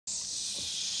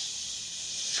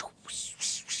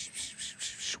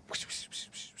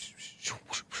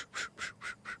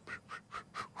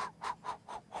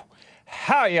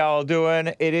How y'all doing?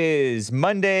 It is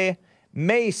Monday,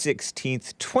 May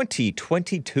 16th,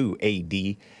 2022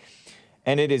 AD,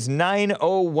 and it is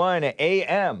 9:01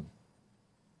 a.m.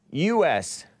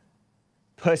 U.S.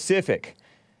 Pacific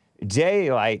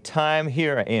Daylight Time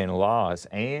here in Los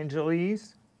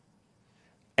Angeles.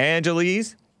 I'm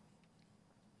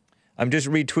just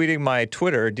retweeting my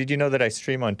Twitter. Did you know that I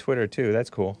stream on Twitter too?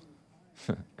 That's cool.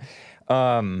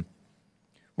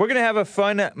 We're going to have a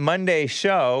fun Monday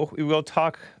show. We will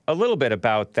talk a little bit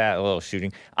about that little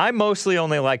shooting. I mostly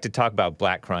only like to talk about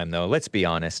black crime, though. Let's be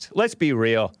honest. Let's be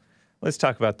real. Let's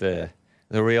talk about the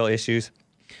real issues.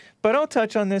 But I'll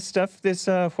touch on this stuff, this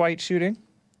white shooting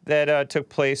that took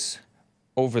place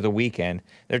over the weekend.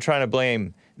 They're trying to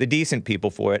blame the decent people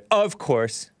for it. Of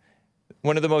course,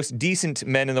 one of the most decent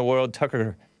men in the world,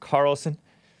 Tucker Carlson.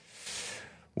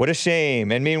 What a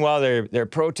shame. And meanwhile, they're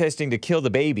protesting to kill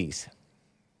the babies.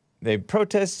 They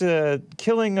protest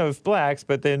killing of blacks,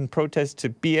 but then protest to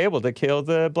be able to kill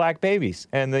the black babies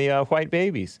and the white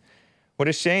babies. What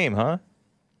a shame, huh?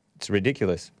 It's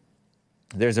ridiculous.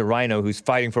 There's a RINO who's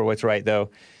fighting for what's right, though,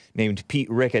 named Pete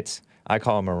Ricketts. I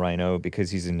call him a RINO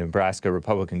because he's a Nebraska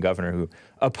Republican governor who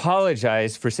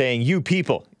apologized for saying "you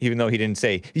people," even though he didn't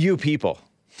say "you people"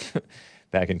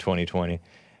 back in 2020.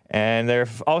 And they're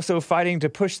also fighting to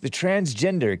push the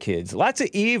transgender kids. Lots of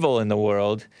evil in the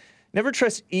world. Never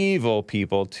trust evil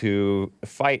people to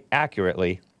fight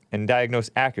accurately and diagnose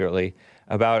accurately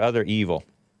about other evil.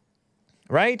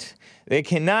 Right? They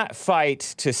cannot fight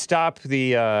to stop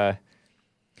the,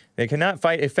 they cannot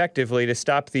fight effectively to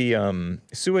stop the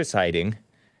suiciding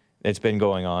that's been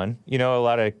going on. You know, a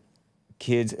lot of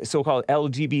kids, so-called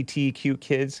LGBTQ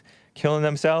kids, killing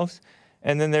themselves.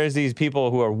 And then there's these people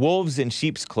who are wolves in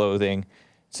sheep's clothing,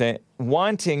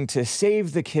 wanting to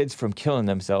save the kids from killing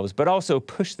themselves, but also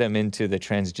push them into the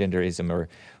transgenderism or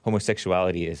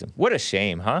homosexualityism. What a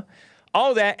shame, huh?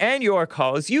 All that and your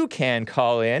calls, you can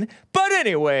call in. But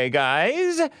anyway,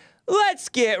 guys, let's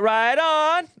get right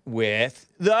on with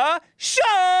the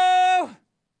show!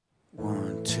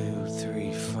 1, 2,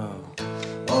 3, 4.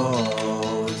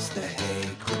 Oh, it's the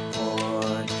Hake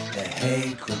Report, the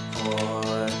Hake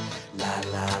Report, la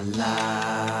la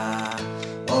la.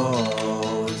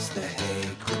 Oh, it's the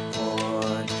Hake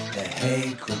Report, the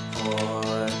Hake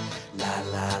Report, la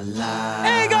la la.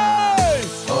 Hey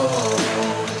guys!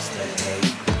 Oh, it's the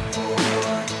Hake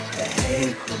Report, the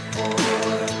Hake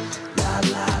Report, la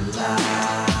la la.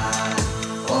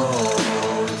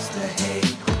 Oh, it's the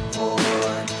Hake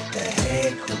Report, the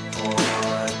Hake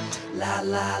Report, la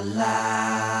la la.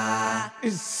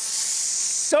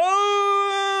 So,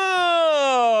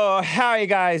 how are you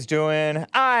guys doing?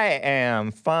 I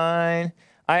am fine.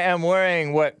 I am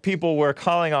wearing what people were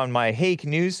calling on my Hake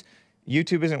News.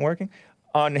 YouTube isn't working.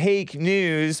 On Hake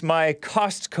News, my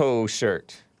Costco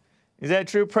shirt. Is that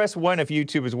true? Press 1 if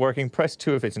YouTube is working. Press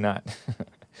 2 if it's not.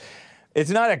 It's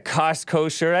not a Costco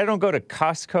shirt. I don't go to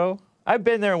Costco. I've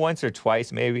been there once or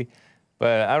twice maybe,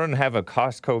 but I don't have a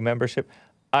Costco membership.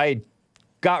 I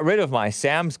got rid of my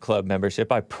Sam's Club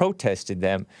membership. I protested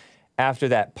them after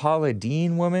that Paula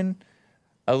Deen woman,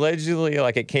 allegedly,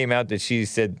 like it came out that she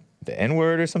said the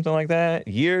N-word or something like that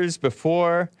years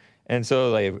before. And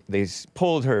so they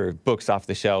pulled her books off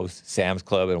the shelves, Sam's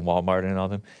Club and Walmart and all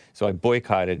them. So I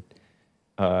boycotted,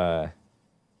 okay,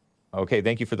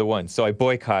 thank you for the one. So I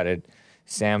boycotted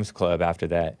Sam's Club after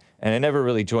that. And I never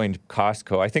really joined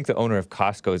Costco. I think the owner of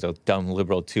Costco is a dumb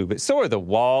liberal too, but so are the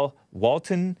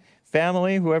Walton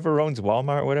family, whoever owns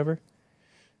Walmart or whatever.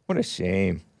 What a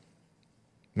shame.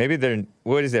 Maybe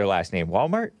what is their last name?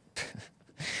 Walmart?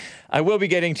 I will be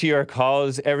getting to your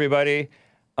calls, everybody.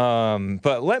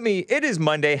 But it is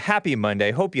Monday. Happy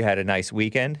Monday. Hope you had a nice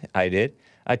weekend. I did.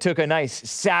 I took a nice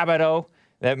Sabado.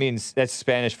 That's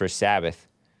Spanish for Sabbath.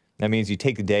 That means you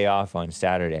take the day off on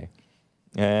Saturday.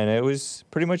 And it was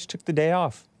pretty much took the day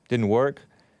off. Didn't work.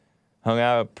 Hung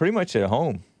out pretty much at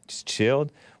home. Just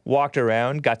chilled. Walked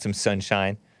around. Got some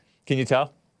sunshine. Can you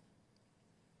tell?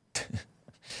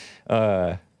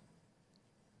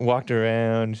 Walked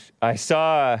around. I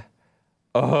saw,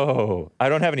 I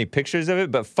don't have any pictures of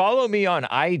it, but follow me on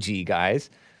IG, guys.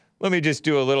 Let me just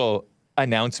do a little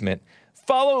announcement.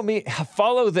 Follow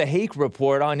the Hake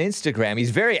Report on Instagram. He's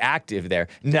very active there.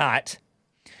 Not.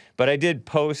 But I did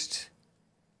post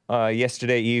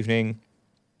yesterday evening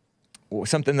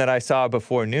something that I saw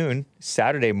before noon,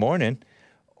 Saturday morning,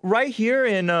 right here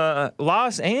in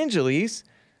Los Angeles.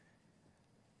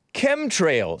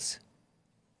 Chemtrails.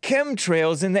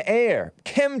 Chemtrails in the air.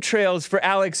 Chemtrails for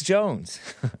Alex Jones,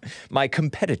 my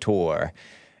competitor.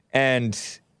 And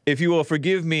if you will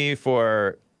forgive me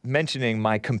for mentioning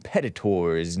my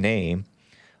competitor's name,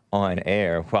 on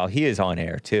air. Well, he is on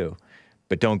air too,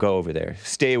 but don't go over there.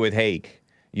 Stay with Hake,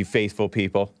 you faithful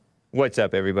people. What's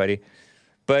up, everybody?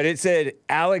 But it said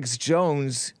Alex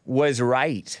Jones was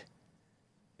right.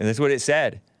 And that's what it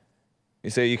said.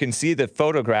 So you can see the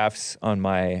photographs on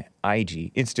my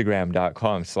IG,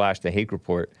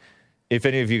 Instagram.com/TheHakeReport. If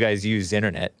any of you guys use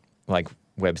internet, like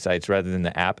websites rather than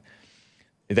the app,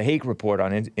 the Hake Report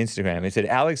on Instagram. It said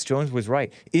Alex Jones was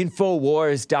right.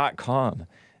 Infowars.com.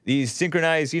 These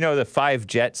synchronized, the 5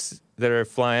 jets that are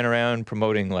flying around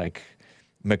promoting like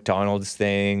McDonald's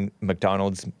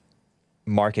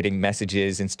marketing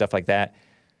messages and stuff like that.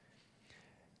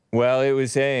 Well, it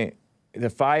was saying the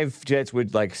 5 jets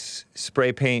would like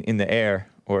spray paint in the air,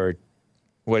 or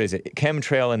what is it?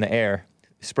 Chemtrail in the air,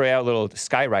 spray out little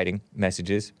skywriting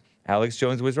messages. Alex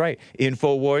Jones was right.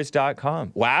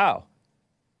 Infowars.com. Wow.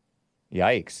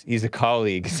 Yikes. He's a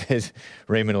colleague, says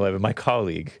Raymond 11. My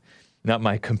colleague, not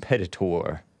my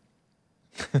competitor.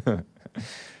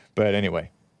 But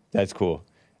anyway, that's cool.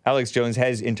 Alex Jones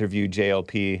has interviewed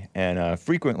JLP, and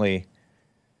frequently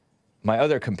my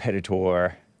other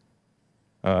competitor,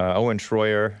 Owen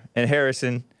Schroyer, and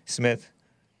Harrison Smith,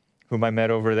 whom I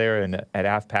met over there at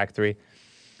AFPAC 3,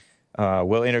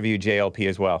 will interview JLP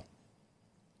as well.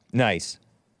 Nice.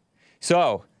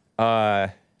 So,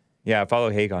 follow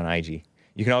Hake on IG.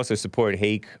 You can also support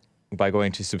Hake by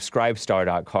going to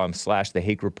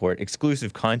subscribestar.com/TheHakeReport.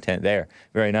 Exclusive content there.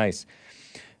 Very nice.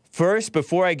 First,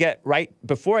 before I get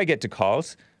to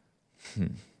calls,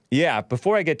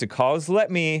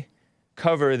 let me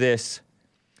cover this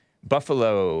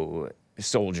Buffalo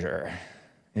soldier.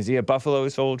 Is he a Buffalo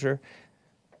soldier?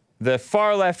 The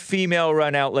far left female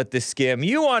run outlet, The Skim.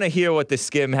 You want to hear what The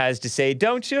Skim has to say,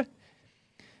 don't you?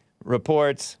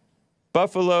 Reports,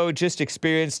 Buffalo just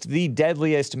experienced the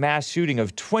deadliest mass shooting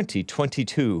of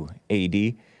 2022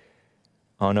 AD.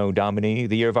 Anno Domini,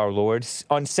 the year of our Lord.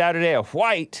 On Saturday, a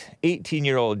white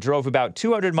 18-year-old drove about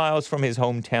 200 miles from his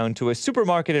hometown to a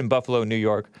supermarket in Buffalo, New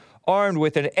York, armed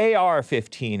with an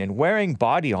AR-15 and wearing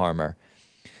body armor.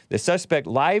 The suspect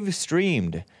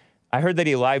live-streamed. I heard that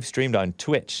he live-streamed on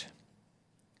Twitch.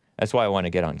 That's why I want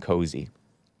to get on Cozy.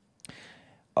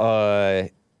 As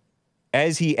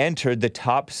he entered the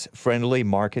Tops Friendly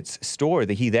Markets store,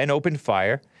 he then opened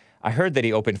fire. I heard that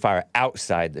he opened fire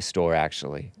outside the store,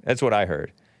 actually. That's what I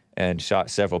heard. And shot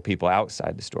several people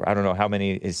outside the store. I don't know how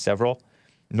many is several.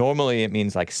 Normally, it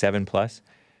means like 7+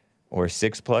 or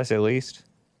 6+ at least.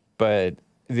 But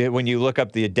when you look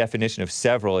up the definition of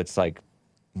several, it's like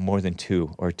more than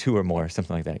 2 or 2 or more,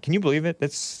 something like that. Can you believe it?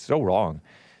 That's so wrong.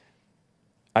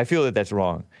 I feel that that's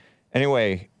wrong.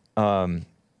 Anyway,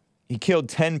 he killed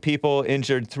 10 people,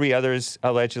 injured 3 others,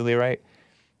 allegedly, right?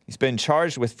 He's been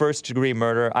charged with first-degree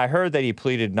murder. I heard that he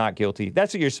pleaded not guilty.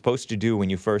 That's what you're supposed to do when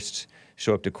you first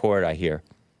show up to court, I hear.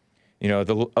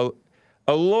 A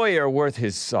lawyer worth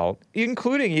his salt,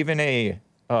 including even a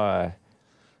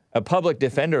public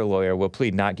defender lawyer, will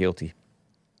plead not guilty,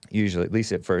 usually, at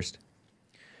least at first.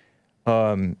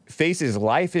 Faces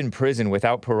life in prison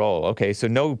without parole. Okay, so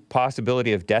no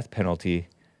possibility of death penalty,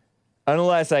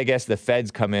 unless, I guess, the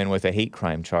feds come in with a hate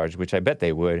crime charge, which I bet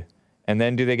they would. And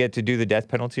then do they get to do the death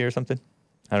penalty or something?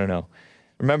 I don't know.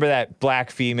 Remember that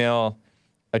black female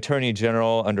attorney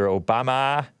general under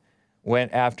Obama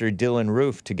went after Dylan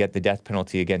Roof to get the death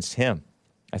penalty against him.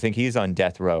 I think he's on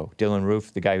death row. Dylan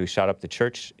Roof, the guy who shot up the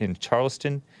church in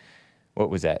Charleston.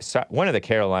 What was that? One of the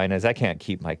Carolinas. I can't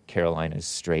keep my Carolinas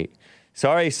straight.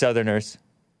 Sorry, Southerners.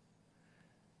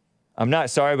 I'm not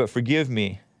sorry, but forgive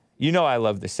me. You know I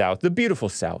love the South, the beautiful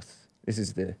South. This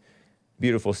is the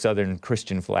beautiful Southern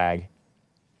Christian flag,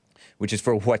 which is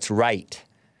for what's right,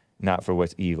 not for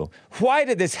what's evil. Why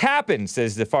did this happen,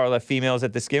 says the far-left females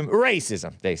at The Skim.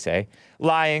 Racism, they say.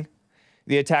 Lying.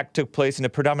 The attack took place in a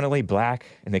predominantly black,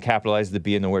 and they capitalized the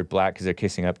B in the word black because they're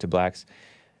kissing up to blacks,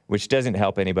 which doesn't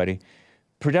help anybody.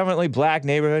 Predominantly black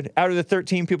neighborhood. Out of the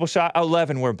 13 people shot,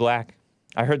 11 were black.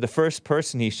 I heard the first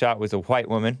person he shot was a white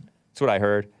woman. That's what I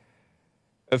heard.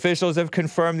 Officials have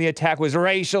confirmed the attack was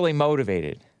racially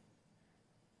motivated.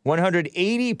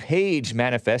 180-page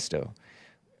manifesto.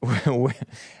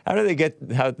 How do they get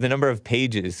the number of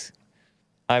pages?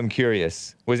 I'm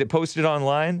curious. Was it posted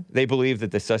online? They believe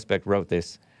that the suspect wrote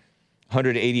this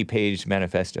 180-page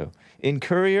manifesto. In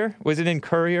Courier? Was it in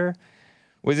Courier?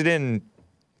 Was it in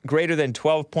greater than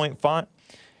 12-point font?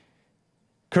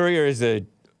 Courier is a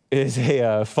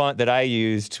font that I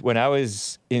used when I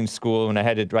was in school when I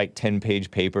had to write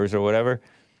 10-page papers or whatever.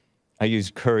 I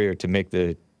used Courier to make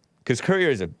because Courier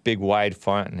is a big, wide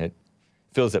font, and it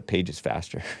fills up pages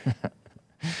faster.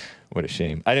 What a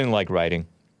shame. I didn't like writing.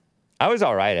 I was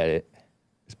all right at it. I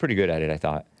was pretty good at it, I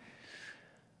thought.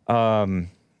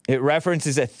 It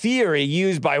references a theory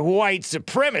used by white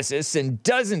supremacists and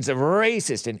dozens of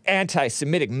racist and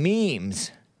anti-Semitic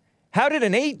memes. How did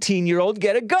an 18-year-old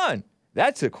get a gun?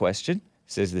 That's a question,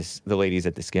 says the ladies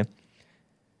at the Skim.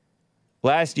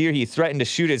 Last year, he threatened to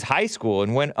shoot his high school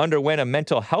and underwent a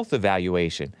mental health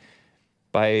evaluation.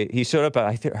 He showed up,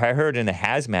 I heard, in a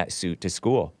hazmat suit to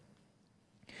school.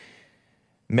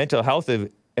 Mental health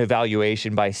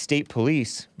evaluation by state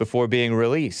police before being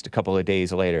released a couple of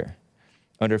days later.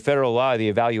 Under federal law, the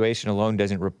evaluation alone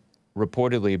doesn't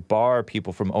reportedly bar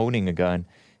people from owning a gun.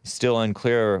 It's still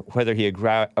unclear whether he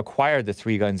acquired the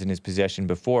 3 guns in his possession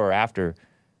before or after.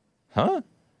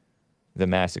 The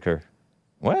massacre.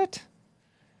 What?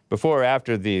 Before or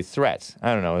after the threats.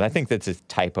 I don't know. I think that's a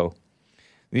typo.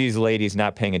 These ladies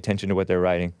not paying attention to what they're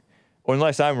writing. Or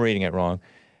unless I'm reading it wrong,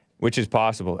 which is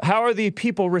possible. How are the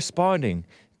people responding?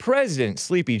 President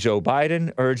Sleepy Joe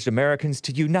Biden urged Americans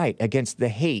to unite against the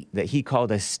hate that he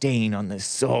called a stain on the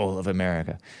soul of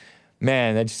America.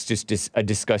 Man, that's just a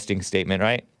disgusting statement,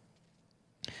 right?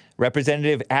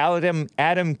 Representative Adam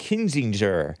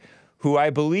Kinzinger, who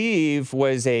I believe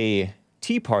was a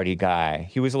Tea Party guy.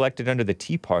 He was elected under the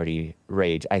Tea Party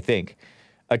rage, I think.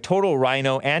 A total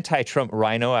RINO, anti-Trump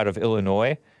RINO out of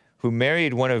Illinois, who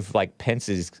married one of, like,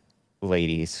 Pence's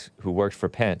ladies who worked for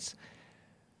Pence.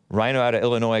 RINO out of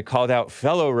Illinois called out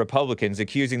fellow Republicans,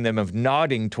 accusing them of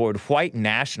nodding toward white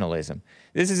nationalism.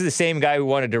 This is the same guy who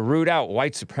wanted to root out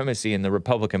white supremacy in the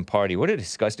Republican Party. What a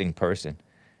disgusting person.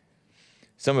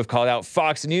 Some have called out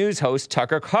Fox News host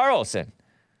Tucker Carlson,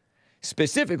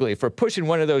 specifically for pushing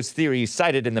one of those theories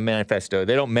cited in the manifesto.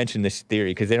 They don't mention this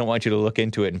theory because they don't want you to look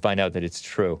into it and find out that it's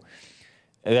true.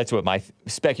 That's what my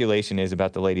speculation is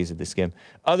about the ladies of the Skim.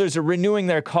 Others are renewing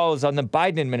their calls on the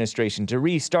Biden administration to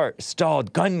restart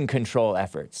stalled gun control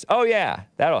efforts. Oh yeah,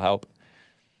 that'll help.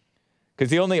 Because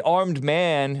the only armed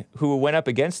man who went up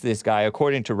against this guy,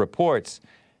 according to reports,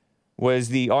 was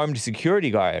the armed security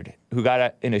guard who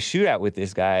got in a shootout with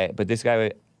this guy, but this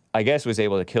guy, I guess, was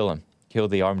able to kill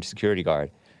the armed security guard.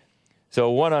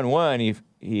 So one-on-one,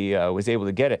 he was able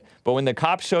to get it. But when the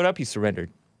cops showed up, he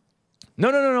surrendered.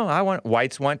 No.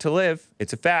 Whites want to live.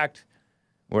 It's a fact.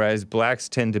 Whereas blacks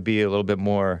tend to be a little bit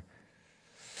more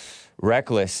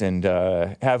reckless and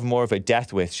have more of a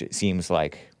death wish, it seems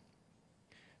like.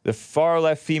 The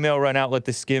far-left female-run outlet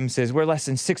The Skim says we're less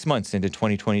than 6 months into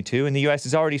 2022, and the U.S.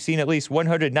 has already seen at least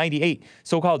 198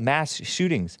 so-called mass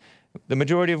shootings, the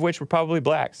majority of which were probably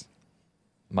blacks,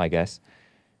 my guess.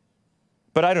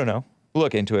 But I don't know.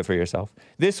 Look into it for yourself.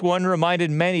 This one reminded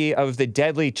many of the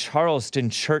deadly Charleston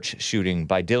church shooting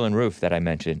by Dylan Roof that I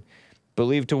mentioned,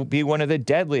 believed to be one of the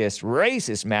deadliest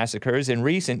racist massacres in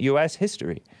recent U.S.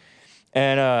 history.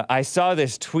 And I saw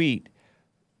this tweet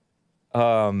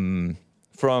from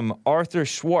Arthur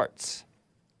Schwartz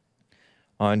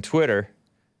on Twitter,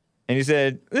 and he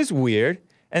said, this is weird.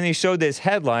 And he showed this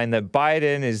headline that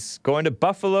Biden is going to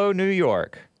Buffalo, New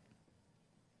York.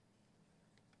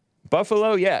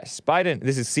 Buffalo, yes. Biden,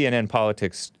 this is CNN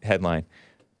Politics headline.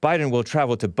 Biden will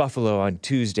travel to Buffalo on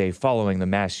Tuesday following the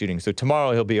mass shooting. So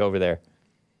tomorrow he'll be over there.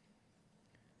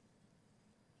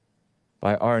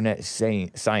 By Arnett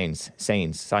Signs. I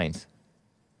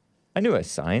knew it was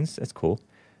Signs. That's cool.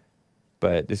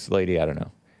 But this lady, I don't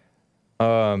know.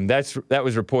 That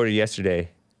was reported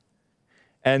yesterday.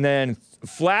 And then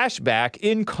flashback,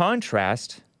 in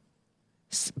contrast,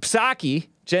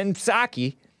 Jen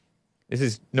Psaki, this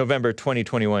is November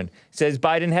 2021, says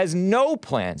Biden has no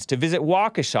plans to visit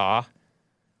Waukesha,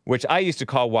 which I used to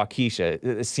call Waukesha.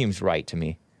 It seems right to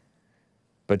me.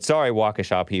 But sorry,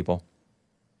 Waukesha people.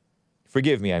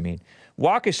 Forgive me, I mean.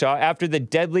 Waukesha after the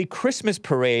deadly Christmas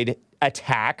parade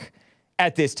attack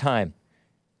at this time.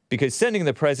 Because sending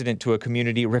the president to a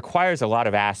community requires a lot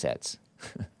of assets.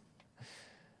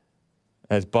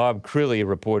 As Bob Crilly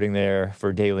reporting there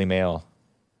for Daily Mail.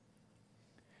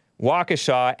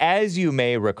 Waukesha, as you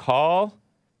may recall,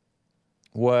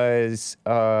 was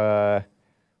where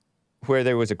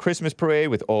there was a Christmas parade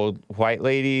with old white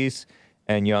ladies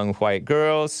and young white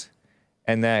girls,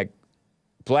 and that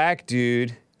black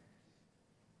dude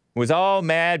was all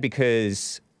mad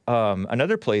because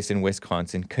another place in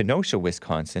Wisconsin, Kenosha,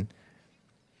 Wisconsin,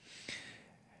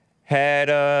 had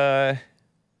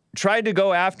tried to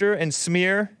go after and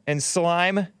smear and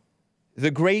slime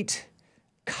the great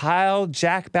Kyle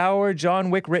Jack Bauer,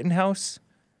 John Wick Rittenhouse,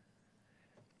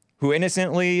 who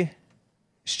innocently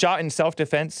shot in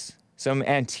self-defense some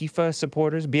Antifa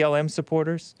supporters, BLM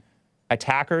supporters,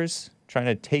 attackers, trying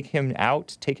to take him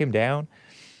out, take him down.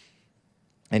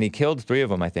 And he killed 3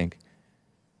 of them, I think.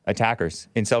 Attackers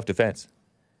in self-defense.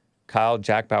 Kyle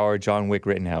Jack Bauer, John Wick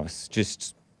Rittenhouse.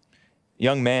 Just,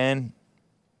 young man,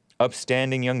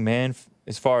 upstanding young man,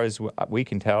 as far as we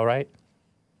can tell, right?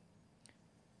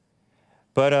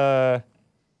 But,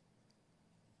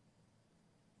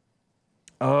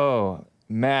 oh,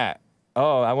 Matt.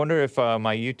 Oh, I wonder if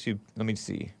my YouTube, let me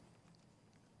see.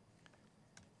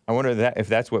 I wonder if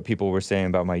that's what people were saying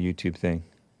about my YouTube thing.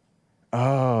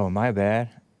 Oh, my bad.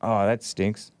 Oh, that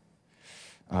stinks.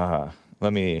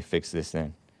 Let me fix this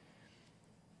then.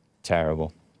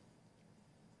 Terrible.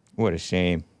 What a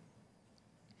shame.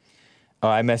 Oh,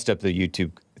 I messed up the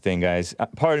YouTube thing, guys.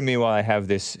 Pardon me while I have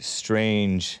this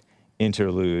strange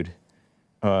interlude.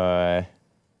 I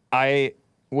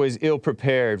was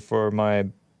ill-prepared for my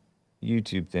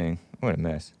YouTube thing. What a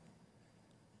mess.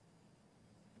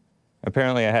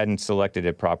 Apparently, I hadn't selected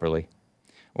it properly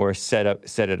or set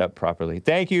it up properly.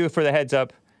 Thank you for the heads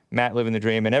up, Matt Living the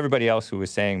Dream, and everybody else who was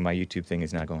saying my YouTube thing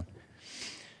is not going.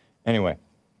 Anyway.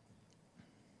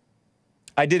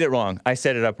 I did it wrong. I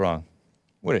set it up wrong.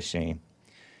 What a shame.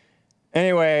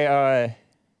 Anyway,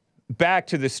 back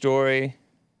to the story.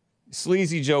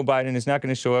 Sleazy Joe Biden is not going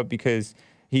to show up because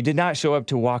he did not show up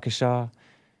to Waukesha.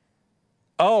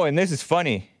 Oh, and this is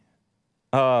funny.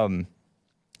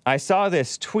 I saw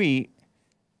this tweet,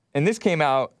 and this came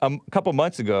out a couple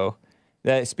months ago,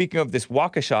 that speaking of this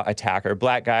Waukesha attacker,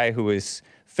 black guy who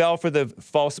fell for the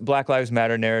false Black Lives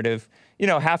Matter narrative. You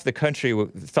know, half the country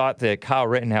thought that Kyle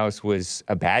Rittenhouse was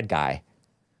a bad guy.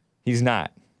 He's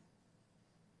not.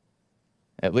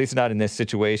 At least not in this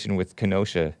situation with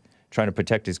Kenosha, trying to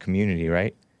protect his community,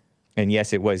 right? And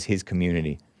yes, it was his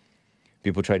community.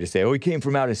 People tried to say, oh, he came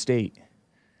from out of state.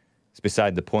 It's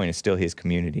beside the point. It's still his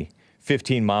community.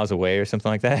 15 miles away or something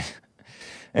like that.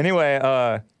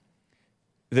 Anyway,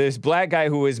 this black guy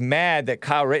who was mad that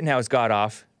Kyle Rittenhouse got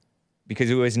off because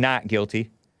he was not guilty.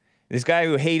 This guy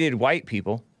who hated white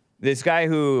people. This guy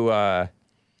who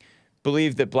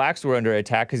believed that blacks were under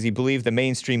attack because he believed the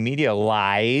mainstream media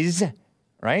lies,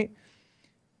 right?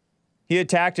 He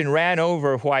attacked and ran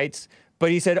over whites,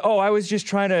 but he said, oh, I was just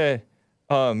trying to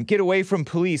get away from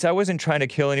police. I wasn't trying to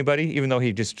kill anybody, even though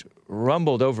he just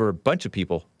rumbled over a bunch of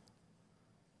people.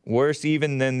 Worse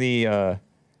even than the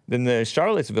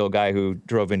Charlottesville guy who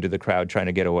drove into the crowd trying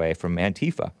to get away from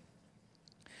Antifa.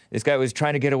 This guy was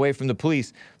trying to get away from the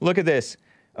police. Look at this.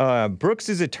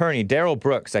 Brooks's attorney, Daryl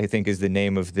Brooks, I think is the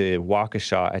name of the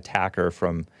Waukesha attacker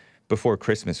from before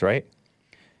Christmas, right?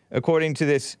 According to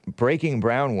this Breaking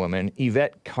Brown woman,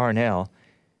 Yvette Carnell,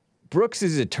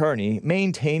 Brooks's attorney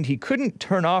maintained he couldn't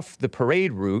turn off the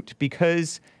parade route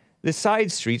because the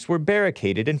side streets were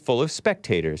barricaded and full of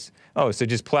spectators. Oh, so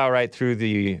just plow right through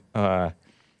the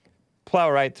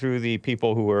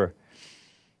people who were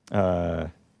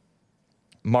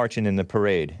marching in the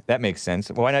parade. That makes sense.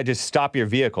 Why not just stop your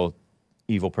vehicle,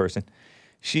 evil person?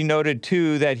 She noted,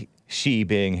 too, that she,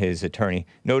 being his attorney,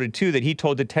 noted, too, that he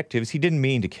told detectives he didn't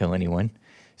mean to kill anyone.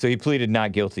 So he pleaded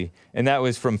not guilty. And that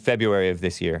was from February of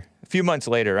this year. A few months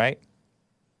later, right?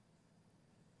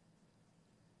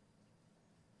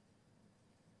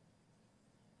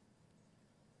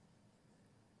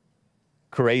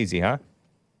 Crazy, huh?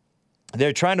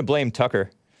 They're trying to blame Tucker.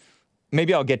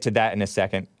 Maybe I'll get to that in a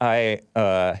second. I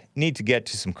need to get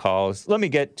to some calls. Let me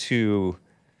get to...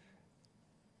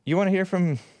 You want to hear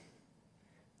from...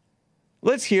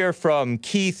 Let's hear from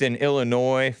Keith in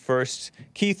Illinois first.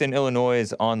 Keith in Illinois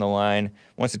is on the line.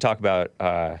 Wants to talk about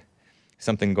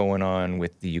something going on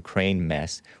with the Ukraine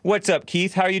mess. What's up,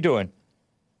 Keith? How are you doing?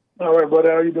 All right, buddy.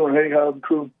 How are you doing? Hey, how's the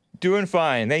crew? Doing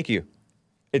fine, thank you.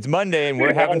 It's Monday and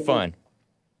we're having fun.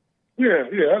 Yeah.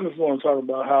 I just want to talk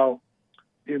about how,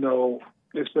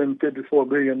 they spend $54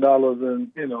 billion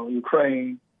in,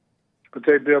 Ukraine to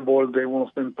protect their borders. They won't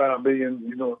spend $5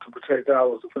 billion, to protect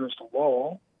ours to finish the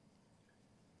wall.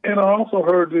 And I also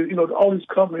heard that, all these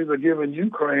companies are giving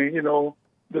Ukraine,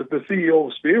 the CEO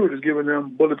of Spirit is giving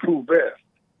them bulletproof vests.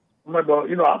 I'm like, well,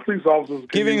 our police officers...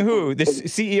 Giving who? The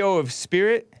CEO of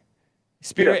Spirit?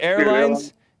 Spirit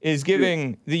Airlines is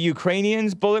giving the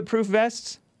Ukrainians bulletproof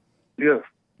vests? Yes.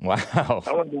 Wow.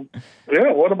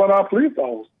 Yeah, what about our police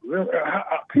officers?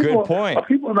 Good point. Are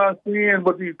people not seeing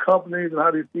what these companies and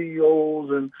how these CEOs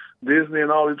and Disney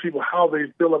and all these people, how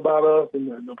they feel about us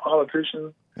and the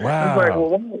politicians? Wow. It's like,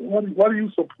 well, why do you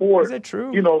support, Is that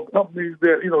true? companies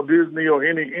that, Disney or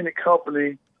any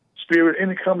company, Spirit,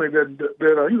 any company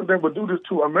that would do this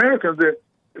to Americans, that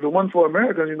if it wasn't for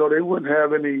Americans, they wouldn't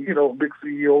have any, big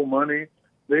CEO money.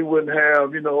 They wouldn't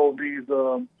have, these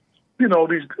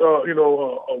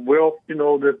wealth,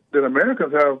 that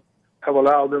Americans have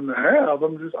allowed them to have.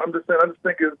 I'm just saying, I just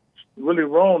think it's really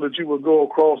wrong that you would go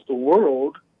across the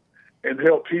world and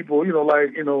help people,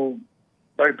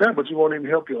 like that, but you won't even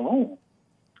help your own.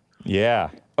 Yeah.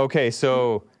 Okay,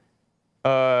 so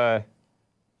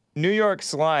New York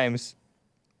Slimes,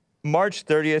 March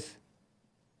 30th.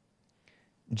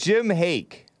 Jim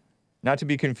Hake, not to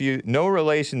be confused, no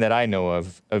relation that I know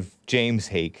of James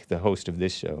Hake, the host of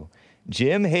this show.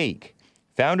 Jim Hake,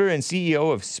 founder and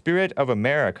CEO of Spirit of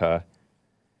America.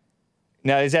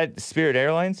 Now, is that Spirit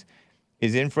Airlines?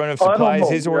 Is in front of Supplies,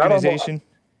 his organization?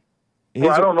 I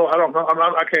don't know.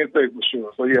 I can't say for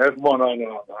sure. So, yeah, it's one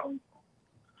on.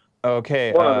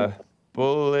 Okay.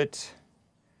 Bullet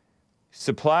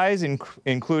supplies,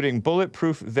 including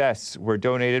bulletproof vests, were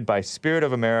donated by Spirit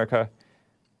of America,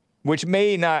 which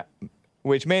may not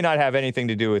have anything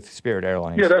to do with Spirit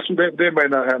Airlines. Yeah, they may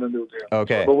not have anything to do with that.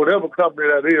 Okay. But whatever company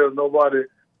that is, nobody,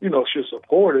 should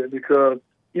support it because,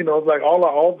 it's like all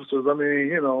our officers, I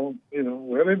mean, well,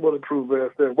 they bulletproof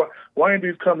vests there. Why ain't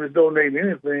these companies donating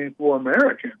anything for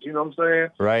Americans? You know what I'm saying?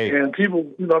 Right. And people,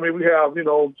 we have,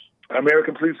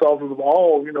 American police officers of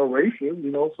all, races,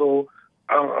 so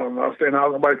I'm not saying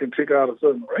how somebody can pick out a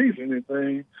certain race or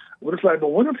anything, but it's like,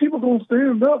 but when are people going to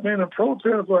stand up, man, and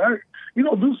protest or,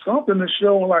 do something to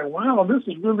show, like, wow, this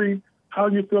is really how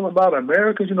you feel about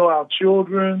Americans, our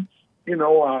children,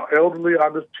 our elderly,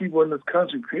 our just people in this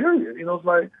country, period. It's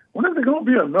like, when is it going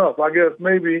to be enough? I guess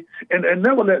maybe, and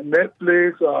never let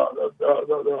Netflix,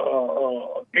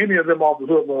 any of them off the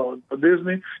hook,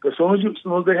 Disney. As soon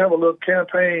as they have a little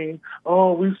campaign,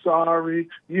 oh, we sorry,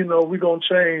 we're going to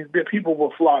change, then people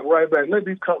will flock right back. Let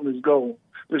these companies go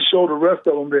to show the rest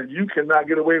of them that you cannot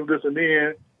get away with this, and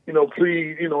then,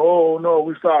 please, oh, no,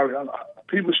 we sorry.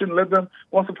 People shouldn't let them,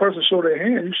 once a person show their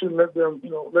hand, you shouldn't let them,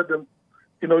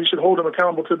 you should hold them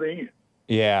accountable to the end.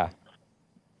 Yeah.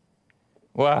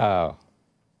 Wow.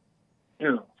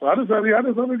 So I just get,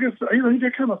 you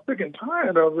get kind of sick and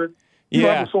tired of it.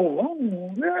 Yeah. For so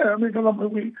long. Yeah, I mean, because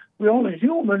we're only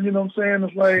human, you know what I'm saying?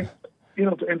 It's like,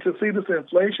 and to see this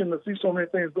inflation, to see so many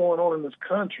things going on in this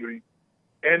country,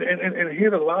 and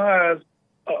hear the lies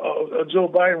of Joe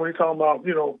Biden when he's talking about,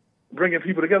 bringing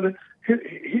people together.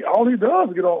 He all he does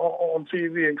is get on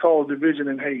TV and cause division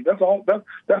and hate. That's all.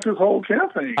 That's his whole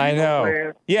campaign. I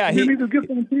know. Yeah, he needs to get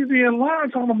on TV and lie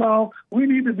talking about we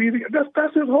need to be.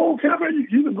 That's his whole campaign.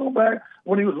 You can go back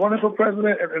when he was running for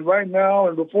president and right now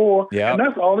and before. Yeah. And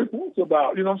that's all he talks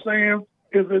about. You know what I'm saying?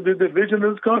 Is the division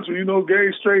of this country.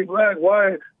 Gay, straight, black,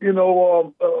 white.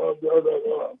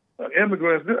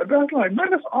 Immigrants. That's like,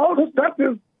 man, that's all. That's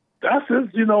his.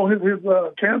 His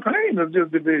campaign is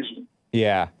just division.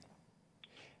 Yeah.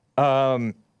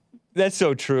 That's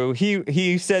so true.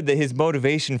 He said that his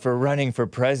motivation for running for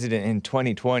president in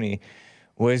 2020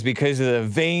 was because of the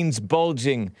veins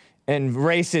bulging and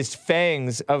racist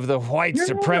fangs of the white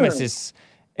supremacists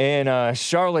in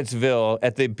Charlottesville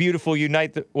at the beautiful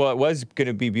it was going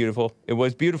to be beautiful. It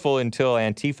was beautiful until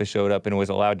Antifa showed up and was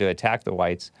allowed to attack the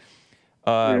whites.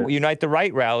 Unite the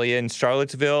Right rally in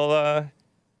Charlottesville,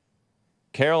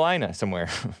 Carolina, somewhere.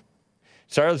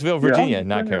 Charlottesville, Virginia,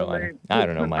 not Carolina. I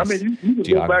don't know my you can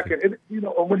go back and,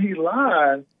 when he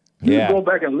lied, you can go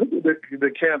back and look at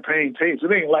the campaign tapes.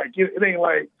 It ain't like,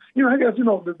 I guess,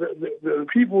 the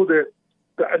people that,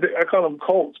 I call them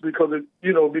cults because,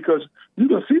 because you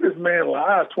can see this man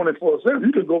lies 24/7.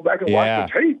 You can go back and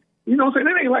watch the tape. You know what I'm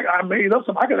saying? It ain't like I made up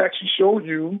something. I could actually show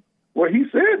you where he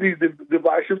said these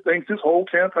divisive things his whole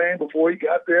campaign before he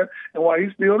got there and why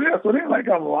he's still there. So it ain't like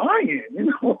I'm lying. You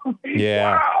know what I mean?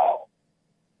 Yeah. Wow.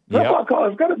 That's why I call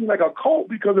it. It's got to be like a cult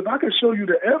because if I can show you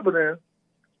the evidence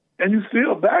and you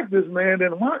still back this man,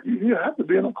 then you have to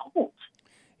be in a cult.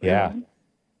 Yeah.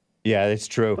 Yeah, that's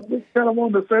true. I just kind of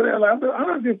wanted to say that. Like, I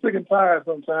don't get sick and tired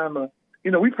sometimes.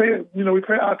 We pay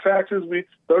our taxes. We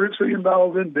 $30 trillion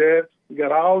in debt. We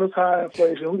got all this high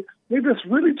inflation. They just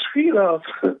really treat us.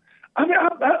 I mean,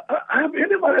 have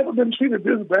anybody ever been treated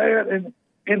this bad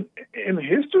in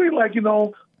history? Like,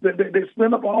 they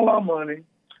spend up all our money.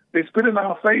 They spit in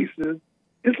our faces.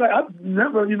 It's like I've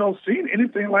never, seen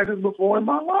anything like this before in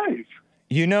my life.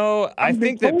 I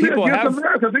think that people have.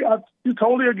 America. They are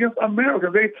totally against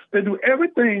America. They do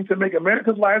everything to make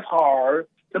America's life hard,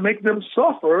 to make them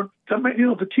suffer, to make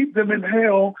to keep them in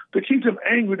hell, to keep them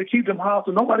angry, to keep them hot,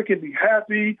 so nobody can be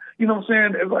happy. You know what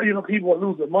I'm saying? People are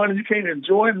losing money. You can't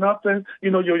enjoy nothing.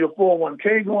 Your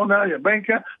 401k going down, your bank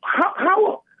account.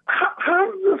 How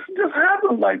does this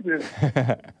happen like this?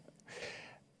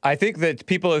 I think that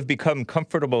people have become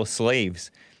comfortable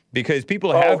slaves because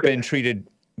people have been treated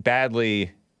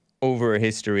badly over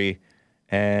history,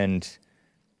 and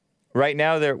right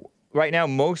now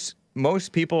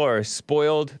most people are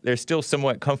spoiled. They're still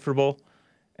somewhat comfortable,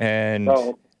 and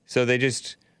so they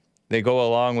go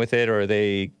along with it, or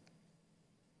they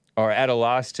are at a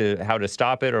loss to how to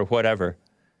stop it or whatever.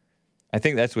 I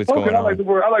think that's what's Okay, going I on. like the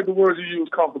word. I like the words you use,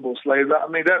 comfortable slaves. I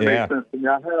mean, that Yeah. makes sense to me.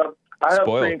 I have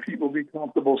Spoiled. seen people be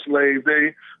comfortable slaves.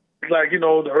 They, like,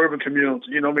 the urban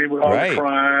community, what I mean, with all Right. the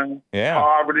crime, Yeah.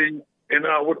 poverty, and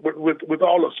with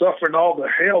all the suffering, all the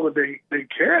hell that they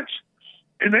catch.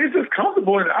 And they just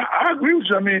comfortable. And I agree with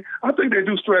you. I mean, I think they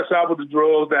do stress out with the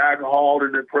drugs, the alcohol, the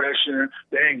depression,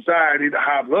 the anxiety, the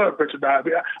high blood pressure,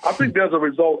 diabetes. I think there's a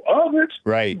result of it.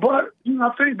 Right. But I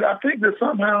think that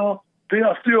somehow they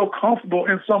are still comfortable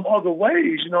in some other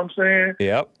ways. You know what I'm saying?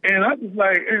 Yep. And I just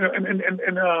like,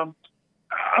 and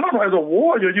I don't know, as a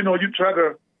warrior, you try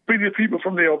to free the people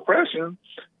from their oppression.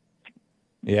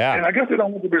 Yeah. And I guess they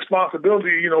don't want the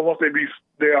responsibility, once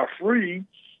they are free.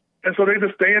 And so they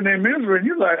just stay in their misery. And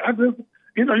you're like, as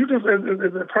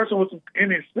a person with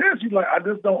any sense, you're like, I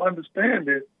just don't understand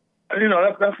it.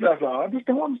 That's all. I just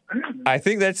don't understand it. I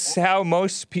think that's how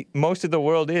most of the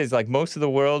world is. Like, most of the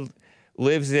world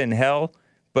lives in hell,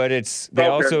 but they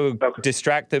also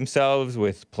distract themselves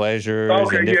with pleasures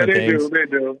and different things. They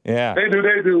do. Yeah. They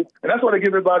do. And that's why they give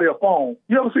everybody a phone.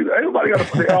 You ever see that? Everybody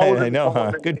got they always I know,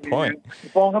 phone. huh? Good point.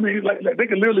 Phone. I mean, like they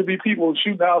could literally be people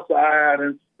shooting outside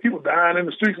and people dying in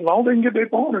the streets. As long as they can get their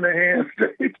phone in their hands,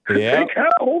 they kind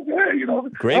of okay,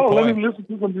 Great point. Let me listen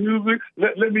to some music.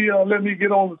 Let me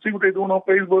get on and see what they're doing on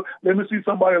Facebook. Let me see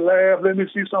somebody laugh. Let me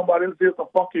see somebody hear some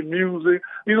funky music.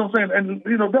 You know what I'm saying?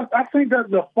 And I think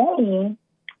that the phone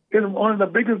is one of the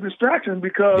biggest distractions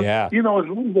because as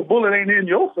long as the bullet ain't in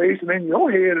your face and in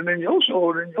your head and in your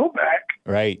shoulder and your back,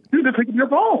 right? You just pick up your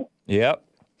phone. Yep.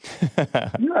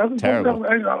 Terrible.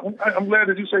 I'm glad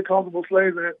that you say comfortable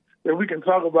slaves and that we can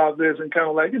talk about this and kind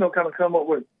of come up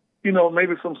with,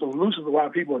 maybe some solutions of why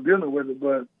people are dealing with it.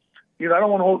 But, I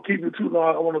don't want to keep you too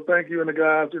long. I want to thank you and the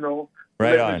guys,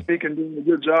 right on. Speaking and doing a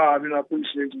good job. I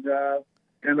appreciate you guys.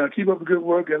 And keep up the good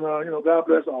work. And, God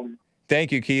bless all of you.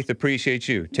 Thank you, Keith. Appreciate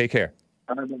you. Take care.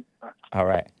 All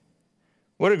right.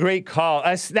 What a great call.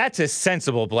 That's a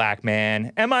sensible black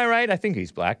man. Am I right? I think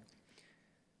he's black.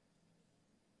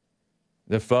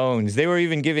 The phones. They were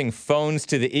even giving phones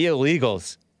to the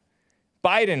illegals.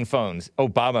 Biden phones.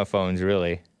 Obama phones,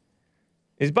 really.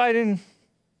 Is Biden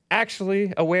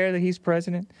actually aware that he's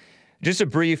president? Just a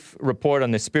brief report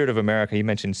on the Spirit of America. You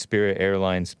mentioned Spirit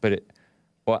Airlines, but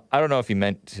I don't know if he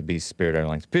meant to be Spirit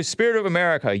Airlines. Spirit of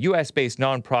America, a U.S.-based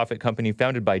nonprofit company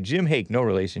founded by Jim Hake, no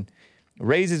relation,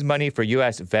 raises money for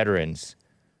U.S. veterans.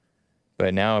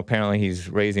 But now apparently he's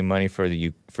raising money for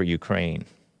Ukraine.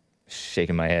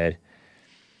 Shaking my head.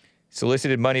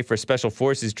 Solicited money for Special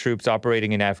Forces troops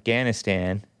operating in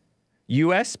Afghanistan.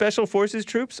 U.S. Special Forces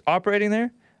troops operating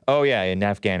there? Oh, yeah, in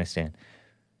Afghanistan.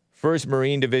 1st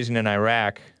Marine Division in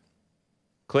Iraq.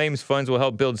 Claims funds will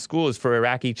help build schools for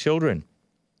Iraqi children.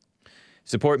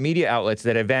 Support media outlets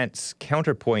that advance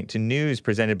counterpoint to news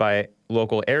presented by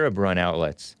local Arab-run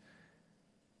outlets.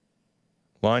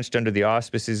 Launched under the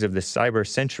auspices of the Cyber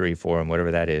Century Forum,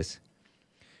 whatever that is.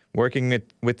 Working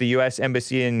with the U.S.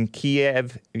 Embassy in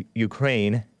Kiev,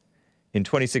 Ukraine. In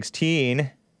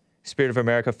 2016, Spirit of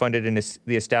America funded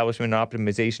the establishment and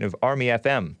optimization of Army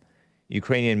FM,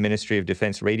 Ukrainian Ministry of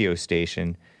Defense radio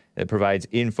station that provides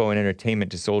info and entertainment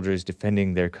to soldiers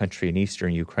defending their country in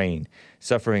eastern Ukraine,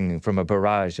 suffering from a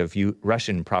barrage of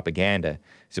Russian propaganda,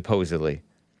 supposedly.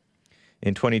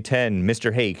 In 2010,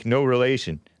 Mr. Hake, no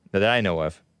relation that I know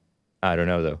of, I don't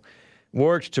know though,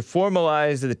 worked to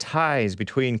formalize the ties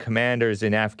between commanders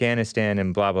in Afghanistan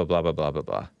and blah, blah, blah, blah, blah, blah,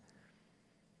 blah.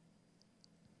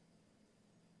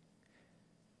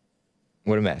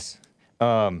 What a mess.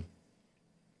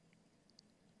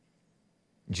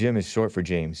 Jim is short for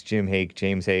James. Jim Hake,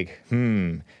 James Hake.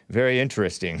 Very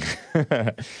interesting.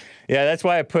 Yeah, that's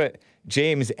why I put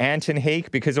James Anton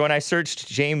Hake, because when I searched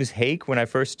James Hake, when I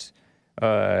first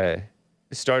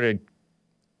started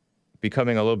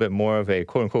becoming a little bit more of a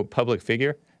quote-unquote public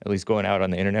figure, at least going out on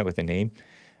the internet with a name,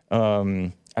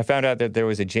 I found out that there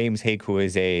was a James Hake who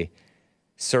is a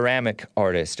ceramic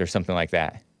artist or something like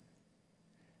that.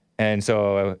 And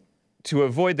so to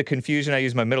avoid the confusion, I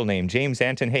use my middle name, James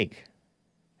Anton Hake.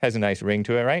 Has a nice ring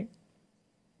to it, right?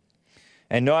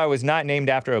 And no, I was not named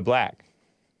after a black.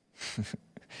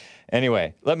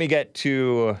 Anyway, let me get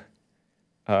to,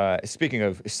 speaking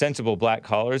of sensible black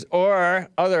callers or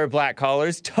other black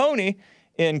callers, Tony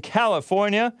in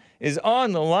California is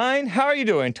on the line. How are you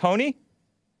doing, Tony?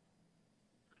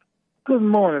 Good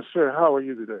morning, sir. How are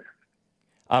you today?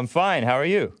 I'm fine. How are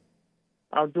you?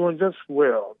 I'm doing just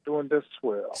well.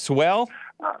 Swell?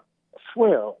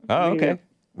 Swell. Oh, okay.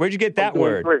 Where'd you get that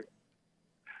word? Great.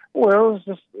 Well,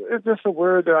 it's just a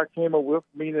word that I came up with,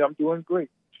 meaning I'm doing great.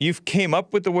 You came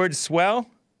up with the word swell?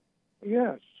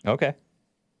 Yes. Okay.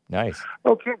 Nice.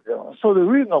 Okay, so the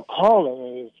reason I'm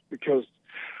calling is because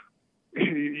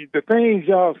the things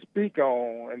y'all speak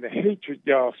on and the hatred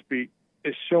y'all speak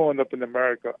is showing up in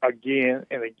America again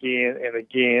and again and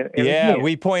again and again.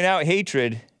 We point out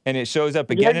hatred, and it shows up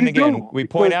again and you again. do, We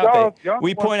point because out y'all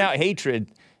we want point to- out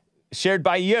hatred shared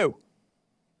by you.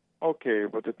 Okay,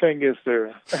 but the thing is,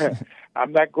 sir,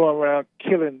 I'm not going around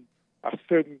killing a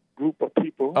certain group of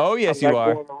people. Oh, yes, I'm you not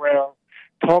are. going around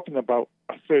talking about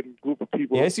a certain group of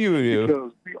people. Yes, you do.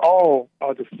 Because we all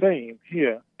are the same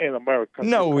here in America.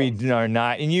 No, we are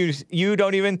not. And you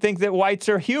don't even think that whites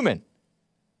are human.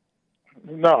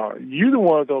 No, you the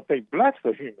one that don't think blacks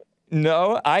are human.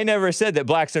 No, I never said that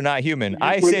blacks are not human.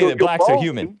 I Well, say your that blacks are boss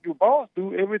human. Your boss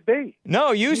do every day.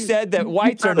 No, you said that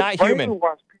whites are not human.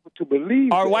 brainwash people to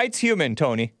believe Are that. whites human,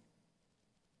 Tony?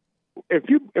 If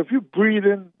you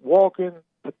breathing, walking,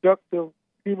 productive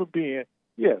human being,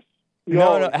 yes. We No,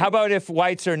 all- no. How about if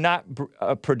whites are not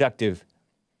productive?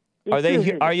 they're Are they? still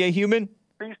human. Are you human?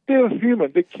 They're still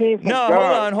human. They came from No,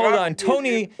 God. hold God on. did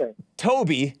Tony, everything.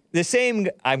 Toby, the same.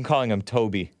 I'm calling him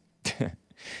Toby.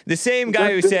 The same guy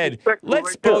who That's said, disrespectful "Let's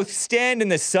right there." both stand in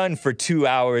the sun for 2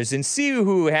 hours and see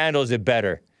who handles it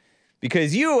better,"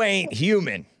 because you ain't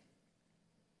human.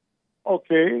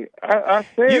 Okay, I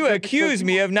said You that accuse because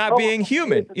me you of not told- being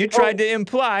human. You tried to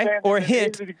imply or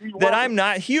hint that I'm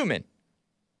not human.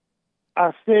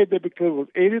 I said that because it was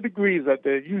 80 degrees out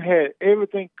there. You had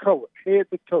everything covered, head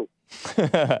to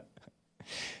toe.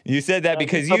 You said that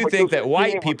because you think that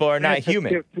white people are not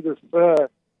human. To the sun.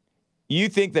 You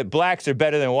think that blacks are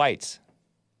better than whites.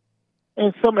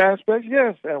 In some aspects,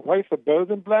 yes, and whites are better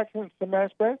than blacks in some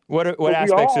aspects. What But we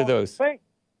aspects all are those? the same.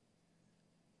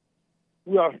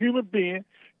 We are human beings.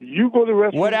 You go to the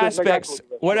restaurant. What just like I go aspects? to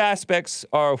the What restaurant. aspects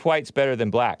are whites better than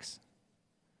blacks?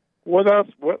 What else?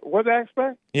 What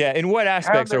aspect? Yeah, in what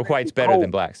aspects are Handling whites the better cold.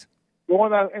 than blacks?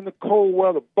 Going out in the cold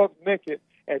weather, buck naked,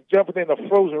 and jumping in a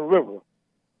frozen river.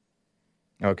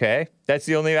 Okay, that's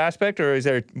the only aspect, or is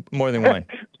there more than one?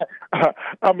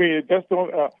 I mean, that's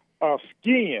the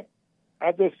skiing.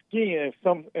 I just skiing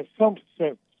in some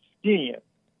sense. Skiing.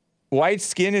 White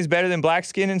skin is better than black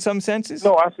skin in some senses.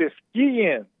 No, I said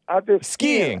skiing. I just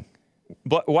Skiing.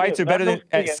 Whites Yeah, are better not than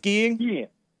no at skiing. Skiing.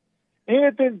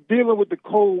 Anything dealing with the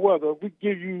cold weather, we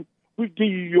give you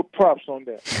your props on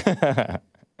that.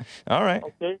 All right.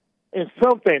 Okay. And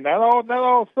something, not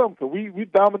all, some, because we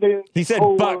dominated. He said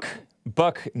cold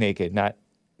buck naked, not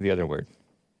the other word.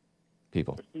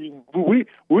 People. weather.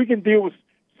 We can deal with.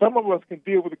 Some of us can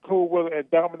deal with the cold weather and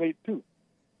dominate too.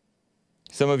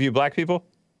 Some of you black people.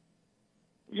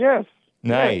 Yes.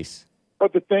 Nice. Yes.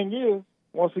 But the thing is,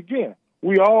 once again,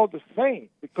 we all the same.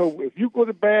 Because if you go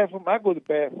to the bathroom, I go to the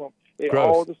bathroom. They're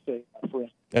Gross. all the same, my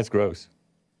friend. That's gross.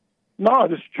 No,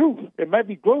 it's true. It might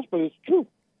be gross, but it's true.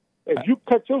 If you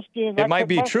cut your skin, It I might cut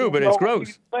be my true, skin, but we it's all gonna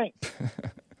gross. be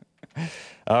the same.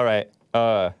 All right.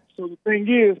 So the thing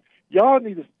is, y'all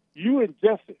need to. You and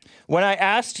Jesse. When I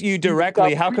asked you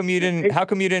directly, stop how come you preaching. didn't? How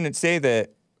come you didn't say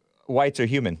that whites are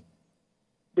human?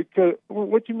 Because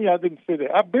what you mean? I didn't say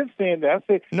that. I've been saying that. I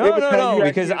said No, every time no. you ask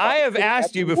Because me about I have it,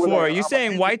 asked I you do before. whatever. Are you I'm a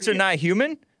saying human whites are being. not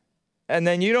human? And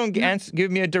then you don't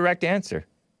give me a direct answer.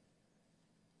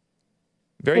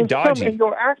 Very In dodgy. In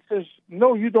your actions,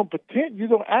 no, you don't pretend. You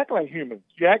don't act like humans.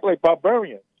 You act like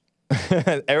barbarians.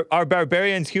 Are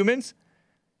barbarians humans?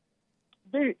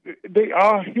 They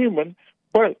are human,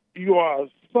 but you are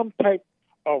some type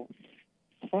of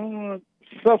foreign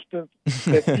substance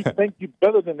that you think you're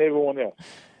better than everyone else.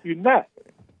 You're not.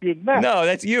 You're not. No,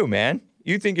 that's you, man.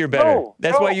 You think you're better. No,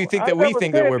 That's why no, you think I that we never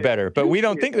think that said we're that. better, but You we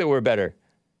don't said think that. that we're better.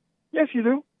 Yes, you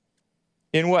do.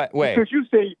 In what way? Because you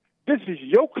say this is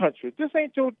your country. This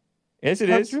ain't your Yes, it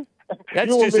is. country.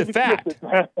 That's You just a want me to fact. kiss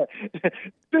it.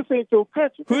 This ain't your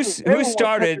country. Who This is everyone's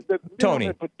started, country that's Tony?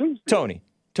 built and produced it.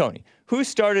 Tony, who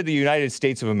started the United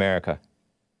States of America?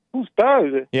 Who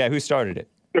started it? Yeah, who started it?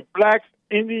 The blacks,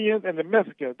 Indians, and the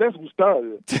Mexicans. That's who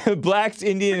started it. Blacks,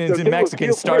 Indians, Because and they was Mexicans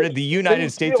here started first. the They United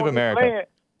was States here of on this America. land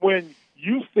when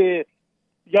you said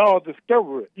y'all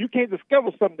discover it. You can't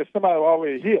discover something that somebody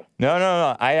already here.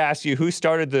 No. I asked you who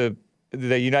started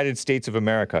the United States of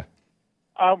America.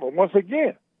 Once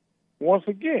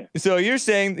again. So you're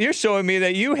showing me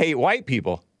that you hate white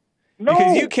people No,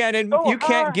 because you can't no,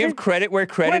 I give hate- credit where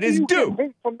credit Where is do you due. get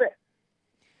hate from that?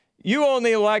 You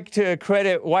only like to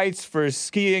credit whites for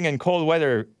skiing and cold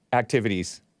weather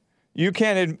activities. You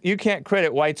can't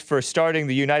credit whites for starting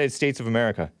the United States of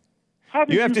America. How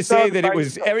did You have to start say it that by it was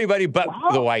yourself? everybody but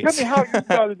How? the whites. Tell me how you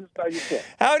started this by yourself.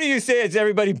 How do you say it's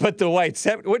everybody but the whites?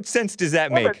 What sense does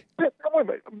that make? Wait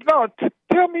Wait a minute. No,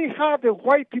 tell me how the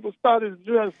white people started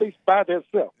the United States by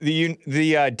themselves.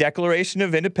 The Declaration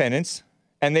of Independence,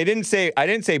 and I didn't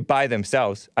say by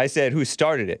themselves. I said who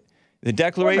started it. The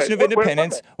Declaration of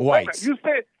Independence, whites. You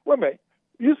said, wait a minute.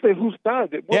 You said who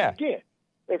started it. Once again,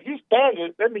 if you started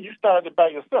it, that means you started it by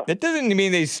yourself. That doesn't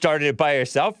mean they started it by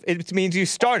yourself. It means you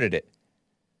started it.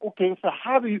 Okay, so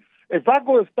how do you, if I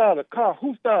go and start a car,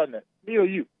 who started it? Me or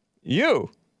you?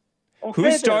 You. Okay,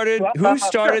 Who started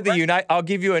the right? United? I'll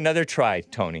give you another try,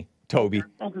 Toby.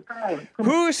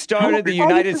 Who started the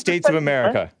United States of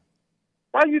America?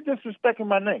 Why are you disrespecting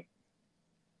my name?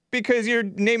 Because your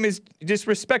name is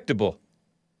disrespectable.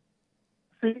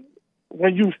 See,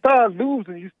 when you start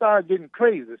losing, you start getting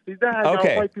crazy. See, that's how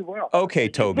y'all white people are. Okay,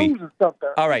 Toby. Losing something.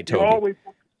 All right, Toby.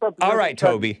 All right,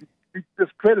 Toby. You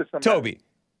discredit somebody. Toby.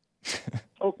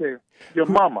 Okay, your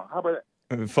mama. How about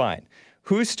that? Fine.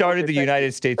 Who started the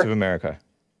United States of America?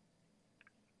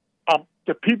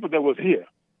 The people that was here.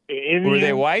 The Indians, were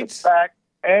they whites? The black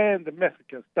and the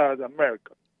Mexicans started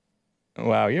America.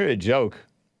 Wow, you're a joke.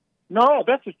 No,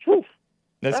 that's the truth.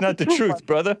 That's not the truth,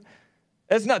 brother.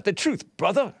 That's not the truth,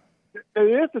 brother. It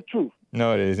is the truth.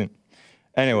 No, it isn't.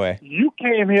 Anyway. You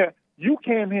came here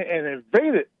and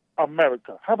invaded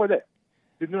America. How about that?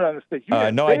 You didn't understand.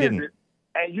 You no, I didn't. It,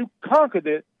 and you conquered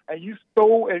it, and you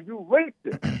stole and you raped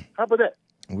it. How about that?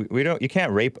 We don't. You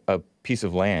can't rape a piece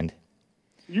of land.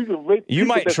 You can rape. You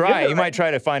might try. You might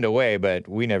try to find a way, but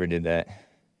we never did that.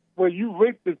 Well, you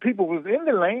raped the people who was in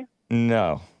the land.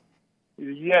 No.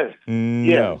 Yes. No.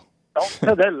 Yes. Don't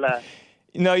tell that lie.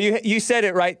 No, you said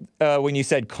it right when you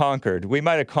said conquered. We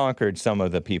might have conquered some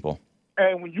of the people.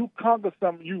 And when you conquer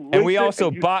some, you raped and we also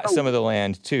and bought some of the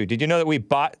land too. Did you know that we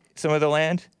bought some of the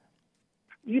land?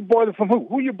 You bought it from who?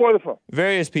 Who you bought it from?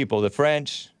 Various people. The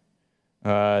French,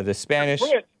 the Spanish. The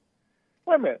French.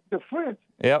 Wait a minute. The French?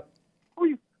 Yep.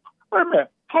 Wait a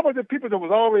minute. How about the people that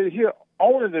was already here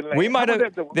owning the land? We might have.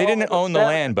 They didn't own the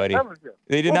land, buddy.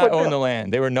 They did not own the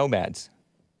land. They were nomads.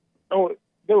 Oh,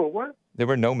 they were what? They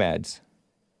were nomads.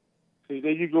 See,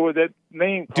 there you go with that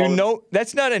name.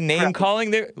 That's not a name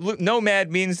calling.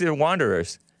 Nomad means they're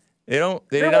wanderers. They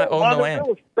did not own the land. They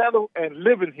were settled and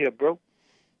living here, bro.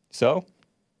 So?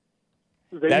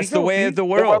 That's the way of the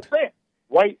world.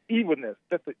 White evilness.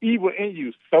 That's the evil in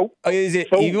you. So? Is it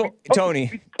evil?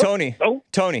 Tony.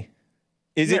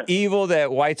 Is it evil that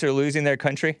whites are losing their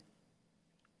country?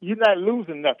 You're not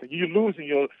losing nothing. You're losing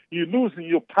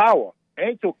your power.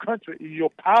 Ain't your country, your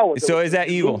power. So is that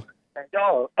evil? And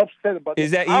y'all are upset about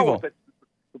is that evil? The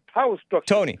power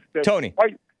structure. Tony.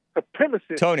 White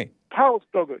supremacy. Tony. Power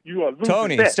struggle. You are losing.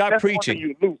 Tony, stop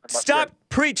preaching. Stop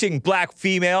preaching, black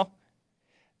female.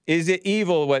 Is it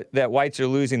evil that whites are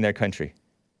losing their country?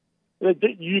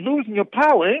 You're losing your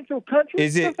power. Ain't your country?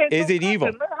 Is it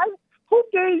evil? Who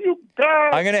gave you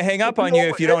God? I'm going to hang up on you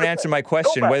if you don't answer my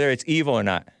question, whether it's evil or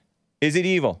not. Is it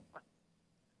evil?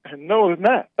 No, it's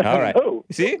not. All right. No,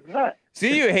 See? it's not.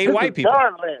 See, you hate white people.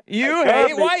 You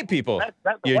hate white people.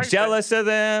 You're jealous of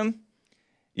them.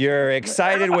 You're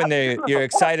excited when they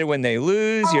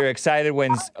lose. You're excited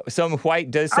when some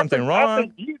white does something wrong. I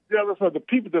think you're jealous of the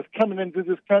people that's coming into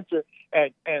this country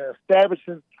and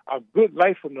establishing a good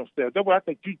life for themselves. That's what I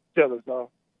think you're jealous of.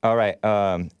 All right.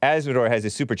 Asmodor has a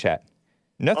super chat.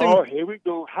 Nothing. Oh, here we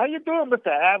go. How you doing, Mr.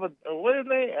 Avador? What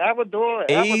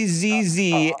is his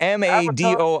name?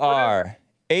 Avador.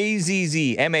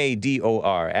 Azzmador.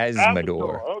 Azzmador.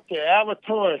 Asmodor. Okay,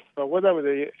 Avatar, or whatever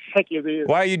the heck it is.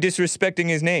 Why are you disrespecting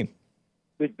his name?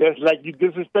 That's like you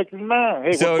disrespecting mine.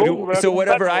 Hey, so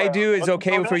whatever I do is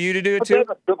okay for you to do it too?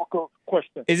 That's a biblical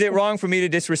question. Is it wrong for me to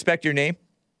disrespect your name?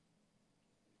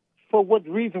 For what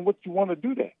reason would you want to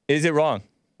do that? Is it wrong?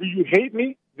 Do you hate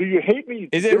me?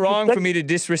 Is it wrong for me to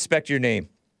disrespect your name?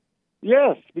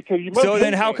 Yes, because you must. So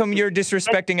then how come you're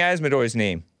disrespecting Asmodor's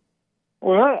name?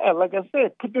 Well, like I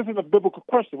said, put this in a biblical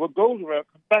question. What goes around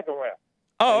comes back around.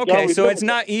 Oh, okay. So it's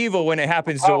not evil when it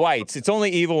happens to whites. It's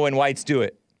only evil when whites do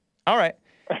it. All right.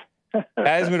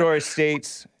 Asmodor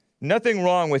states, nothing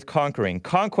wrong with conquering.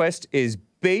 Conquest is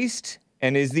based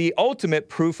and is the ultimate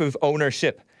proof of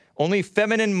ownership. Only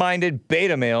feminine-minded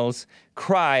beta males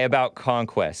cry about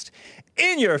conquest.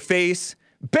 In your face,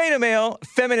 beta male,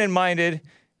 feminine-minded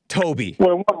Toby.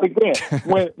 Well, once again,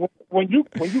 when you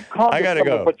conquer, I gotta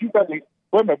go. But you got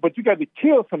to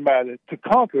kill somebody to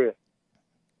conquer it.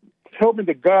 Tell me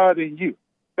the God in you.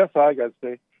 That's all I got to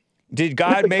say. Did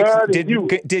God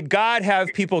did God have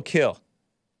people kill?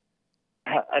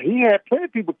 He had plenty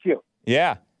of people killed.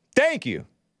 Yeah. Thank you.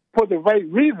 For the right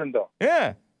reason, though.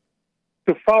 Yeah.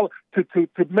 To follow, to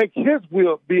make His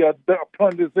will be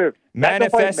upon this earth.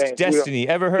 Manifest destiny.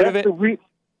 Ever heard of it?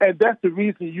 And that's the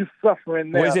reason you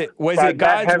suffering now. Was it by God's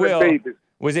not having will? babies.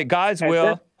 Was it God's And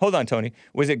will? Hold on, Tony.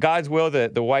 Was it God's will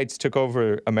that the whites took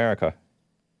over America?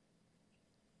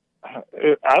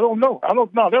 I don't know. I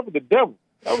don't know. That was the devil.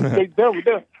 That was the big devil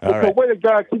there. All So right. where did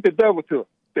God keep the devil to?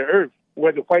 The earth,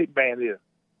 where the white man is.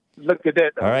 Look at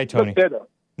that. All right, Tony. Look that up.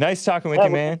 Nice talking with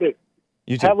Have you, a man. good day.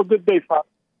 You too. Have a good day, Father.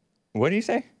 What do you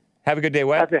say? Have a good day, I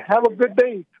what? said, have a good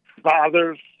day,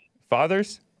 fathers.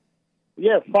 Fathers?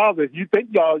 Yeah, fathers. You think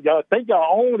y'all think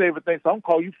y'all own everything, so I'm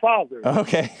calling you father.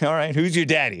 Okay, all right. Who's your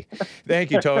daddy? Thank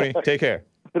you, Tony. Take care.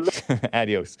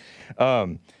 Adios.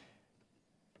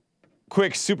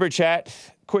 Quick super chat.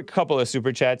 Quick couple of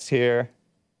super chats here.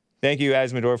 Thank you,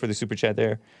 Asmodor, for the super chat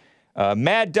there.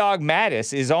 Mad Dog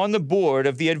Mattis is on the board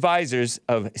of the advisors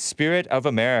of Spirit of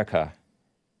America.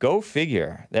 Go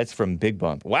figure. That's from Big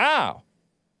Bump. Wow.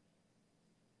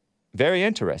 Very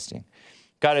interesting.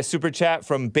 Got a super chat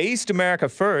from Based America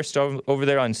First over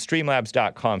there on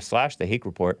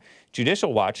streamlabs.com/TheHakeReport.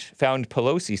 Judicial Watch found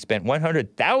Pelosi spent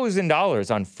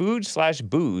 $100,000 on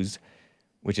food/booze,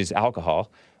 which is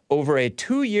alcohol, over a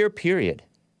 2-year period.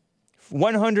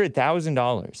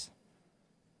 $100,000.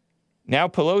 Now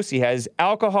Pelosi has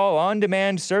alcohol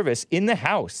on-demand service in the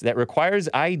House that requires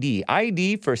ID.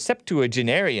 ID for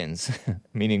septuagenarians,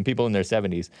 meaning people in their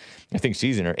 70s. I think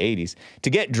she's in her 80s.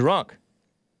 To get drunk,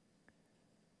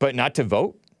 but not to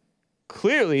vote?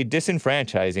 Clearly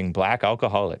disenfranchising black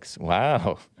alcoholics.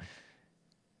 Wow.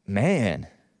 Man,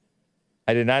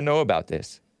 I did not know about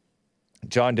this.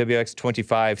 John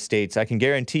WX25 states, I can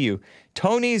guarantee you,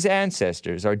 Tony's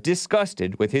ancestors are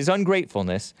disgusted with his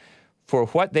ungratefulness for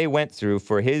what they went through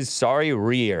for his sorry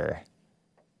rear.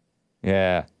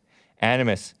 Yeah.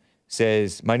 Animus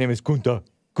says, my name is Kunta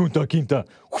Quinta.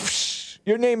 Whoosh,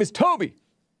 your name is Toby.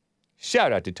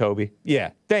 Shout out to Toby.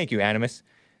 Yeah, thank you, Animus.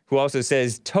 Who also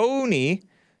says, Tony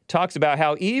talks about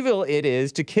how evil it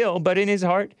is to kill, but in his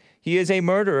heart, he is a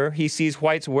murderer. He sees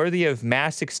whites worthy of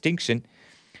mass extinction.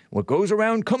 What goes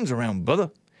around comes around,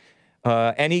 brother.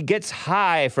 And he gets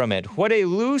high from it. What a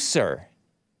loser.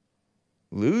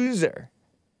 Loser.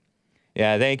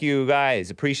 Yeah, thank you, guys.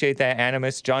 Appreciate that,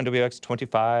 Animus. John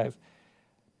WX25.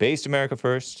 Based America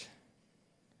First.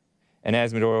 And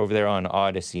Asmodor over there on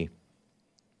Odyssey.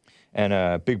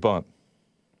 And Big Bump.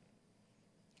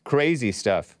 Crazy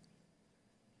stuff.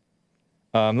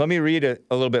 Let me read a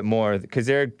little bit more, because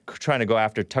they're trying to go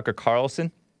after Tucker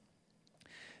Carlson.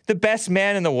 The best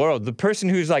man in the world. The person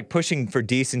who's like pushing for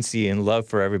decency and love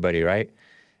for everybody, right?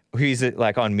 He's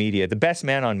like on media. The best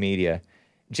man on media.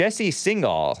 Jesse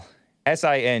Singal,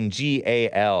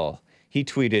 S-I-N-G-A-L. He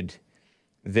tweeted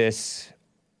this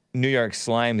failing New York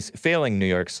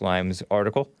Slimes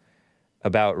article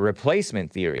about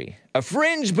replacement theory, a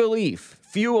fringe belief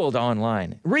fueled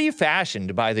online,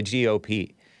 refashioned by the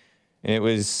GOP. And it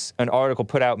was an article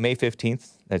put out May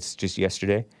 15th, that's just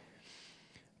yesterday,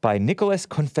 by Nicholas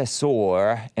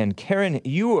Confessor and Karen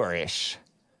Urish,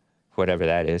 whatever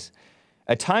that is.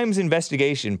 A Times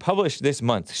investigation published this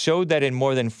month showed that in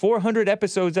more than 400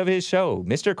 episodes of his show,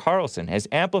 Mr. Carlson has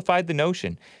amplified the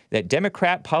notion that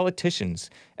Democrat politicians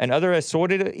and other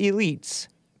assorted elites,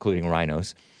 including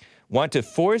RINOs, want to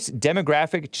force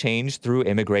demographic change through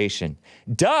immigration.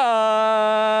 Duh!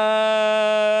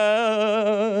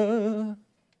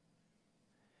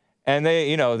 And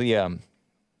they, the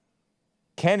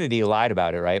Kennedy lied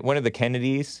about it, right? One of the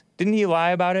Kennedys, didn't he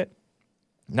lie about it?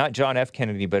 Not John F.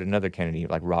 Kennedy, but another Kennedy,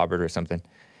 like Robert or something.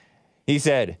 He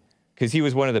said, because he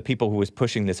was one of the people who was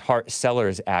pushing this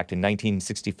Hart-Sellers Act in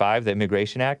 1965, the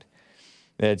Immigration Act.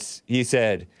 He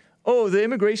said, oh, the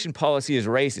immigration policy is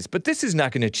racist, but this is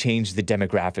not going to change the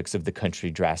demographics of the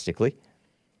country drastically.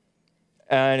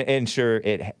 And in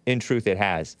truth, it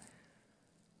has.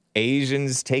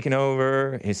 Asians taking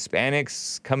over,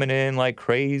 Hispanics coming in like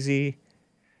crazy.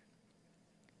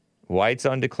 Whites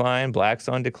on decline, blacks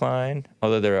on decline,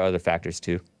 although there are other factors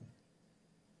too.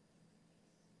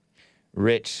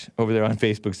 Rich over there on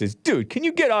Facebook says, dude, can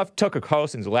you get off Tucker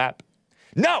Carlson's lap?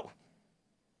 No!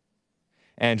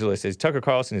 Angela says, Tucker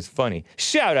Carlson is funny.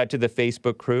 Shout out to the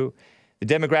Facebook crew. The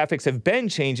demographics have been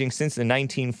changing since the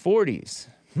 1940s.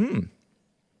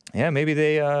 Yeah, maybe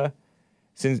they,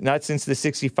 not since the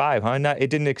 65, huh? It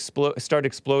didn't start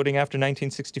exploding after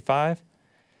 1965?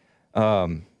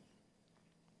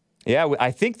 Yeah, I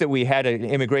think that we had an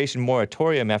immigration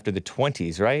moratorium after the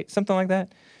 20s, right? Something like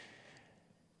that.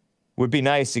 Would be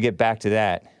nice to get back to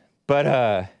that.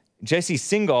 But Jesse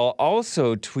Singal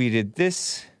also tweeted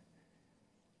this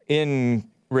in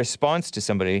response to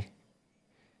somebody.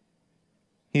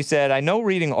 He said, I know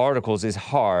reading articles is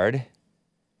hard.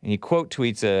 And he quote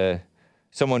tweets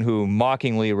someone who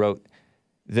mockingly wrote,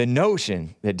 The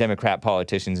notion that Democrat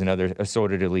politicians and other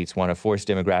assorted elites want to force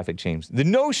demographic change. The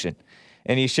notion.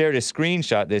 And he shared a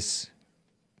screenshot, this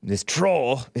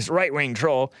troll, this right-wing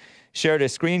troll, shared a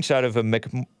screenshot of a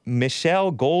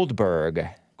Michelle Goldberg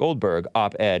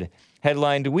op-ed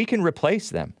headlined, "We can replace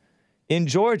them." In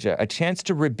Georgia, a chance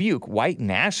to rebuke white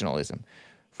nationalism,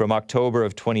 from October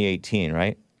of 2018,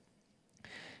 right?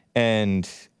 And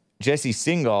Jesse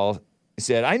Singal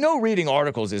said, "I know reading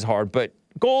articles is hard, but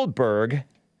Goldberg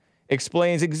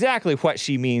explains exactly what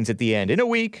she means at the end. In a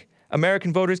week,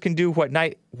 American voters can do what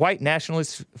white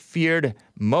nationalists feared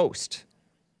most.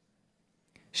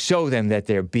 Show them that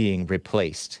they're being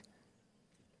replaced."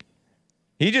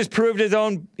 He just proved his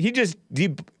own,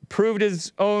 proved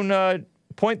his own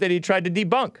point that he tried to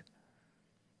debunk.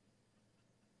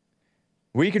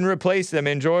 We can replace them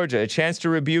in Georgia, a chance to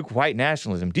rebuke white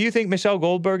nationalism. Do you think Michelle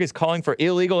Goldberg is calling for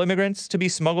illegal immigrants to be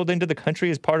smuggled into the country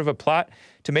as part of a plot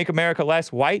to make America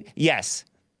less white? Yes.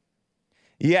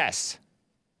 Yes.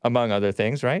 Among other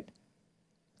things, right?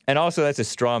 And also that's a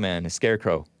straw man, a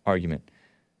scarecrow argument.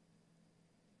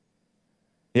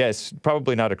 Yes,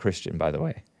 probably not a Christian, by the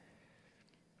way.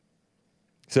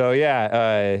 So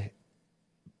yeah,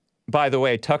 by the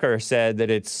way, Tucker said that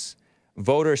it's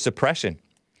voter suppression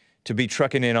to be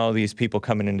trucking in all these people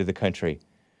coming into the country,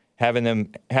 having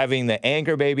the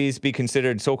anchor babies be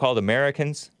considered so-called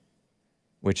Americans,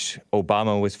 which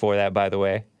Obama was for that, by the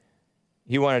way.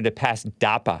 He wanted to pass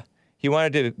DAPA. He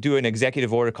wanted to do an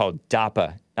executive order called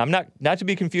DAPA. I'm not to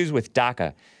be confused with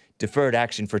DACA, Deferred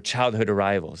Action for Childhood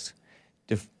Arrivals.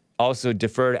 Also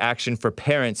Deferred Action for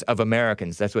Parents of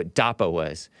Americans. That's what DAPA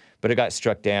was, but it got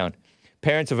struck down.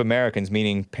 Parents of Americans,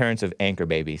 meaning parents of anchor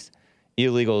babies,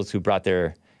 illegals who brought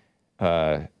their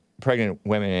pregnant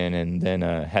women in and then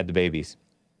had the babies,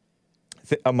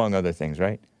 among other things,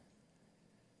 right?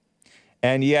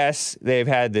 And yes, they've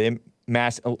had the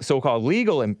mass so-called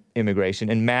legal immigration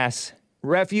and mass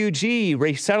refugee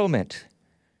resettlement.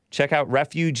 Check out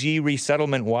Refugee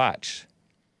Resettlement Watch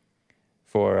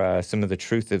for some of the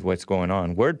truth of what's going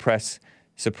on. WordPress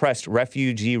suppressed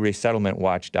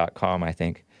refugeeresettlementwatch.com, I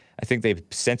think. I think they've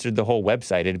censored the whole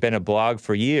website. It had been a blog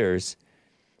for years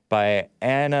by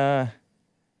Anna,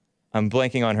 I'm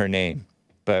blanking on her name,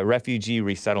 but Refugee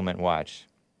Resettlement Watch.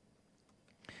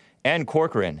 Ann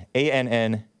Corcoran,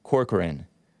 A-N-N Corcoran,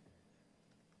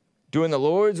 doing the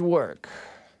Lord's work.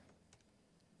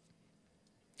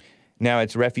 Now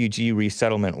it's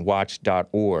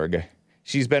refugeeresettlementwatch.org.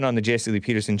 She's been on the Jesse Lee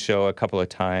Peterson show a couple of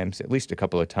times, at least a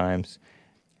couple of times.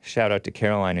 Shout out to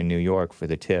Caroline in New York for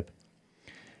the tip.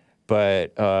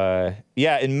 But,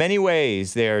 yeah, in many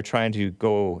ways, they're trying to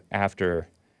go after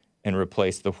and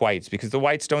replace the whites because the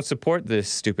whites don't support this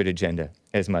stupid agenda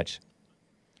as much.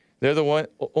 They're the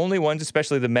only ones,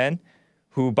 especially the men,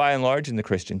 who, by and large, and the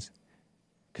Christians,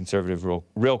 conservative,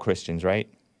 real Christians, right?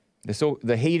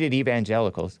 The hated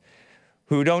evangelicals,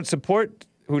 who don't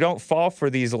fall for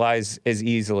these lies as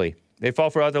easily. They fall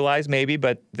for other lies, maybe,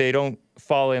 but they don't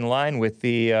fall in line with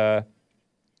the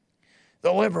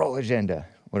liberal agenda.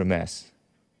 What a mess.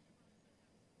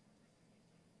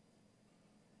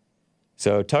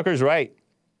 So Tucker's right.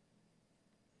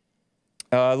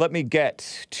 Let me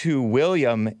get to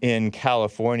William in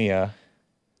California.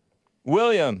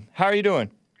 William, how are you doing?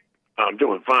 I'm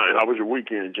doing fine. How was your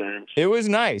weekend, James? It was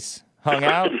nice. Hung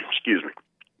out. Excuse me.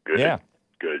 Good. Yeah.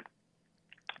 Good.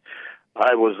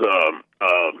 I was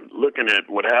looking at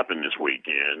what happened this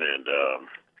weekend, and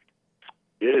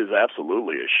it is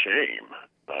absolutely a shame.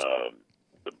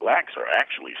 The blacks are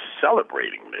actually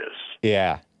celebrating this.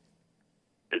 Yeah.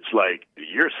 It's like,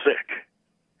 you're sick.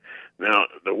 Now,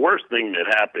 the worst thing that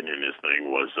happened in this thing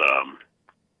was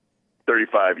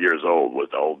 35 years old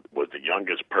was the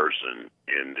youngest person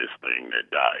in this thing that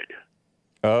died.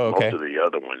 Oh, okay. Most of the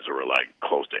other ones were like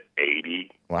close to 80,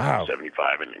 wow,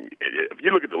 75. And if you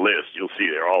look at the list, you'll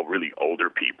see they're all really older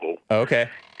people. Okay.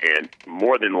 And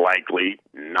more than likely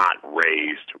not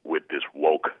raised with this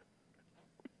woke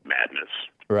madness.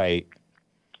 Right.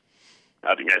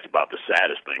 I think that's about the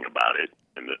saddest thing about it.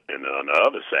 And the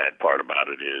other sad part about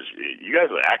it is you guys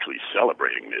are actually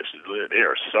celebrating this. They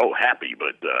are so happy,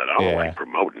 but I don't like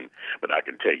promoting. But I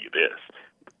can tell you this.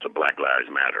 So Black Lives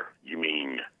Matter. You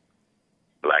mean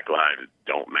Black lives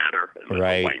don't matter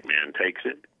unless a white man takes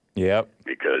it? Yep.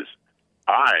 Because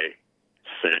I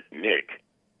sent Nick,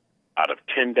 out of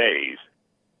 10 days,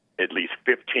 at least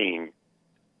 15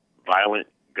 violent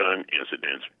gun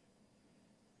incidents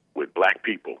with black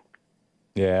people.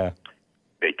 Yeah.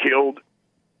 They killed,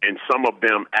 and some of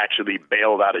them actually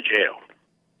bailed out of jail.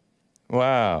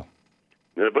 Wow.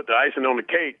 But the icing on the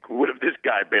cake, what if this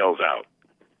guy bails out?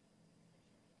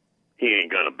 he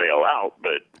ain't going to bail out,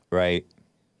 but Right.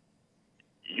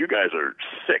 you guys are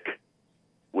sick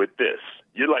with this.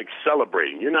 You're like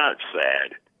celebrating. You're not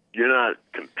sad. You're not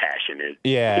compassionate.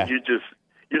 Yeah.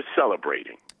 You're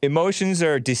celebrating. Emotions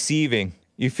are deceiving.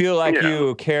 You feel like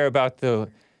you care about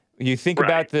you think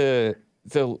about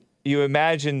you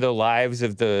imagine the lives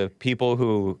of the people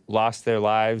who lost their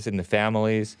lives and the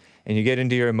families, and you get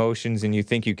into your emotions and you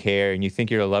think you care and you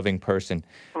think you're a loving person.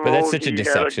 But that's such a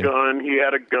deception. He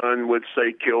had a gun, would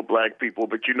say kill black people.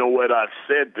 But you know what? I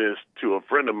said this to a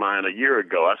friend of mine a year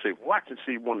ago. I said, watch and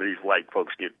see one of these white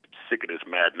folks get sick of this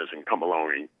madness and come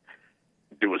along and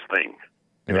do his thing.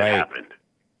 And it happened.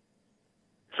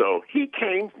 So he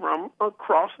came from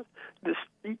across this.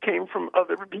 He came from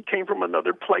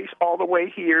another place all the way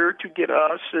here to get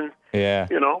us, and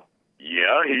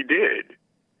he did.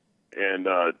 And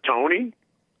Tony,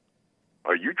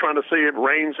 are you trying to say it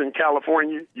rains in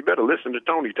California? You better listen to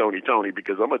Tony,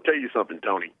 because I'm gonna tell you something,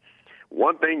 Tony.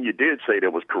 One thing you did say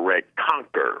that was correct: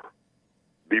 conquer.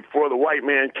 Before the white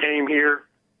man came here,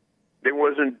 they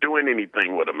wasn't doing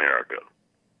anything with America.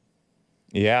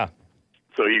 Yeah.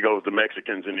 So he goes the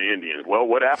Mexicans and the Indians. Well,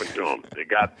 what happened to them? They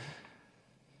got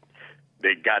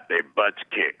their butts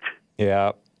kicked.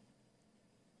 Yeah.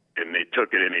 And they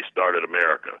took it and they started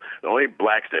America. The only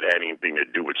blacks that had anything to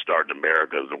do with starting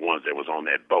America is the ones that was on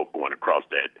that boat going across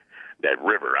that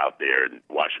river out there in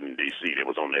Washington, D.C. that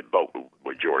was on that boat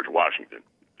with George Washington.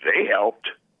 They helped.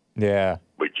 Yeah.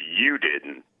 But you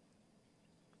didn't.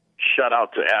 Shout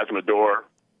out to Aznavour.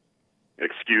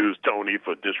 Excuse Tony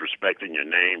for disrespecting your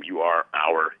name. You are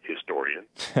our historian.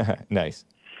 Nice.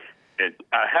 And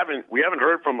we haven't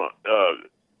heard from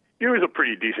he was a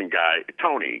pretty decent guy,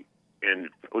 Tony. And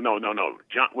no,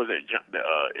 John was it John,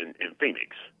 in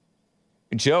Phoenix?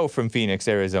 Joe from Phoenix,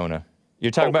 Arizona.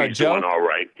 You're talking about he's Joe? Doing all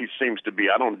right. He seems to be.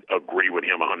 I don't agree with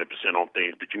him 100% on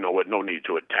things, but you know what? No need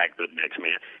to attack the next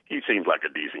man. He seems like a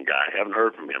decent guy. Haven't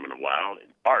heard from him in a while.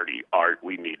 Art,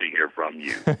 we need to hear from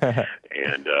you.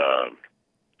 And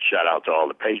shout out to all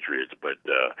the Patriots, but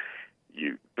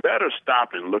you better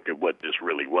stop and look at what this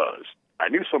really was. I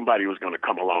knew somebody was going to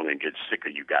come along and get sick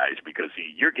of you guys because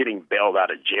you're getting bailed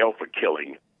out of jail for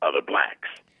killing other blacks.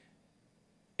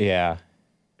 Yeah.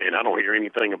 And I don't hear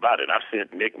anything about it. I've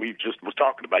sent Nick, we just was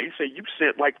talking about it. He said, you've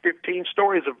sent like 15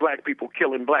 stories of black people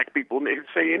killing black people, and they didn't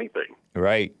say anything.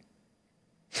 Right.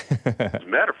 As a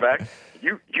matter of fact,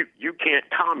 you can't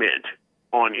comment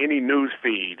on any news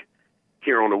feed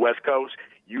here on the West Coast.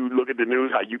 You look at the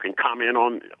news, how you can comment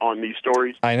on these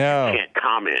stories. I know. You can't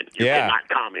comment. You cannot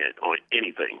comment on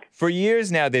anything. For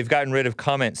years now, they've gotten rid of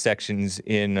comment sections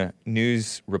in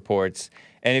news reports.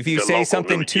 And if you say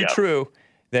something too true,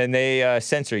 then they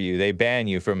censor you. They ban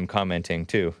you from commenting,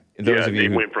 too. Those of you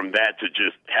who went from that to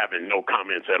just having no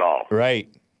comments at all. Right.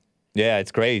 Yeah,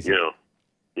 it's crazy.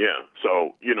 Yeah.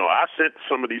 So, I sent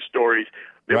some of these stories.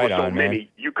 There were so many,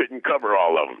 you couldn't cover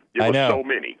all of them. There were so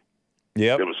many.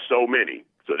 Yep. There was so many.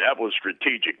 So that was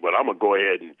strategic, but I'm going to go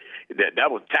ahead and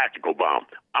that was tactical bomb.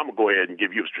 I'm going to go ahead and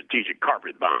give you a strategic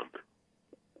carpet bomb.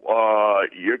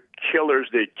 Your killers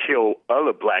that kill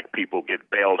other black people get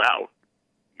bailed out.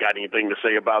 Got anything to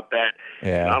say about that?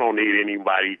 Yeah. And I don't need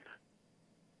anybody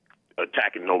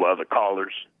attacking no other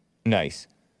callers. Nice.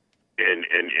 And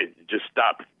just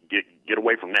stop. Get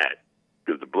away from that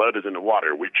because the blood is in the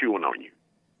water. We're chewing on you.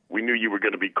 We knew you were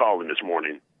going to be calling this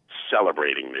morning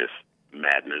celebrating this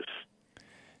madness.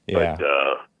 Yeah. But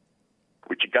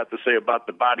what you got to say about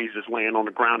the bodies that's laying on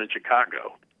the ground in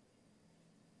Chicago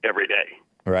every day?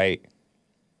 Right.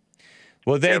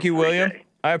 Well, thank you, William. Day.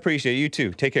 I appreciate it. You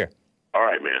too. Take care. All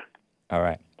right, man. All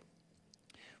right.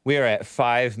 We are at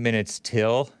 5 minutes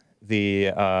till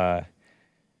the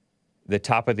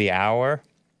top of the hour.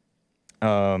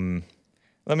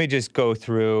 Let me just go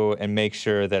through and make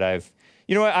sure that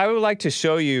you know what? I would like to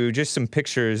show you just some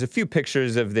pictures, a few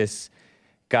pictures of this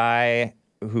guy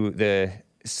the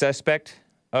suspect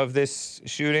of this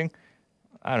shooting.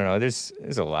 I don't know.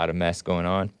 There's a lot of mess going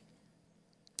on.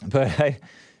 But I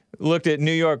looked at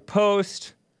New York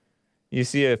Post. You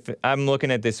see, I'm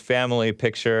looking at this family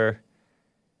picture,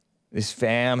 this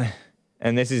fam,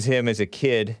 and this is him as a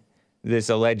kid, this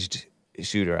alleged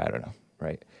shooter, I don't know,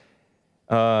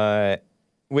 right?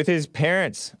 With his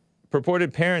parents,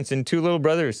 purported parents, and 2 little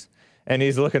brothers. And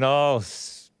he's looking all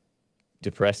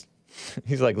depressed.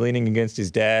 He's like leaning against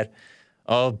his dad,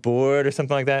 all bored or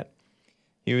something like that.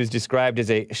 He was described as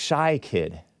a shy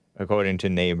kid, according to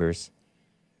neighbors.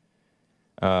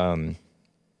 Again,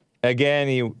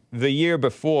 the year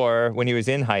before, when he was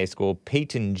in high school,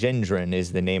 Peyton Gendron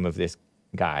is the name of this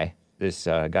guy who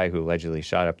allegedly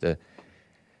shot up the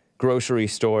grocery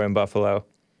store in Buffalo.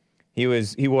 He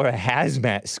wore a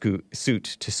hazmat suit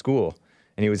to school,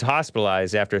 and he was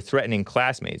hospitalized after threatening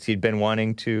classmates. He'd been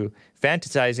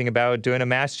fantasizing about doing a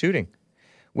mass shooting,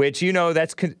 which, you know,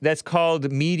 that's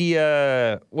called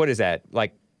media. What is that?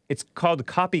 Like, it's called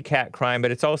copycat crime,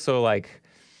 but it's also like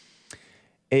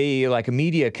a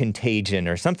media contagion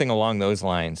or something along those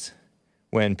lines.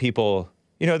 When people,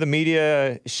 you know, the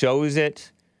media shows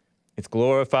it, it's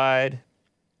glorified,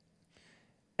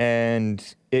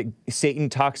 and Satan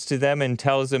talks to them and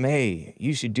tells them, hey,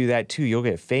 you should do that too, you'll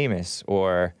get famous.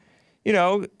 Or, you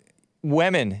know,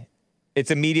 women,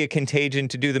 it's a media contagion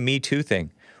to do the Me Too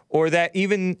thing. Or that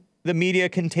even the media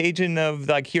contagion of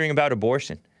like hearing about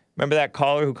abortion. Remember that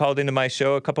caller who called into my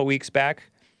show a couple weeks back?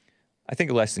 I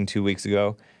think less than 2 weeks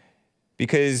ago.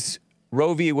 Because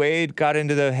Roe v. Wade got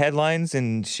into the headlines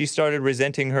and she started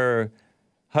resenting her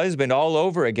husband all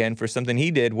over again for something he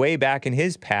did way back in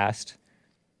his past.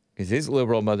 Because his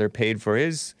liberal mother paid for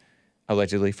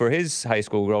allegedly for his high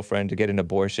school girlfriend to get an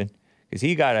abortion. Because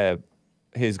he got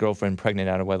his girlfriend pregnant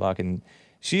out of wedlock. And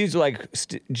she's like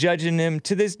judging him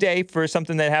to this day for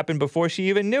something that happened before she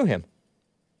even knew him.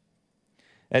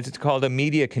 That's called a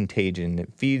media contagion.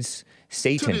 It feeds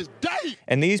Satan. To this day.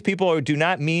 And these people do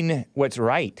not mean what's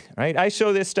right? I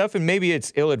show this stuff, and maybe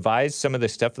it's ill-advised, some of the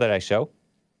stuff that I show.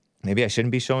 Maybe I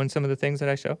shouldn't be showing some of the things that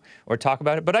I show or talk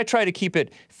about it, but I try to keep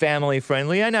it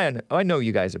family-friendly, and I know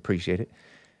you guys appreciate it.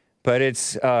 But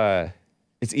it's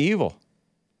evil.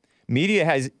 Media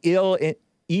has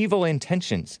evil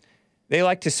intentions. They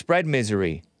like to spread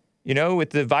misery. You know,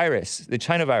 with the virus, the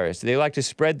China virus, they like to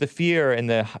spread the fear and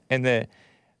the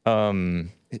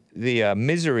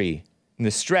misery and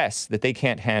the stress that they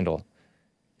can't handle.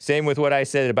 Same with what I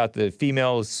said about the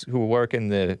females who work in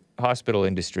the hospital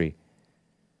industry.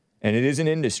 And it is an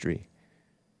industry.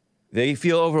 They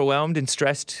feel overwhelmed and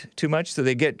stressed too much, so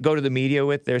they go to the media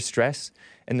with their stress,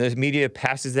 and the media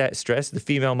passes that stress, the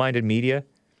female-minded media,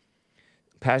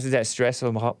 passes that stress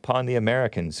upon the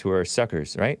Americans who are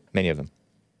suckers, right? Many of them,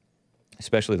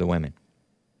 especially the women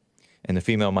and the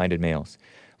female-minded males.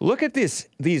 Look at these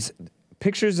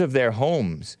pictures of their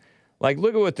homes. Like,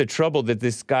 look at what the trouble that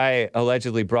this guy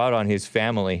allegedly brought on his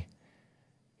family.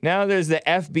 Now there's the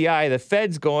FBI, the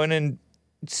feds going and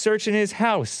searching his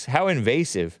house. How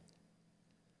invasive.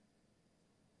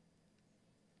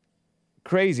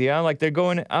 Crazy, huh? Like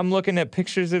I'm looking at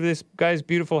pictures of this guy's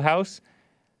beautiful house,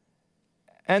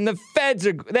 and the feds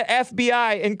the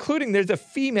FBI, including there's a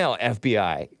female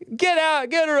FBI. Get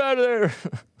her out of there.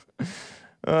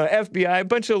 FBI, a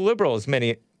bunch of liberals,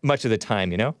 much of the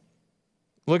time, you know?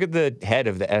 Look at the head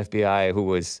of the FBI who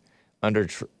was under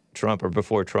Trump or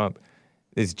before Trump.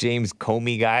 This James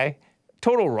Comey guy.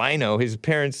 Total RINO. His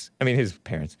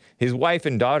wife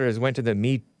and daughters went to the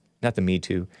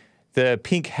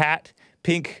pink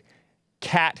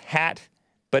cat hat,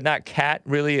 but not cat,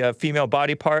 really a female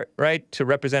body part, right? To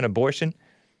represent abortion.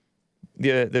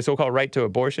 The so-called right to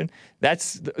abortion.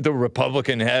 That's the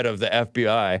Republican head of the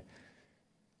FBI.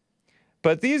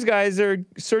 But these guys are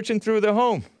searching through the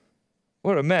home.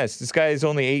 What a mess. This guy is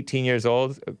only 18 years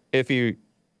old. If he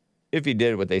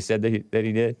did what they said that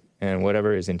he did, and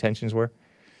whatever his intentions were.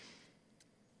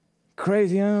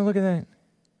 Crazy, huh? Look at that.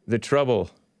 The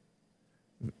trouble.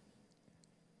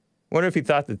 Wonder if he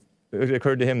thought that it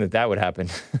occurred to him that would happen.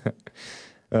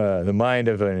 The mind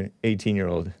of an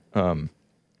 18-year-old,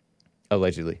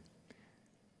 allegedly.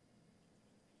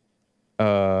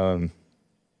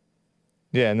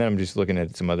 Yeah, and then I'm just looking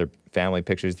at some other family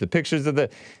pictures. The pictures of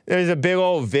there's a big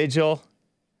old vigil.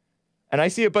 And I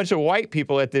see a bunch of white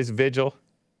people at this vigil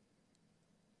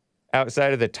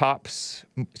outside of the Tops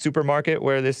supermarket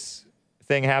where this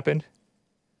thing happened.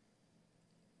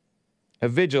 A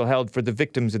vigil held for the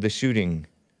victims of the shooting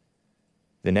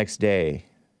the next day,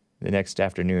 the next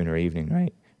afternoon or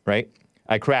evening, right?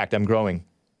 I cracked, I'm growing.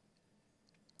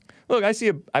 Look, I see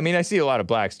a lot of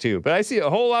blacks too, but I see a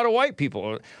whole lot of white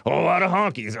people, a whole lot of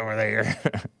honkies over there.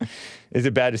 Is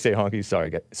it bad to say honkies?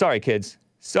 Sorry, kids.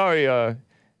 Sorry,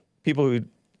 people who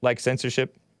like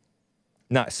censorship.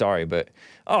 Not sorry, but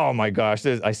oh my gosh,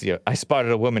 I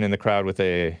spotted a woman in the crowd with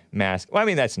a mask. Well, I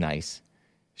mean, that's nice.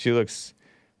 She looks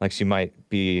like she might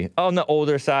be on the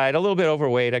older side, a little bit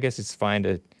overweight. I guess it's fine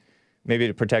to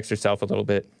protect herself a little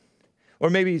bit. Or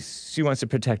maybe she wants to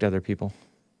protect other people.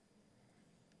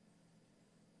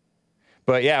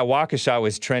 But yeah, Waukesha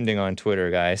was trending on Twitter,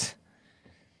 guys.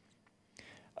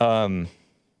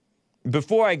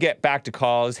 Before I get back to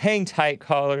calls, hang tight,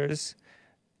 callers.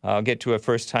 I'll get to a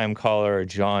first-time caller,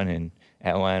 John in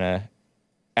Atlanta,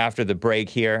 after the break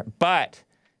here. But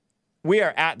we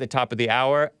are at the top of the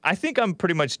hour. I think I'm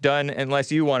pretty much done,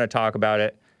 unless you want to talk about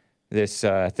it, this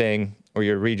thing. or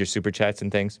you read your super chats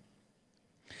and things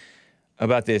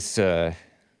about this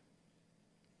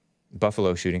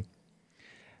Buffalo shooting.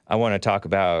 I want to talk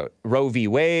about Roe v.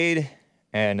 Wade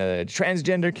and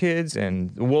transgender kids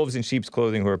and wolves in sheep's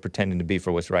clothing who are pretending to be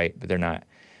for what's right, but they're not.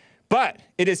 But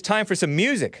it is time for some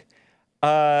music.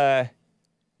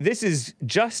 This is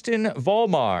Justin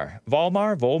Vollmar.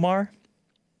 Vollmar?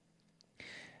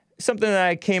 Something that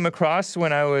I came across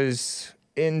when I was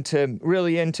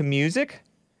really into music.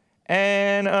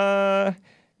 And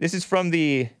this is from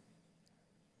the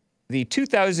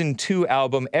 2002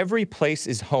 album, Every Place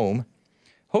Is Home.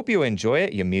 Hope you enjoy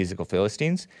it, you musical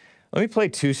Philistines. Let me play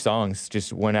two songs,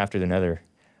 just one after another.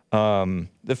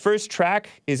 The first track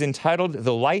is entitled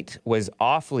The Light Was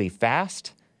Awfully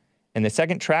Fast. And the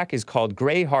second track is called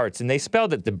Grey Hearts. And they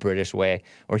spelled it the British way,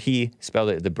 or he spelled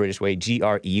it the British way,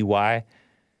 Grey.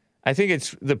 I think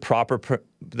it's the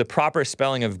proper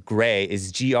spelling of gray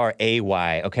is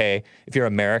Gray, okay? If you're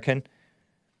American.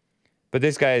 But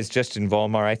this guy is Justin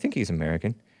Vollmar. I think he's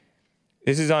American.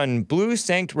 This is on Blue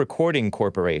Sanct Recording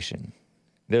Corporation.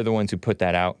 They're the ones who put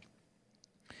that out.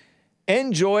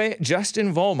 Enjoy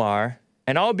Justin Vollmar,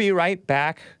 and I'll be right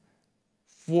back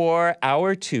for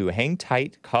hour 2. Hang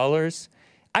tight, callers.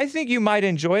 I think you might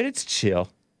enjoy it. It's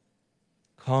chill.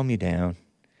 Calm you down.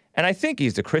 And I think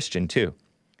he's a Christian, too.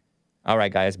 All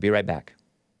right, guys, be right back.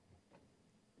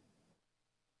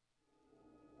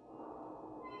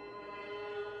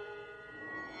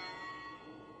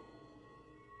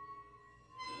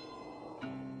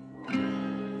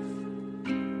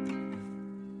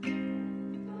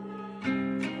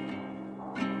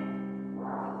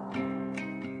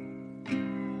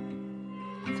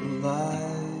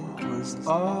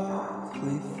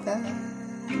 Awfully fast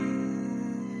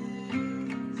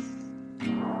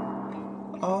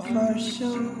off our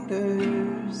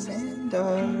shoulders and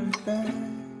our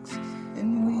backs,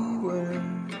 and we were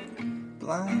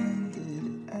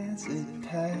blinded as it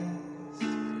passed.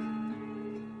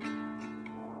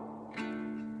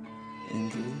 In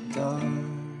the dark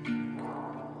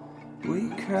we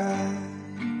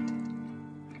cried,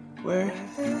 where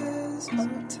has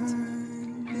our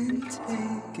time been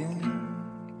taken?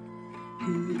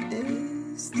 Who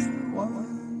is the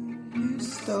one who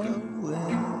stole it?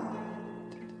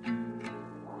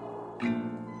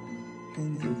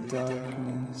 In the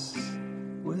darkness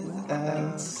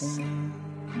without sound,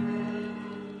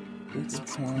 it's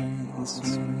pointless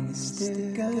when we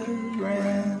stick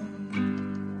around.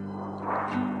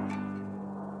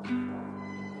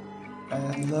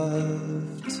 I'd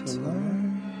love to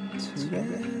learn to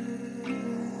rest.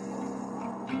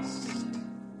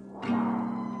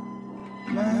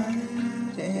 My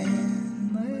head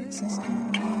and legs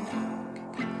and neck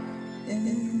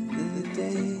in the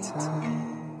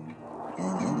daytime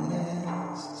in the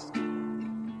nest.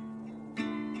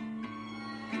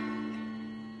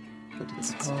 But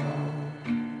it's hard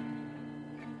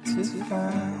to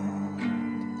find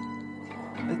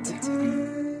a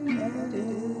time that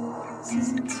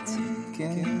isn't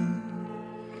taken.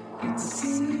 It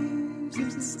seems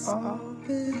it's all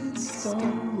been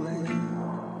stolen.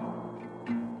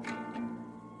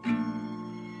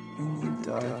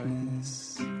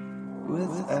 Darkness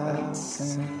without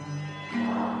sound,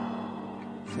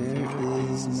 there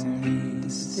is no need to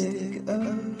stick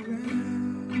around,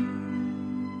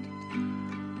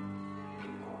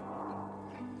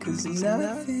 'cause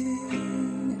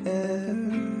nothing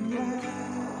ever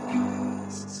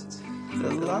lasts.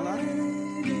 The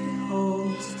light it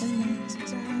holds things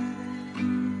back.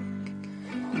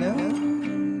 No,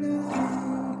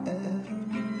 nothing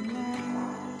ever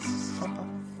lasts off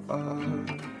our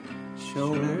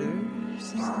shoulders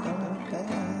and our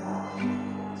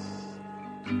backs.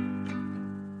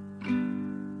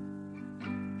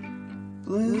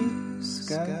 Blue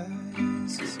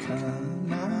skies are coming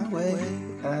my way.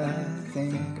 I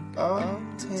think I'll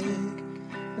take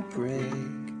a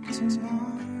break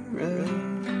tomorrow.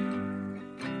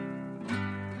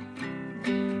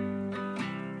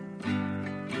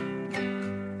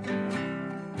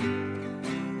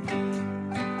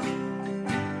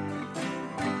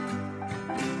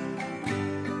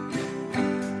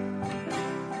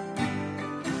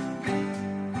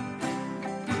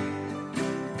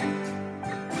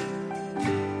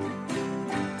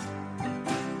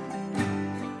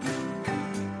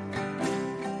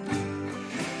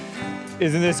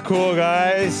 Isn't this cool,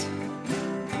 guys?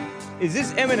 Is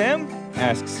this Eminem?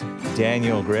 Asks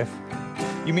Daniel Griff.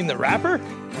 You mean the rapper?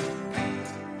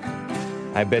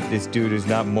 I bet this dude is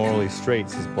not morally straight,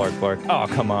 says Blark Blark. Oh,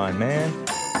 come on, man.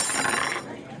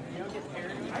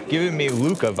 Giving me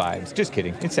Luca vibes. Just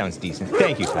kidding. It sounds decent.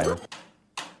 Thank you, Tyler.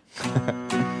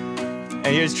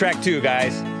 And here's track 2,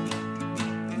 guys.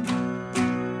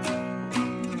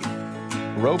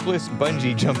 Ropeless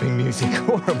bungee jumping music.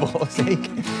 Horrible.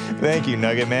 Thank you,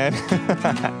 Nugget Man.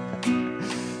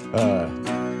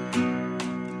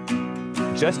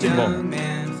 Justin Vollmar.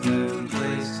 Man flew a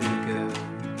place to go.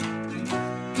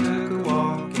 Took a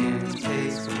walk and his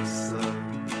pace was slow.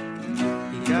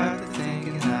 He got to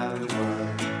thinking how it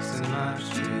was so much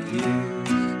to use.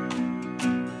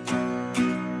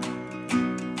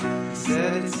 He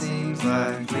said it seems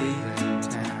like leaving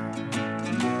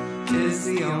town is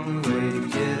the only way to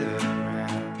get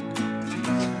around.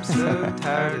 I'm so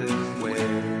tired of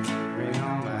wearing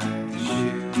all my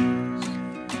shoes.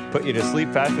 Put you to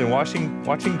sleep faster than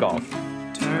watching golf.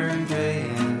 Turn gray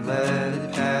and let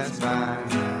it pass by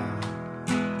now.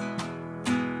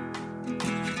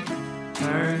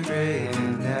 Turn gray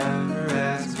and never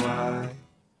ask why.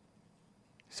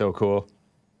 So cool.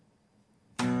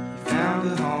 You found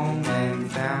a home and you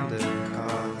found a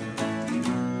car. It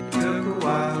took a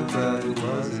while, but it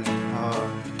wasn't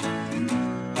hard.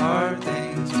 Hard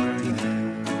things were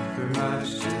never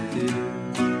much to do.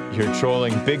 You're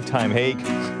trolling big time, Hake.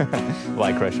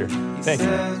 Light Crusher. Thank you.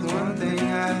 He says one thing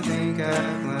I think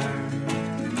I've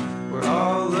learned. We're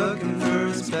all looking for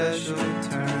a special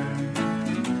turn.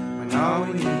 When all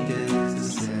we need is a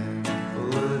simple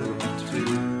little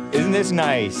truth. Isn't this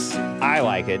nice? I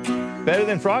like it. Better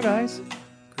than Frog Eyes.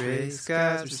 Gray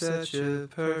skies are such a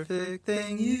perfect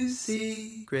thing you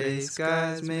see. Gray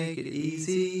skies make it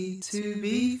easy to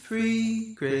be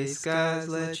free. Gray skies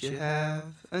let you have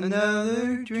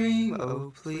another dream.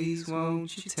 Oh, please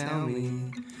won't you tell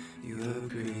me you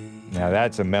agree? Now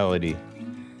that's a melody.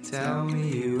 Tell me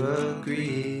you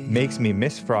agree. Makes me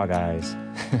miss Frog Eyes.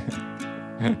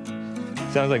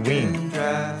 Sounds like Ween. Been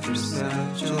dry for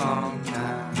such a long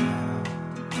time now.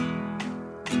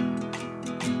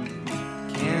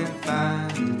 Can't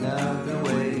find another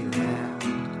way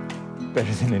down.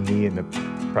 Better than a knee in the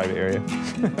private area.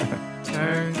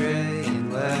 Turn gray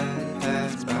and let it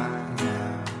pass by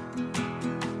now.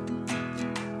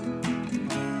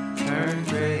 Turn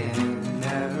gray and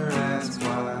never ask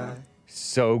why.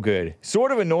 So good.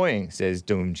 Sort of annoying, says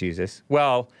Doom Jesus.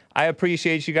 Well, I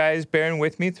appreciate you guys bearing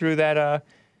with me through that.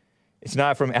 It's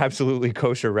not from Absolutely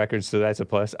Kosher Records, so that's a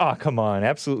plus. Oh, come on.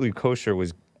 Absolutely Kosher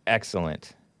was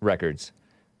excellent records.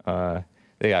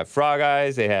 They got Frog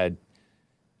Eyes. They had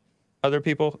other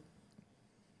people.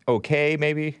 Okay,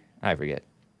 maybe. I forget.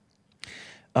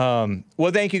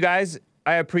 Well, thank you guys.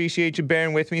 I appreciate you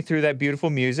bearing with me through that beautiful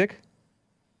music.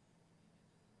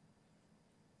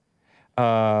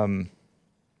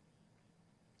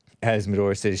 As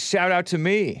Medora says, shout out to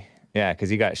me. Yeah, because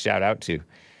he got shout out to.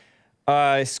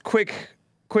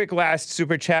 Quick last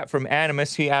super chat from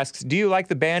Animus. He asks, do you like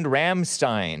the band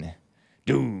Rammstein?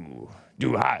 Du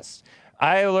hast.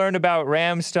 I learned about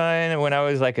Rammstein when I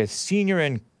was like a senior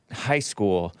in high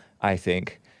school, I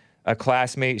think. A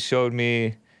classmate showed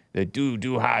me the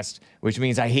du hast, which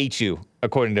means I hate you,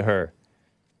 according to her.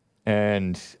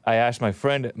 And I asked my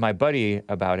friend, my buddy,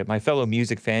 about it, my fellow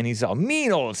music fan. He's a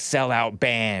mean old sellout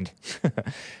band.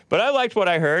 But I liked what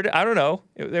I heard. I don't know.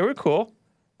 They were cool,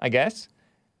 I guess.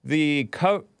 The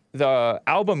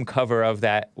album cover of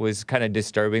that was kind of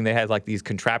disturbing. They had like these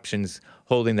contraptions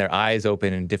holding their eyes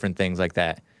open and different things like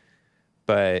that.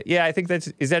 But yeah, I think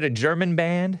is that a German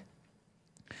band?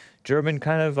 German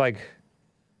kind of like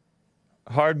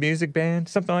hard music band,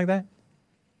 something like that.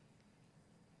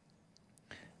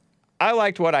 I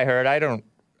liked what I heard. I don't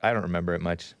remember it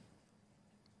much.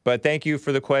 But thank you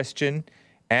for the question,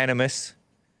 Animus.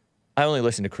 I only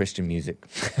listen to Christian music.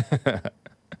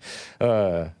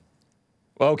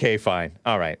 Okay, fine.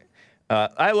 All right.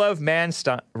 I love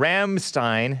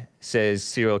Rammstein, says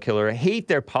Serial Killer. I hate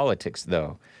their politics,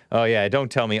 though. Oh, yeah, don't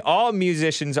tell me. All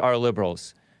musicians are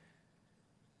liberals.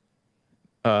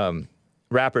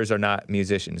 Rappers are not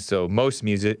musicians, so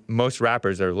most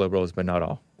rappers are liberals, but not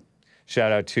all.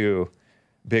 Shout out to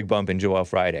Big Bump and Joel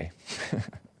Friday.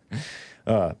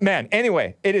 Man,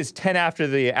 anyway, it is 10 after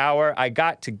the hour. I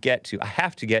have to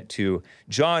get to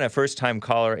John, a first-time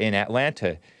caller in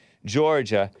Atlanta,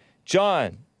 Georgia.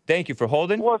 John, thank you for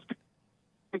holding.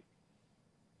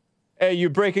 Hey, you're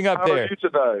breaking up there. How are you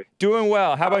today? Doing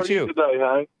well. How about you? Today,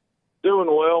 Hank? Doing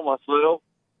well myself.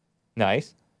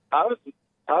 Nice. I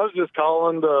was just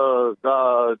calling to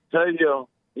tell you,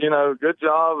 good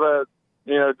job at,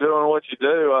 doing what you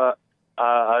do.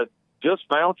 I just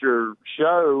found your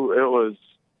show. It was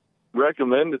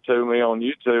recommended to me on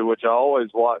YouTube, which I always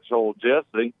watch old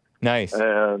Jesse. Nice.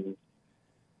 And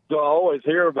so I always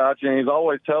hear about you, and he's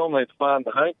always telling me to find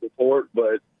the Hake Report,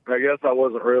 but I guess I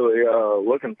wasn't really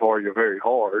looking for you very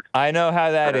hard. I know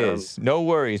how that is. No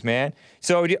worries, man.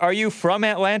 So are you from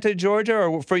Atlanta, Georgia,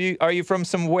 or are you from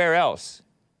somewhere else?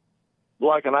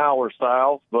 Like an hour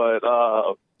south, but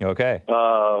okay.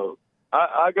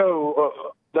 I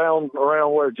go down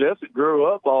around where Jesse grew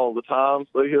up all the time,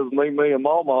 so he was me and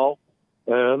Mama.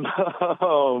 And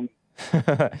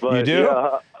but you do?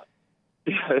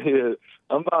 Yeah,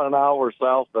 I'm about an hour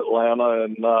south of Atlanta,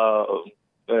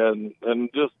 and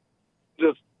just.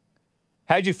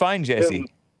 How'd you find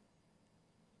Jesse?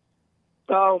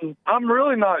 I'm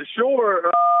really not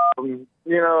sure. Maybe he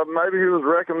was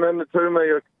recommended to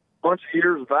me a bunch of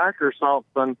years back or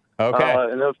something. Okay.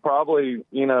 And it was probably,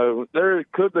 there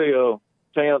could be a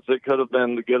chance it could have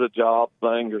been to get a job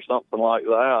thing or something like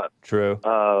that. True.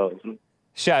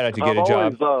 Shout out to get a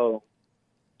job.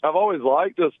 I've always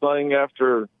liked this thing.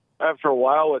 After a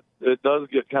while, it does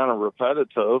get kind of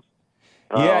repetitive.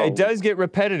 Yeah, it does get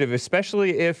repetitive,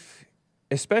 especially if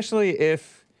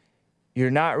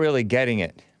you're not really getting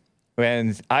it.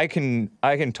 And I can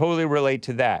totally relate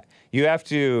to that. You have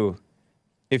to,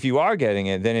 if you are getting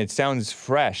it, then it sounds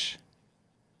fresh.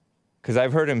 Because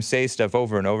I've heard him say stuff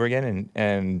over and over again,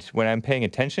 and when I'm paying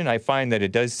attention, I find that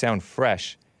it does sound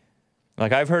fresh.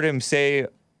 Like I've heard him say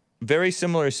very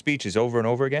similar speeches over and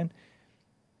over again.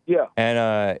 Yeah.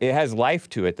 And it has life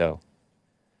to it, though.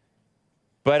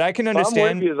 But I can understand.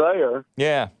 I'm with you there.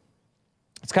 Yeah.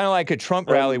 It's kind of like a Trump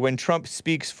rally. When Trump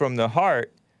speaks from the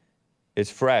heart, it's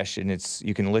fresh, and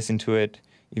you can listen to it.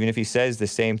 Even if he says the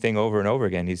same thing over and over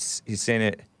again, he's saying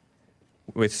it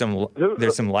with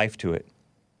there's some life to it.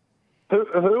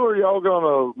 Who are y'all going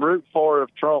to root for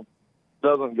if Trump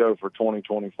doesn't go for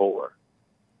 2024?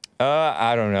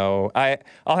 I don't know.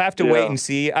 I'll have to wait and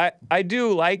see. I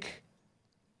do like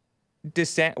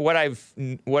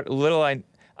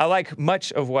I like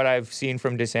much of what I've seen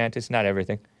from DeSantis, not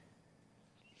everything.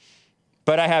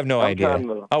 But I have no idea.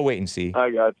 I'll wait and see.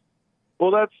 I got you.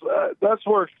 Well, that's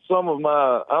where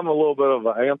I'm a little bit of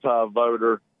an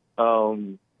anti-voter.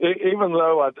 Even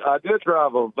though I did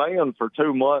drive a van for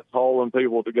 2 months hauling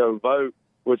people to go vote,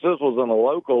 which this was in a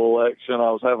local election.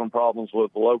 I was having problems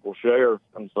with the local sheriff,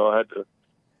 and so I had to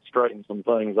straighten some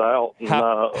things out. And,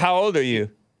 how old are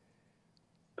you?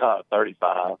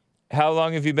 35. How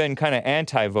long have you been kind of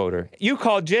anti-voter? You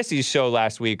called Jesse's show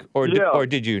last week, or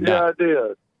did you not?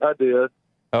 Yeah, I did.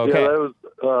 Okay. Yeah, that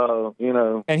was,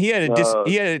 And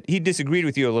he disagreed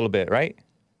with you a little bit, right?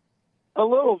 A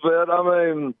little bit. I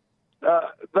mean,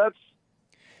 that's.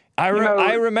 I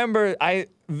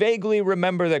vaguely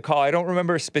remember the call. I don't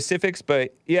remember specifics,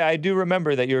 but yeah, I do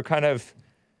remember that you're kind of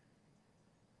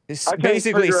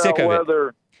basically sick of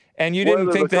it. And you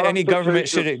didn't think that any government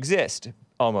should exist,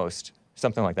 almost.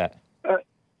 Something like that.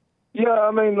 Yeah,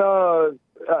 I mean,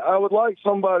 I would like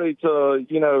somebody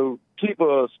to, keep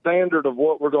a standard of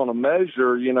what we're going to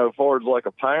measure, as far as like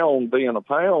a pound being a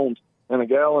pound and a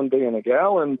gallon being a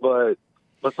gallon. But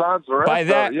besides the rest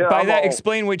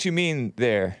explain what you mean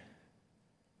there.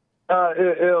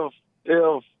 If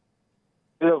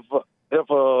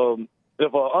a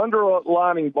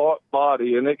underlining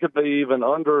body, and it could be even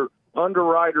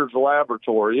underwriter's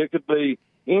laboratory, it could be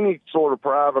any sort of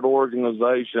private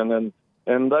organization,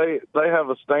 and they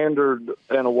have a standard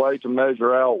and a way to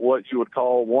measure out what you would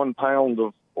call 1 pound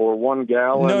or 1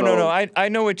 gallon. No. I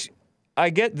know I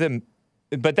get them,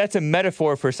 but that's a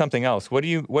metaphor for something else. What do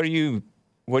you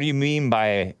mean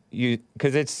by you?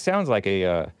 Because it sounds like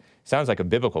a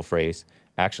biblical phrase,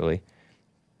 actually.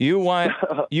 You want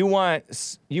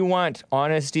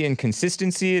honesty and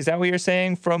consistency. Is that what you're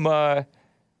saying from the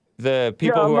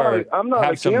people who I'm not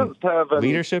have against some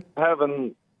leadership?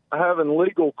 Having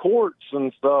legal courts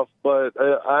and stuff, but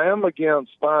I am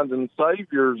against finding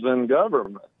saviors in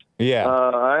government. Yeah,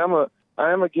 I am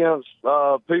against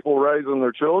people raising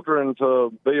their children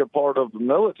to be a part of the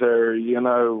military.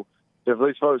 If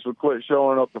these folks would quit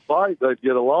showing up to fight, they'd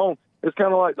get along. It's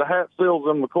kind of like the Hatfields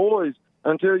and McCoys.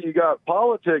 Until you got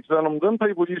politics in them, then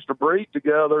people used to breed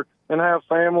together and have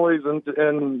families and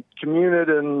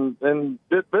commune and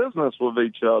did business with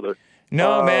each other.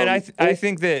 No, man, I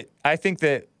think that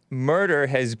murder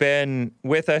has been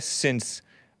with us since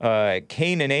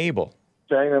Cain and Abel.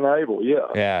 Cain and Abel,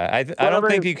 yeah. Yeah, I don't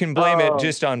think you can blame it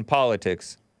just on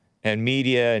politics and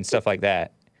media and stuff like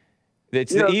that.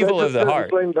 It's the evil of the heart.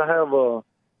 Seem to have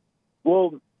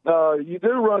you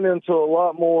do run into a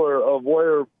lot more of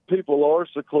where people are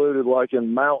secluded, like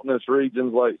in mountainous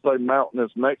regions, like, say,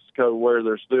 mountainous Mexico, where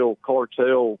there's still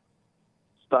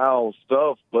cartel-style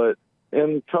stuff. But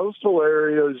in coastal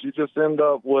areas, you just end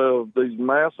up with these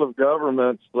massive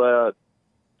governments that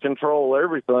control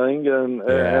everything, and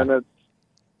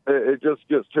it just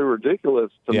gets too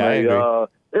ridiculous to Yeah, I me.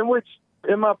 agree.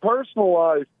 In my personal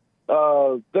life,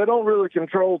 they don't really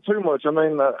control too much. I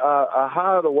mean, I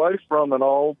hide away from it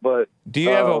all, but Do you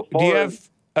have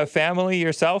a family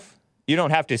yourself? You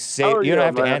don't have to say. You don't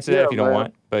have to answer that if you don't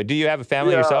want. But do you have a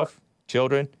family yourself?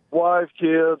 Children? Wife,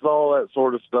 kids, all that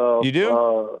sort of stuff. You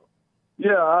do?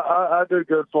 Yeah, I do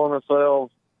good for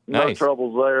myself. No Nice.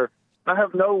 troubles there. I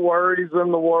have no worries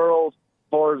in the world as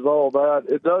far as all that.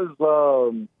 It does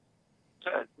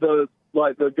the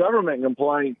government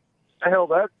complaint. Hell,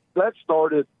 that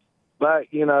started back,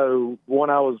 when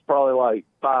I was probably like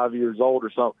 5 years old or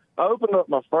something. I opened up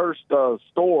my first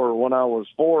store when I was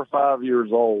 4 or 5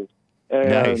 years old, and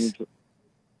Nice.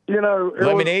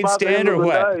 Lemonade stand or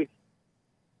what? Day,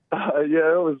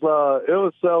 it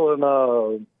was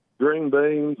selling green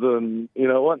beans, and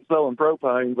it wasn't selling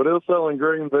propane, but it was selling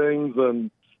green beans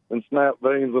and snap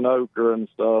beans and okra and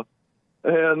stuff.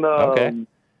 And Okay.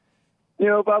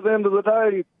 by the end of the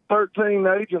day, 13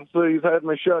 agencies had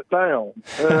me shut down.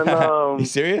 And You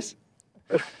serious?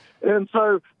 and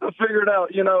so I figured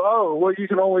out, you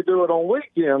can only do it on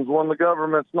weekends when the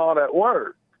government's not at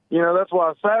work. That's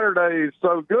why Saturday is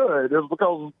so good, is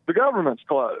because the government's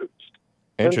closed.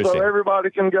 And Interesting. so everybody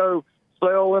can go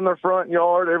sell in their front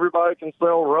yard. Everybody can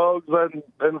sell rugs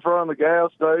in front of the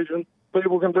gas station.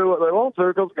 People can do what they want to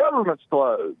because the government's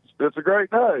closed. It's a great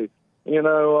day,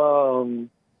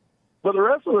 but the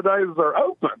rest of the days are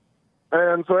open,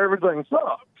 and so everything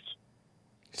sucks.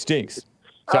 Stinks.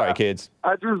 Sorry, kids.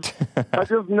 I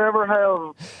just never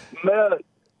have met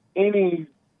any,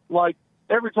 like,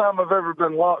 every time I've ever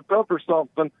been locked up or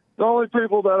something, the only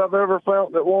people that I've ever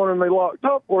found that wanted me locked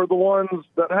up were the ones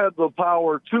that had the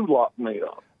power to lock me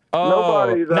up. Oh,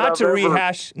 Nobody that not I've to ever-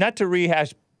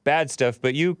 rehash bad stuff,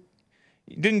 but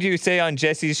didn't you say on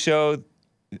Jesse's show?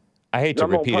 I hate to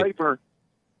I'm repeat on it. paper.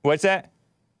 What's that?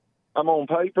 I'm on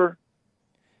paper.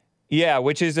 Yeah,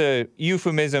 which is a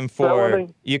euphemism for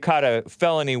Felony? you caught a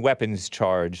felony weapons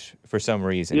charge for some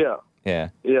reason. Yeah. Yeah.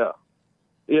 Yeah.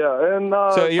 Yeah. And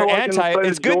So you're I can say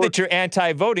it's good George- that you're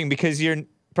anti-voting because you're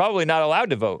probably not allowed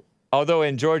to vote. Although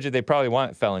in Georgia they probably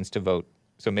want felons to vote,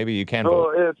 so maybe you can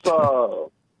vote. It's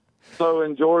so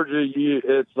in Georgia,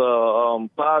 it's a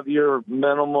 5-year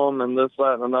minimum and this,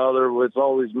 that, and another. It's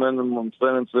all these minimum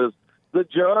sentences. The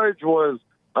judge was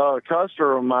a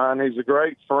customer of mine. He's a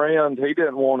great friend. He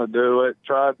didn't want to do it.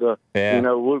 Tried to,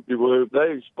 whoop-de-whoop.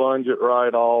 They expunge it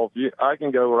right off. I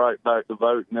can go right back to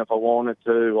voting if I wanted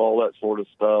to, all that sort of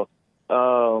stuff.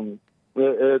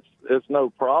 It's no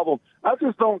problem. I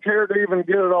just don't care to even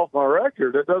get it off my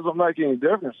record. It doesn't make any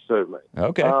difference to me.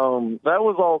 Okay. That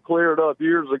was all cleared up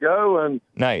years ago, and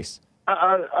Nice.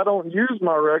 I don't use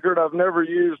my record. I've never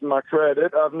used my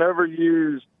credit. I've never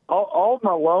used all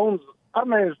my loans. I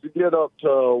managed to get up to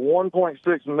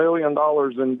 $1.6 million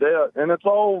in debt, and it's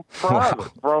all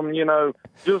private from,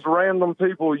 just random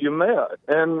people you met.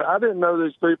 And I didn't know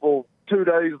these people 2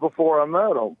 days before I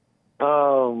met them.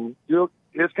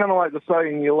 It's kind of like the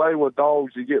saying, you lay with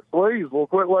dogs, you get fleas. Well,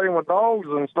 quit laying with dogs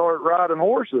and start riding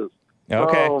horses.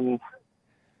 Okay.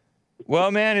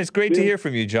 Well, man, it's great to hear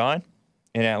from you, John,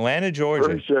 in Atlanta, Georgia.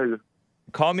 Appreciate it.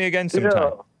 Call me again sometime.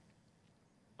 Yeah.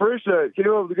 Appreciate it. Keep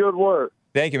up the good work.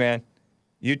 Thank you, man.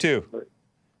 You too.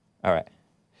 All right.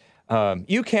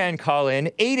 You can call in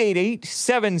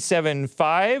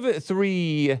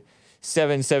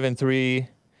 888-775-3773.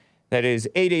 That is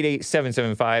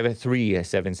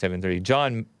 888-775-3773.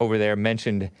 John over there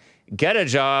mentioned Get a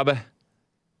Job.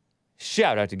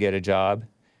 Shout out to Get a Job.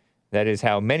 That is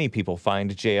how many people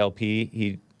find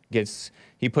JLP.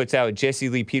 He puts out Jesse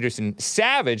Lee Peterson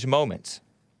savage moments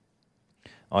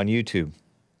on YouTube.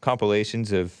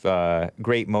 Compilations of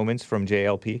great moments from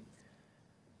JLP.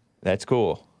 That's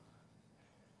cool.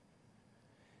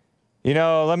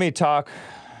 Let me talk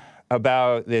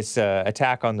about this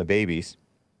attack on the babies.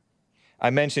 I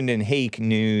mentioned in Hake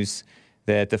News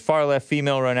that the far-left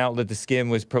female-run outlet The Skim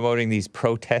was promoting these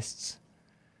protests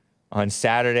on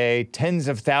Saturday. Tens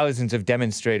of thousands of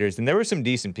demonstrators, and there were some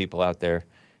decent people out there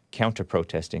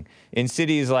counter-protesting in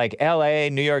cities like L.A.,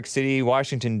 New York City,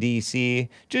 Washington, D.C.,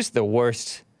 just the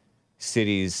worst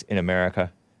cities in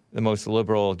America. The most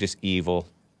liberal, just evil.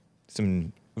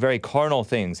 Some very carnal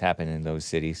things happen in those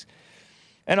cities.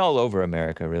 And all over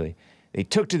America, really. They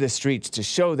took to the streets to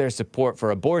show their support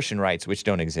for abortion rights, which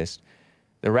don't exist.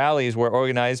 The rallies were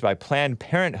organized by Planned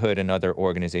Parenthood and other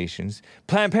organizations.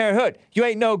 Planned Parenthood, you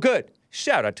ain't no good.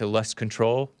 Shout out to Lust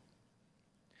Control,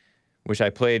 which I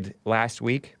played last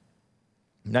week.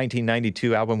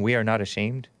 1992 album, We Are Not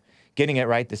Ashamed. Getting It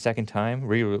Right the second time,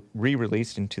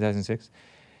 re-released in 2006.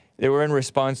 They were in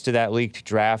response to that leaked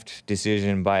draft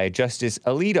decision by Justice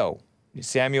Alito,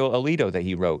 Samuel Alito, that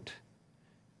he wrote.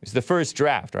 It's the first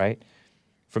draft, right?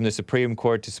 From the Supreme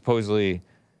Court to supposedly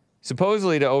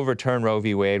to overturn Roe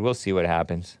v. Wade. We'll see what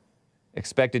happens.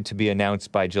 Expected to be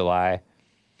announced by July.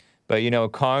 But, you know,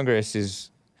 Congress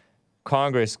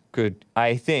could,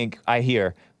 I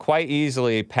hear, quite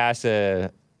easily pass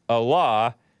a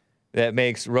law that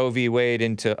makes Roe v. Wade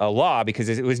into a law, because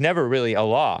it was never really a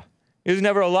law. It was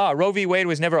never a law. Roe v. Wade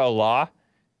was never a law.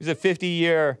 It was a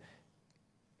 50-year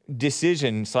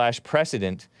decision /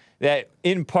 precedent that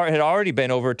in part had already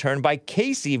been overturned by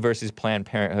Casey versus Planned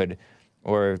Parenthood,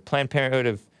 or Planned Parenthood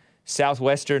of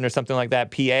Southwestern or something like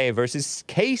that, PA versus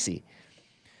Casey,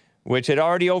 which had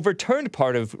already overturned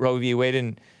part of Roe v. Wade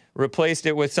and replaced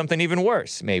it with something even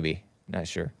worse, maybe. Not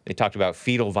sure. They talked about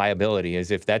fetal viability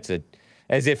as if that's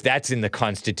in the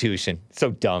Constitution. So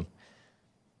dumb.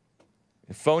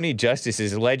 Phony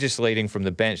justices legislating from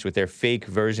the bench with their fake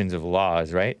versions of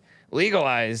laws, right?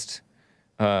 Legalized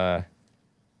killing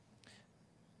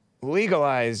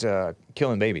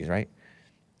babies, right?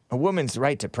 A woman's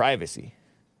right to privacy.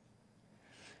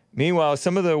 Meanwhile,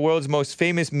 some of the world's most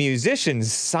famous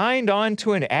musicians signed on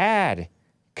to an ad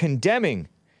condemning,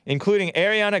 including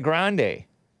Ariana Grande,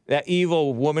 that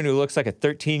evil woman who looks like a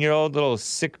 13-year-old little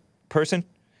sick person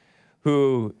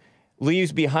who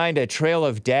leaves behind a trail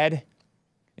of dead,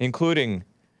 including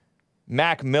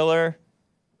Mac Miller,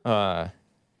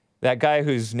 that guy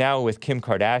who's now with Kim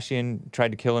Kardashian,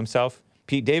 tried to kill himself,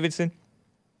 Pete Davidson,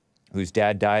 whose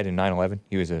dad died in 9/11.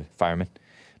 He was a fireman.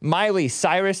 Miley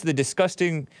Cyrus, the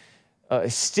disgusting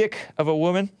stick of a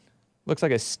woman, looks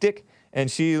like a stick, and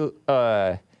she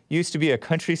used to be a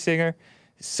country singer,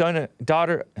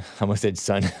 daughter of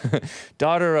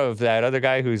that other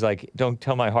guy who's like, don't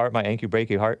tell my heart, my achy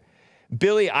breaky heart.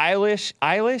 Billie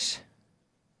Eilish,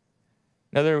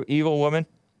 another evil woman.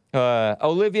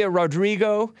 Olivia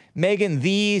Rodrigo, Megan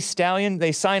Thee Stallion,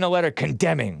 they sign a letter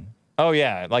condemning. Oh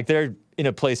yeah, like they're in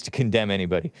a place to condemn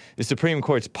anybody. The Supreme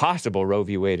Court's possible Roe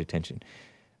v. Wade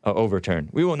overturn.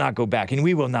 We will not go back and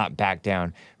we will not back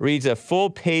down. Reads a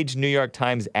full-page New York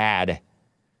Times ad.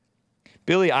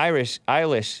 Billie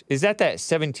Eilish, is that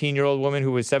 17-year-old woman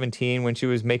who was 17 when she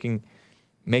was making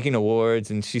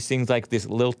awards, and she sings like this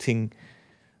lilting.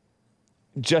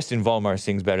 Justin Vollmar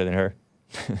sings better than her.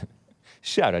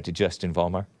 Shout out to Justin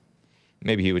Vollmar.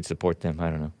 Maybe he would support them. I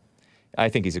don't know. I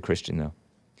think he's a Christian, though.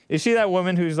 Is she that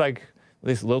woman who's like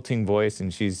this lilting voice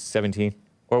and she's 17?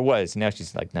 Or was. Now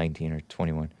she's like 19 or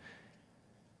 21.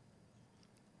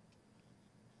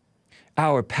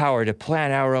 Our power to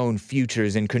plan our own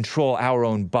futures and control our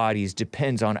own bodies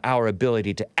depends on our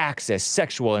ability to access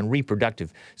sexual and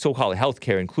reproductive so-called health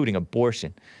care, including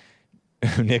abortion.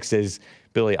 Nick says,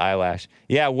 Billie Eilish.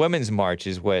 Yeah, Women's March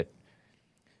is what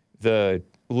the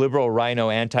liberal RINO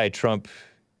anti-Trump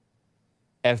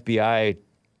FBI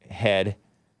head,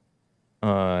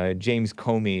 James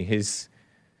Comey, his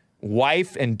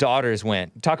wife and daughters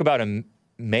went. Talk about a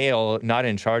male not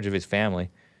in charge of his family.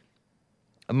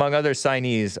 Among other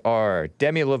signees are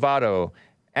Demi Lovato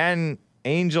and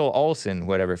Angel Olsen,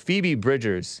 whatever, Phoebe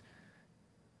Bridgers.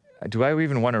 Do I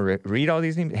even want to read all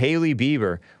these names? Hailey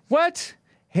Bieber. What?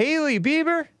 Hailey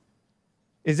Bieber?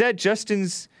 Is that Justin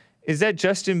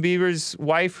Bieber's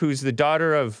wife, who's the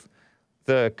daughter of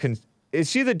is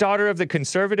she the daughter of the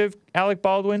conservative Alec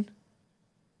Baldwin?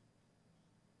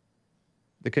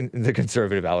 The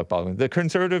conservative Alec Baldwin. The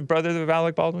conservative brother of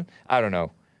Alec Baldwin? I don't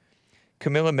know.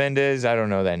 Camila Mendez, I don't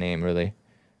know that name, really.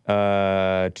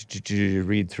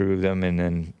 Read through them and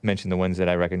then mention the ones that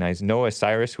I recognize. Noah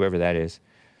Cyrus, whoever that is.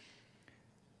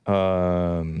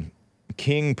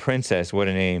 King Princess, what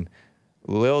a name.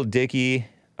 Lil Dicky,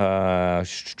 Carly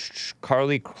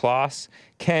Kloss,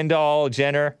 Kendall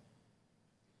Jenner,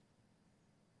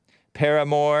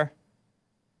 Paramore,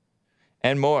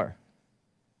 and more.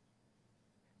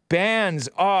 Bands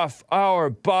off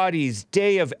our bodies,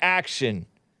 day of action.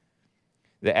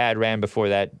 The ad ran before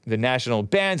that. The national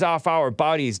Bands Off Our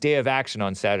Bodies Day of Action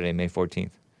on Saturday, May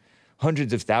 14th.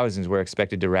 Hundreds of thousands were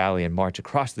expected to rally and march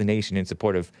across the nation in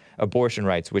support of abortion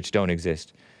rights, which don't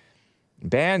exist.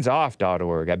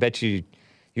 Bandsoff.org. I bet you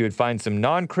would find some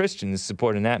non-Christians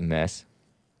supporting that mess.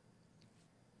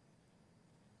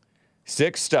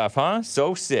 Sick stuff, huh?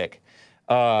 So sick.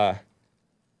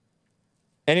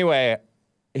 Anyway,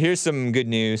 here's some good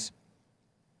news.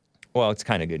 Well, it's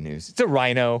kind of good news. It's a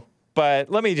RINO.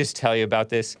 But let me just tell you about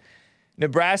this.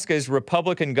 Nebraska's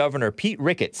Republican Governor Pete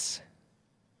Ricketts,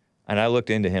 and I looked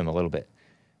into him a little bit,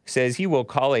 says he will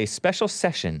call a special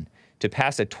session to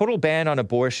pass a total ban on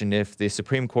abortion if the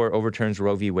Supreme Court overturns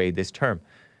Roe v. Wade this term.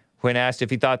 When asked if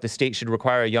he thought the state should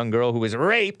require a young girl who was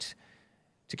raped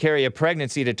to carry a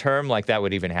pregnancy to term, like that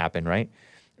would even happen, right?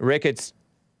 Ricketts,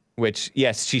 which,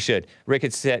 yes, she should.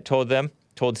 Ricketts told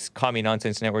Commie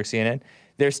Nonsense Network CNN,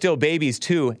 they're still babies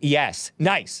too. Yes.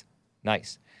 Nice.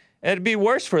 Nice. And it'd be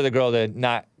worse for the girl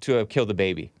to have killed the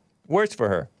baby. Worse for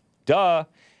her. Duh.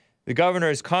 The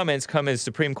governor's comments come as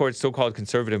Supreme Court's so-called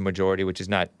conservative majority, which is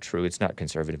not true. It's not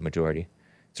conservative majority.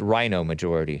 It's RINO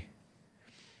majority.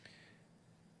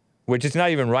 Which is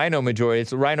not even RINO majority.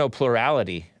 It's RINO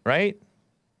plurality, right?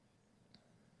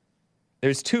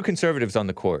 There's two conservatives on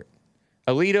the court.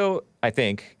 Alito, I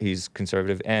think he's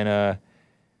conservative, and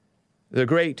the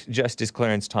great Justice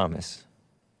Clarence Thomas.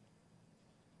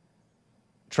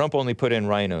 Trump only put in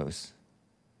RINOs.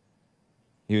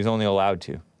 He was only allowed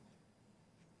to.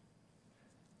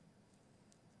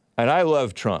 And I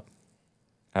love Trump.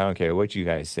 I don't care what you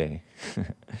guys say.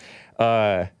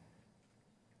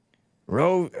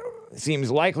 Roe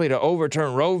seems likely to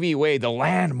overturn Roe v. Wade, the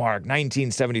landmark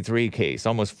 1973 case,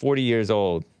 almost 40 years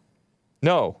old.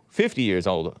 No, 50 years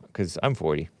old, because I'm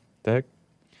 40. The heck?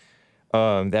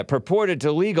 That purported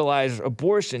to legalize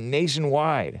abortion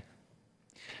nationwide.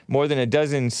 More than a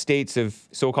dozen states of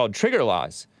so-called trigger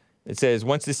laws. It says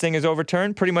once this thing is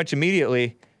overturned, pretty much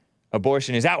immediately,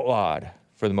 abortion is outlawed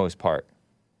for the most part.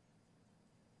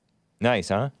 Nice,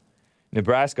 huh?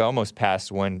 Nebraska almost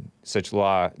passed one such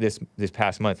law this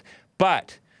past month.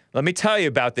 But let me tell you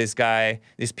about this guy,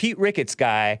 this Pete Ricketts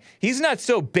guy. He's not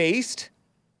so based.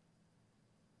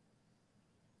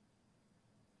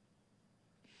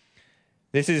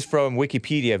 This is from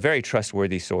Wikipedia, very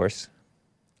trustworthy source.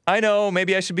 I know,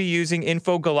 maybe I should be using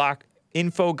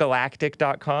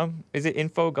infogalactic.com. Is it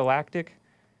infogalactic?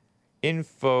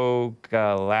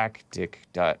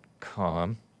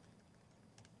 Infogalactic.com,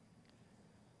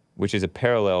 which is a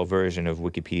parallel version of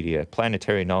Wikipedia,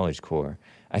 Planetary Knowledge Core.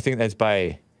 I think that's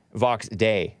by Vox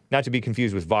Day, not to be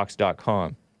confused with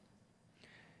Vox.com.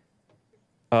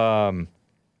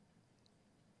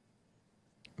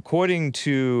 According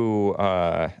to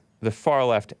the far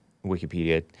left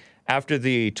Wikipedia, after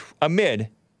amid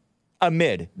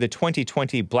the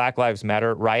 2020 Black Lives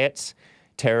Matter riots,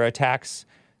 terror attacks,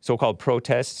 so-called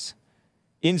protests,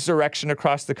 insurrection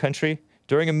across the country,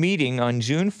 during a meeting on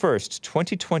June 1st,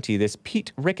 2020, this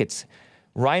Pete Ricketts,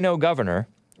 RINO governor,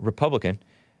 Republican,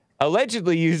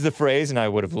 allegedly used the phrase, and I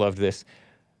would have loved this,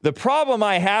 the problem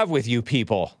I have with you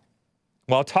people,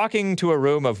 while talking to a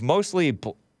room of mostly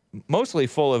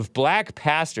full of black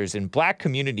pastors and black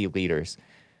community leaders,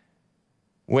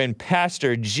 when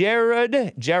Pastor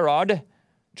Gerard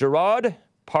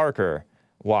Parker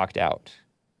walked out.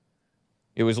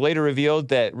 It was later revealed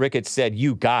that Ricketts said,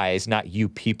 you guys, not you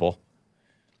people.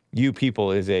 You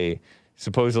people is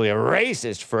supposedly a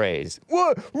racist phrase.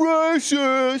 What?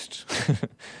 Racist!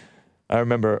 I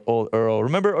remember old Earl.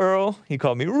 Remember Earl? He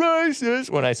called me racist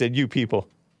when I said you people.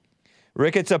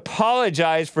 Ricketts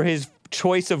apologized for his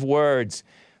choice of words,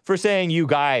 for saying you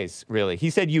guys, really. He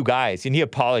said you guys, and he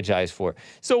apologized for it.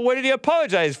 So what did he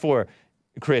apologize for?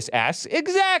 Chris asks.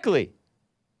 Exactly.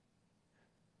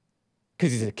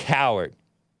 Because he's a coward.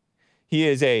 He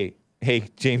is hey,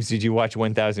 James, did you watch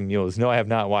 1,000 Mules? No, I have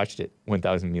not watched it,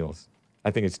 1,000 Mules.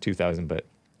 I think it's 2,000, but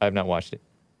I have not watched it.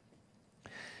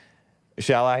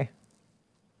 Shall I?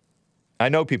 I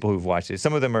know people who've watched it.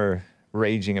 Some of them are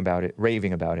raving about it.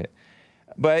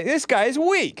 But this guy's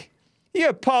weak. He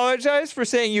apologized for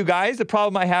saying you guys, the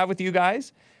problem I have with you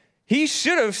guys. He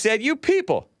should have said you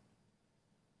people.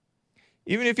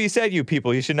 Even if he said you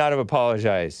people, he should not have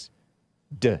apologized.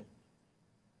 Duh.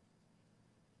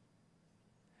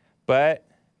 But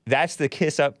that's the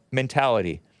kiss-up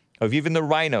mentality of even the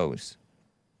RINOs.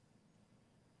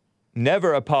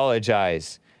 Never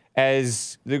apologize.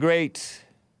 As the great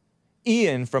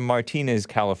Ian from Martinez,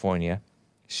 California,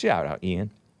 shout out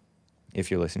Ian,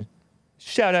 if you're listening.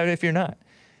 Shout out if you're not.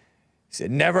 He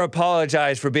said, never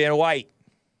apologize for being white.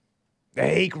 The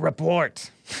Hake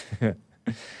Report.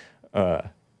 And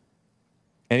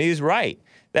he's right.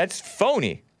 That's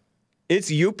phony. It's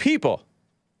you people.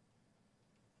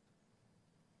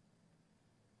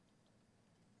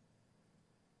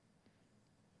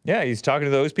 Yeah, he's talking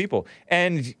to those people.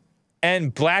 And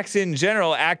blacks in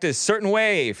general act a certain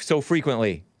way so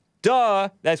frequently. Duh.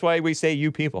 That's why we say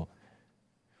you people.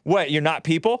 What, you're not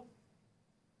people?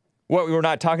 What, we're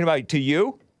not talking about to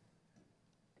you?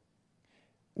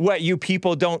 What, you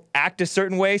people don't act a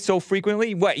certain way so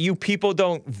frequently? What, you people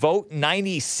don't vote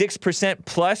 96%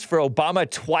 plus for Obama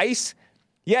twice?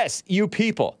 Yes, you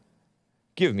people.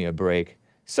 Give me a break.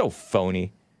 So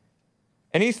phony.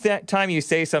 Any time you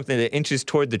say something that inches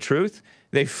toward the truth,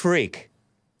 they freak.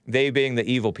 They being the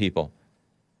evil people.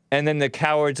 And then the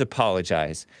cowards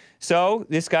apologize. So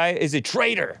this guy is a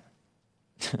traitor.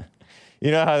 You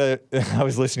know how I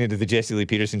was listening to the Jesse Lee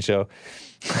Peterson show,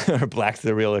 or Black's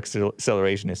the Real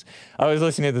Accelerationist. I was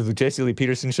listening to the Jesse Lee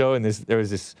Peterson show, and there was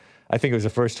this, I think it was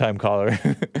a first-time caller,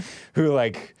 who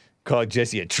like called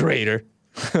Jesse a traitor.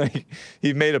 Like,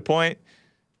 he made a point,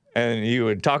 and he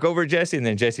would talk over Jesse, and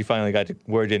then Jesse finally got the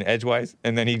word in edgewise,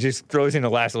 and then he just throws in the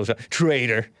last little shot,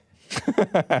 traitor.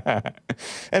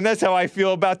 And that's how I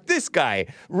feel about this guy,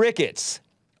 Ricketts,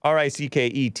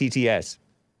 Ricketts,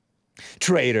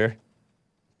 traitor.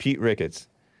 Pete Ricketts.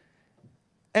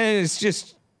 And it's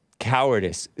just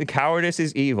cowardice. The cowardice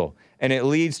is evil, and it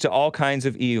leads to all kinds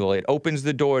of evil. It opens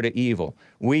the door to evil.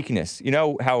 Weakness. You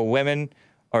know how women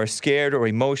are scared or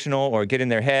emotional or get in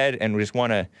their head and just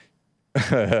want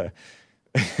to...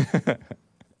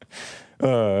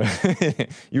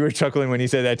 You were chuckling when you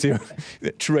said that too.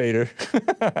 Traitor.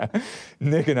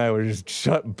 Nick and I were just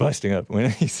busting up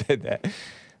when he said that.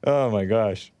 Oh my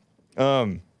gosh.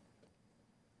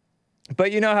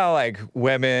 But you know how, like,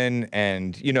 women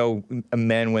and, you know,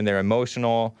 men, when they're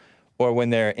emotional or when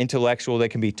they're intellectual, they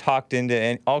can be talked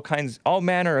into all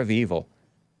manner of evil.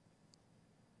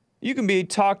 You can be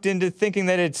talked into thinking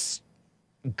that it's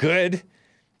good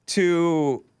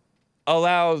to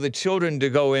allow the children to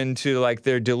go into, like,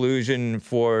 their delusion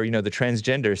for, you know, the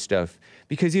transgender stuff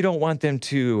because you don't want them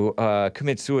to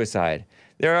commit suicide.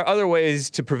 There are other ways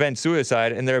to prevent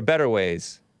suicide, and there are better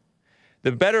ways.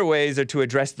 The better ways are to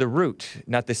address the root,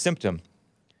 not the symptom.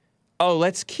 Oh,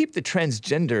 let's keep the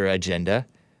transgender agenda,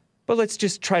 but let's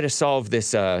just try to solve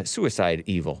this suicide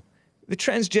evil. The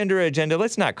transgender agenda,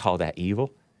 let's not call that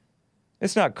evil.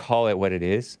 Let's not call it what it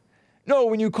is. No,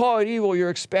 when you call it evil, you're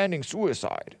expanding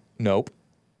suicide. Nope.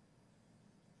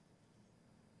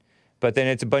 But then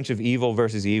it's a bunch of evil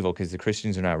versus evil because the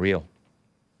Christians are not real.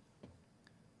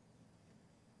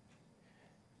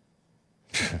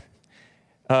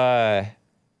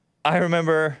 I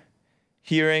remember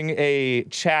hearing a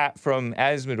chat from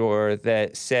Asmodor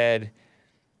that said,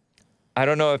 I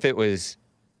don't know if it was,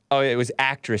 it was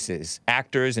actresses.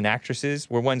 Actors and actresses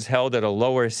were once held at a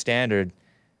lower standard,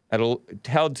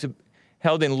 held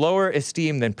in lower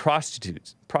esteem than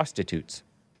prostitutes.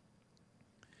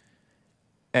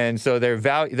 And so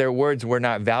their words were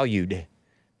not valued.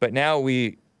 But now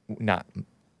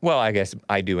well, I guess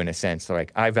I do in a sense.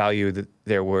 Like, I value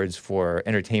their words for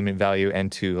entertainment value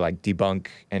and to, like, debunk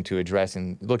and to address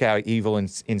and look how evil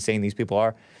and insane these people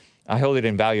are. I hold it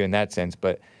in value in that sense.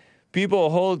 But people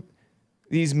hold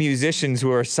these musicians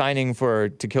who are signing to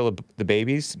kill the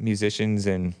babies, musicians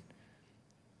and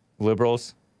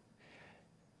liberals.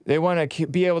 They want to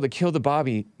be able to kill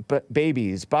the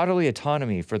babies, bodily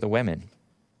autonomy for the women.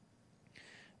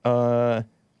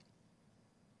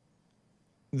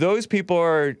 Those people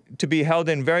are to be held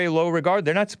in very low regard.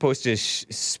 They're not supposed to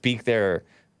speak their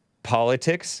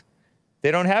politics.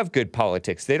 They don't have good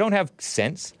politics. They don't have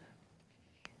sense.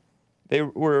 They're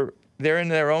in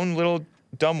their own little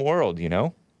dumb world, you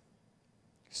know?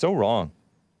 So wrong.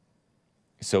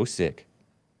 So sick.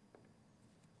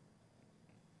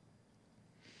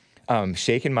 I'm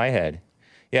shaking my head.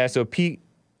 Yeah, so Pete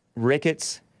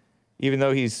Ricketts, even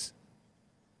though he's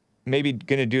maybe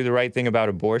going to do the right thing about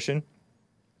abortion,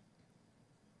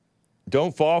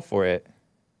 don't fall for it.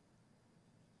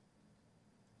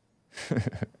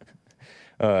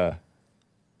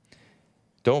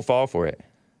 Don't fall for it.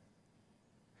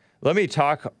 Let me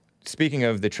talk, speaking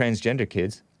of the transgender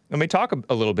kids, let me talk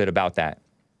a little bit about that.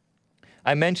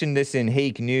 I mentioned this in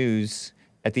Hake News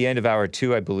at the end of hour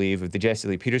 2, I believe, of the Jesse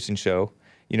Lee Peterson show.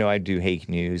 You know, I do Hake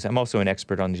News. I'm also an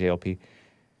expert on the JLP.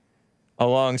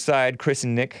 Alongside Chris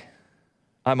and Nick.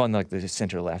 I'm on, like, the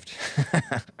center left.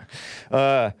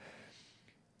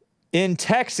 In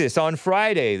Texas on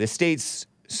Friday, the state's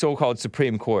so-called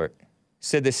Supreme Court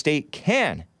said the state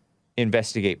can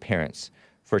investigate parents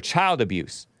for child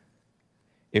abuse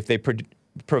if they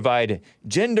provide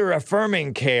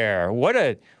gender-affirming care. What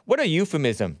a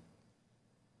euphemism.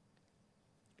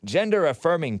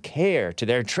 Gender-affirming care to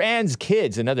their trans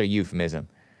kids, another euphemism.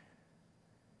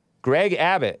 Greg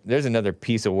Abbott, there's another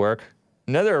piece of work,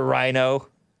 another RINO,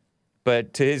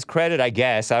 but to his credit, I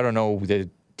guess, I don't know the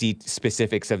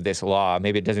specifics of this law.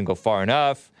 Maybe it doesn't go far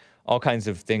enough. All kinds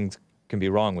of things can be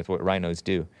wrong with what RINOs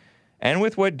do. And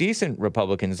with what decent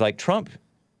Republicans like Trump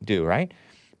do, right?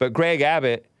 But Greg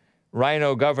Abbott,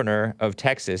 RINO governor of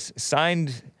Texas,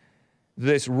 signed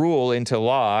this rule into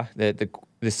law that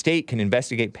the state can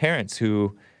investigate parents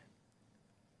who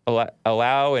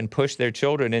allow and push their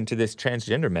children into this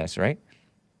transgender mess, right?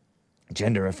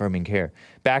 Gender-affirming care.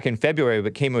 Back in February,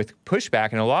 but came with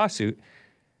pushback in a lawsuit.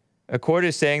 A court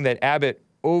is saying that Abbott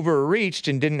overreached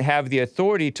and didn't have the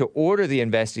authority to order the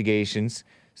investigations.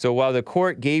 So while the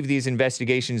court gave these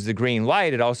investigations the green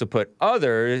light, it also put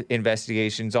other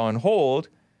investigations on hold.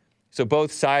 So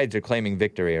both sides are claiming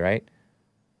victory, right?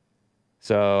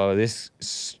 So this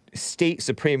state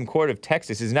Supreme Court of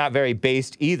Texas is not very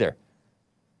based either.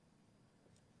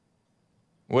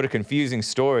 What a confusing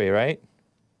story, right?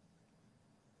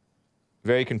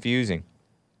 Very confusing.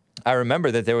 I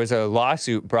remember that there was a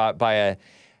lawsuit brought by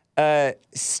a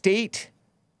state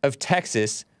of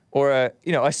Texas, or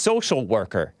a social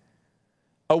worker,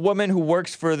 a woman who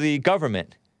works for the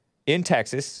government in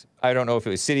Texas. I don't know if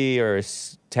it was city or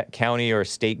county or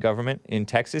state government in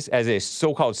Texas, as a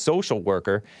so-called social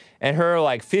worker, and her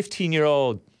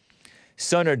 15-year-old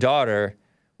son or daughter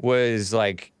was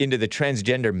into the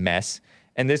transgender mess,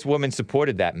 and this woman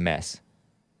supported that mess.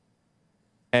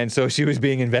 And so she was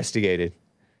being investigated,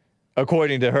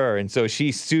 according to her, and so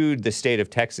she sued the state of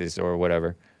Texas or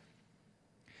whatever.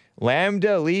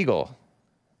 Lambda Legal.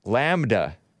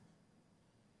 Lambda.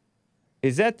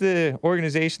 Is that the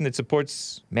organization that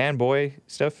supports man-boy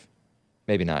stuff?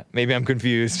 Maybe not. Maybe I'm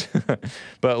confused.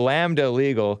 But Lambda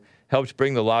Legal helped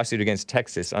bring the lawsuit against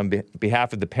Texas on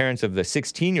behalf of the parents of the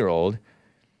 16-year-old,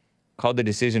 called the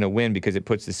decision a win because it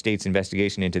puts the state's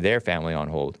investigation into their family on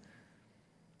hold.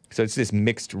 So it's this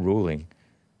mixed ruling.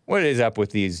 What is up with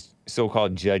these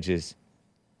so-called judges?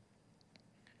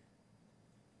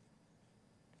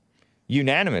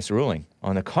 Unanimous ruling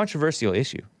on a controversial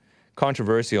issue.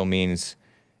 Controversial means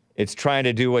it's trying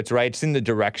to do what's right. It's in the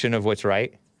direction of what's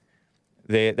right.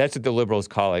 That's what the liberals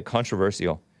call it,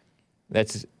 controversial.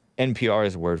 That's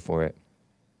NPR's word for it.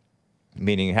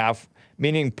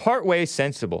 Meaning partway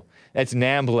sensible. That's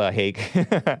NAMBLA, Hake.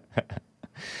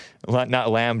 Not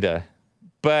Lambda.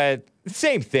 But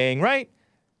same thing, right?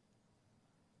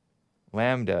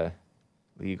 Lambda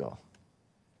Legal.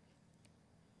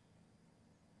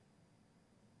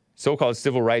 So-called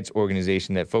civil rights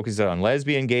organization that focuses on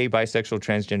lesbian, gay, bisexual,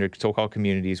 transgender, so-called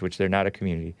communities, which they're not a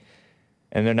community.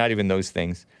 And they're not even those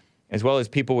things. As well as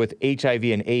people with HIV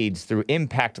and AIDS through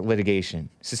impact litigation,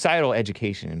 societal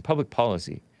education, and public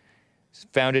policy. It's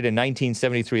founded in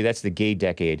 1973. That's the gay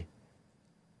decade.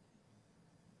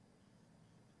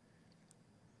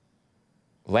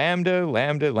 Lambda,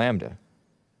 Lambda, Lambda.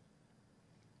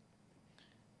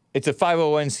 It's a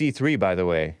 501c3, by the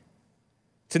way.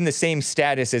 It's in the same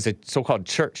status as a so-called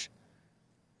church.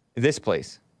 This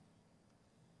place.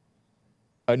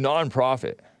 A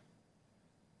nonprofit.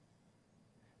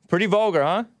 Pretty vulgar,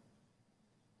 huh?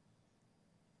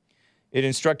 It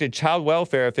instructed child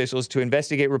welfare officials to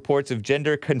investigate reports of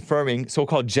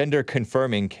so-called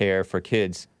gender-confirming care for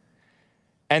kids.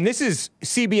 And this is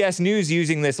CBS News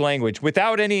using this language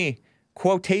without any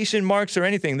quotation marks or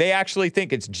anything. They actually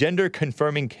think it's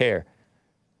gender-confirming care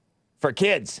for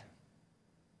kids.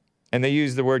 And they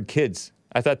use the word kids.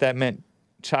 I thought that meant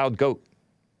child goat.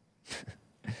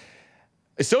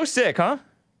 It's so sick, huh?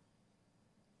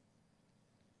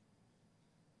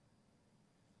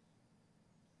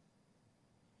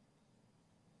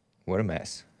 What a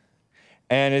mess.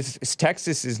 And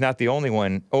Texas is not the only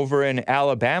one. Over in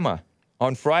Alabama,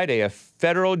 on Friday, a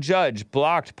federal judge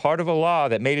blocked part of a law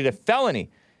that made it a felony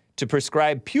to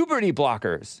prescribe puberty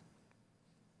blockers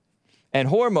and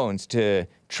hormones to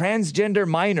transgender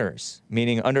minors,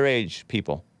 meaning underage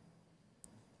people.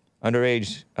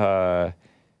 Underage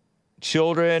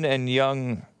children and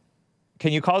young,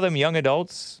 can you call them young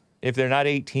adults if they're not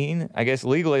 18? I guess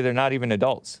legally they're not even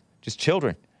adults, just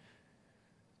children.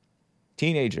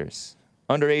 Teenagers,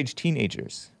 underage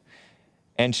teenagers,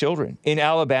 and children in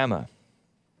Alabama.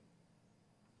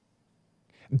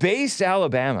 Based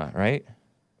Alabama, right?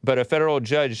 But a federal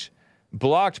judge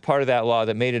blocked part of that law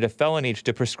that made it a felony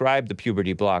to prescribe the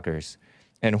puberty blockers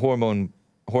and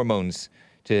hormones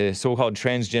to so-called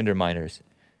transgender minors.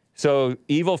 So,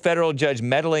 evil federal judge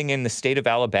meddling in the state of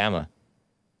Alabama.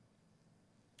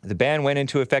 The ban went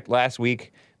into effect last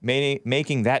week,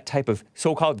 making that type of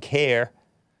so-called care,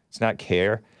 it's not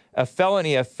care, a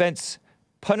felony offense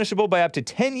punishable by up to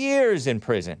 10 years in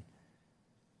prison.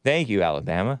 Thank you,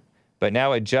 Alabama. But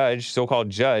now a judge, so-called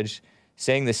judge,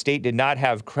 saying the state did not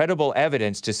have credible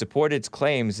evidence to support its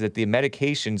claims that the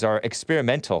medications are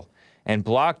experimental and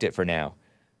blocked it for now.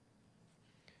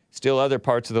 Still other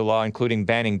parts of the law, including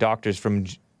banning doctors from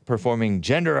performing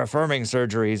gender-affirming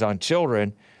surgeries on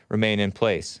children, remain in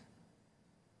place.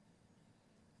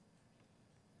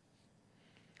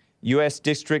 U.S.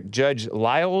 District Judge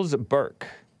Lyles Burke.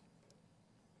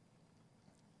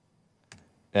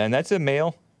 And that's a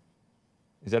male.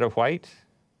 Is that a white?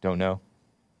 Don't know.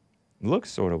 Looks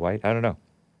sort of white. I don't know.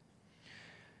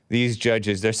 These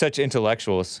judges, they're such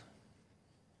intellectuals.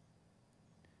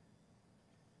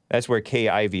 That's where Kay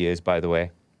Ivey is, by the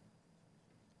way.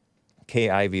 Kay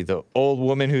Ivey, the old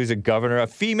woman who's a governor, a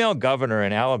female governor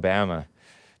in Alabama.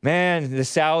 Man, the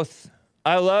South,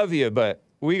 I love you, but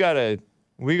we got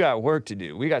work to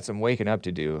do. We got some waking up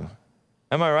to do.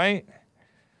 Am I right?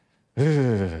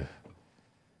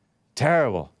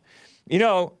 Terrible. You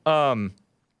know,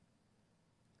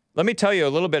 let me tell you a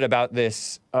little bit about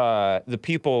this. The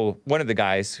people, one of the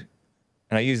guys,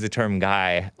 and I use the term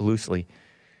guy loosely.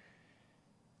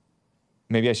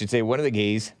 Maybe I should say one of the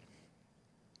gays.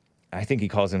 I think he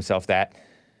calls himself that.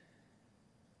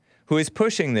 Who is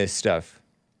pushing this stuff.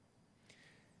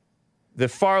 The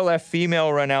far-left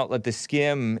female-run outlet, The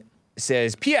Skim,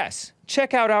 says, P.S.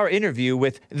 Check out our interview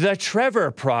with the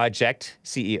Trevor Project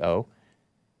CEO,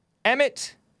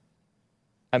 Amit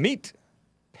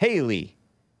Paley.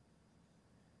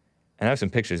 And I have some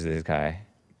pictures of this guy.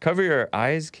 Cover your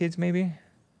eyes, kids, maybe?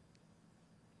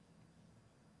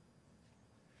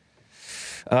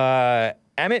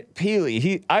 Amit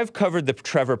Paley, I've covered the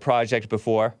Trevor Project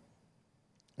before.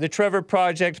 The Trevor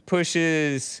Project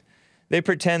pushes, they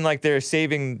pretend like they're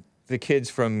saving the kids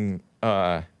from,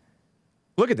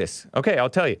 look at this. Okay, I'll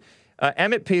tell you.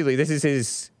 Amit Paley, this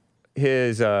is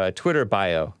his Twitter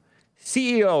bio.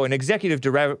 CEO and executive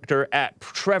director at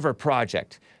Trevor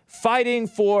Project, fighting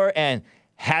for and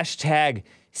hashtag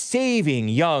saving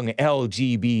young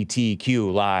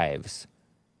LGBTQ lives.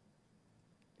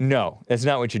 No, that's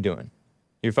not what you're doing.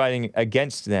 You're fighting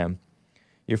against them.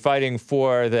 You're fighting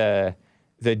for the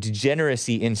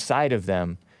degeneracy inside of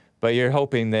them, but you're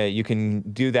hoping that you can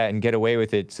do that and get away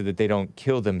with it so that they don't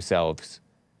kill themselves.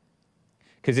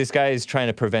 Because this guy is trying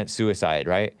to prevent suicide,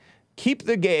 right? Keep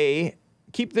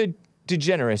the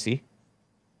degeneracy,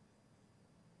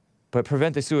 but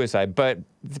prevent the suicide. But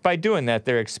by doing that,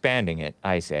 they're expanding it,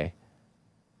 I say.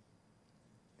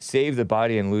 Save the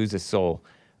body and lose the soul.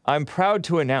 I'm proud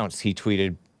to announce, he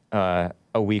tweeted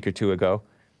a week or two ago,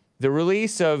 the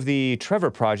release of the Trevor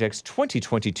Project's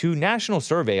 2022 National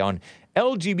Survey on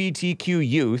LGBTQ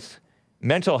youth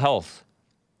mental health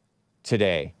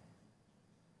today.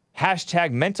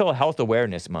 Hashtag Mental Health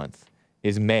Awareness Month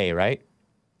is May, right?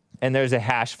 And there's a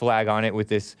hash flag on it with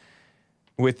this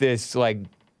like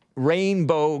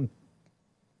rainbow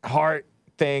heart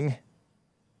thing.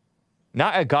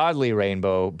 Not a godly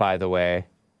rainbow, by the way.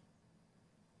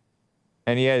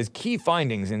 And he has key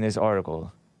findings in this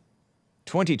article.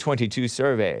 2022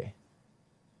 survey.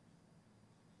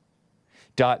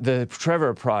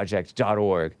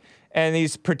 TheTrevorProject.org. And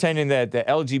he's pretending that the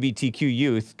LGBTQ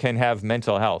youth can have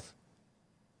mental health.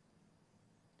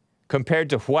 Compared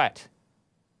to what?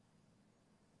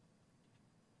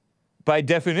 By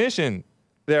definition,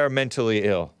 they're mentally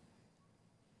ill.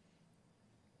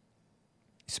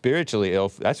 Spiritually ill,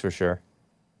 that's for sure.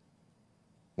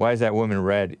 Why is that woman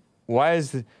red? Why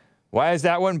is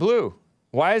that one blue?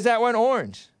 Why is that one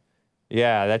orange?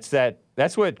 Yeah,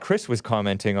 that's what Chris was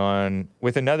commenting on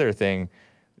with another thing.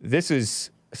 This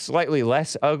is slightly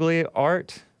less ugly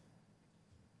art,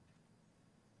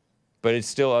 but it's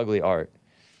still ugly art.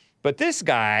 But this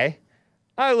guy,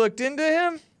 I looked into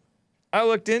him. I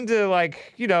looked into,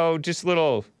 like, you know, just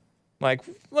little, like,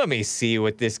 let me see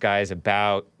what this guy's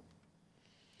about.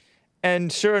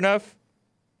 And sure enough,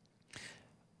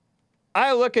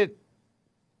 I look at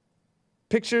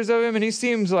pictures of him, and he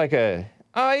seems like he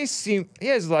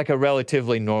has like a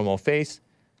relatively normal face.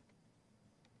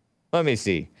 Let me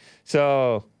see.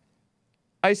 So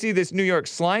I see this New York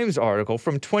Slimes article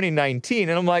from 2019,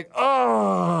 and I'm like,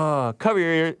 oh, cover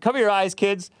your eyes,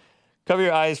 kids. Cover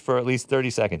your eyes for at least 30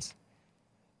 seconds.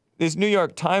 This New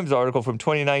York Times article from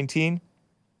 2019,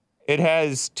 it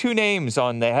has two names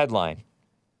on the headline.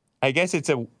 I guess it's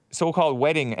a so-called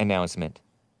wedding announcement.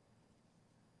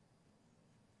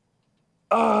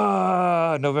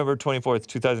 November 24th,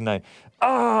 2009.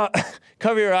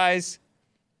 Cover your eyes.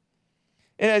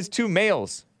 It has two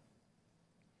males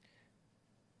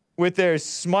with their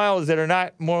smiles that are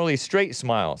not morally straight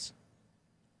smiles.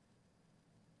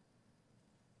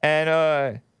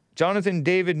 And Jonathan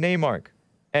David Neymark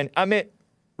and Amit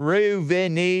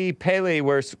Ruveni Paley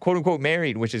were quote-unquote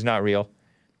married, which is not real,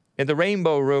 in the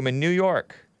Rainbow Room in New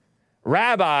York.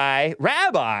 Rabbi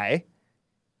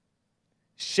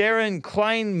Sharon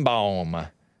Kleinbaum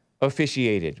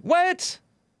officiated. What?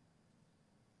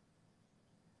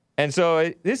 And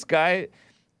so this guy,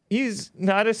 he's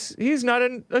not a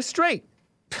straight.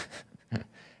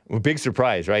 Well, big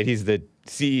surprise, right? He's the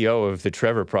CEO of the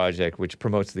Trevor Project, which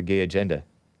promotes the gay agenda,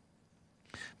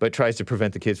 but tries to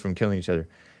prevent the kids from killing each other.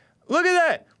 Look at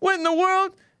that! What in the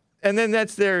world? And then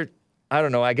that's their, I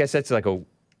don't know, I guess that's like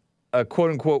a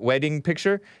quote-unquote wedding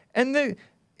picture. And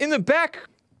in the back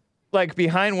like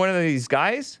behind one of these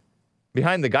guys,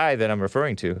 behind the guy that I'm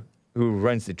referring to, who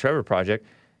runs the Trevor Project,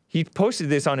 he posted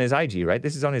this on his IG, right?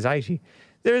 This is on his IG.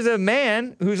 There's a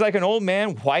man who's like an old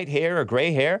man, white hair or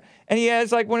gray hair, and he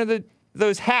has like one of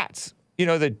those hats,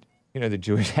 the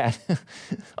Jewish hat.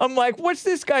 I'm like, what's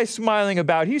this guy smiling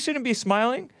about? He shouldn't be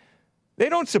smiling. They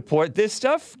don't support this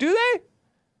stuff, do they?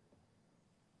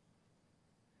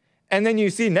 And then you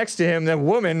see next to him the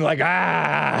woman like,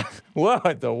 what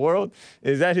in the world?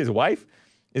 Is that his wife?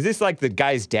 Is this like the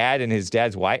guy's dad and his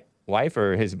dad's wife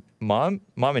or his mom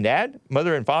and dad,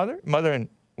 mother and father, mother and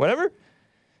whatever?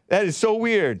 That is so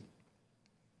weird.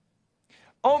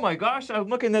 Oh my gosh, I'm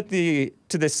looking at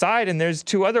to the side and there's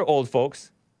two other old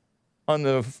folks on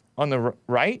the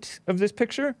right of this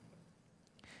picture.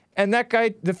 And that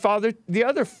guy, the father, the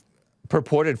other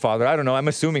purported father, I don't know, I'm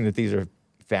assuming that these are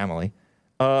family,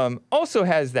 also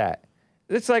has that.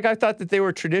 It's like I thought that they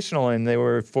were traditional and they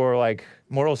were for like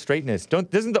moral straightness.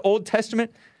 Doesn't the Old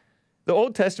Testament,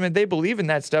 they believe in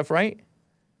that stuff, right?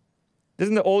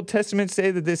 Doesn't the Old Testament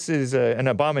say that this is an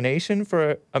abomination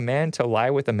for a man to lie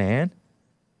with a man?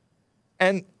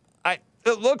 And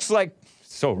it looks like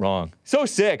so wrong. So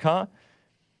sick, huh?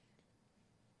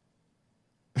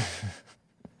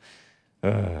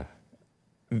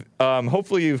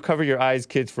 Hopefully you've covered your eyes,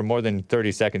 kids, for more than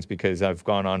 30 seconds because I've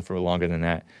gone on for longer than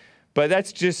that. But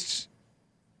it's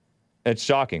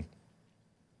shocking.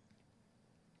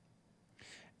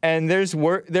 And there's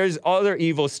other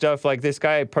evil stuff, like this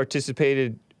guy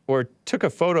participated or took a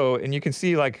photo, and you can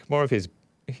see like more of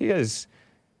he has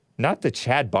not the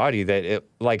Chad body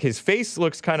like his face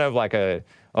looks kind of like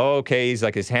he's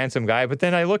like this handsome guy, but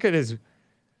then I look at him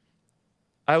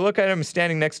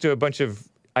standing next to a bunch of,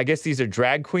 I guess these are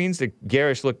drag queens, the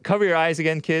garish look. Cover your eyes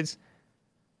again, kids,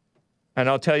 and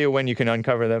I'll tell you when you can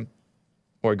uncover them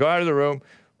or go out of the room.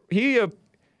 He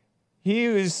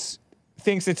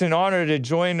thinks it's an honor to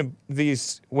join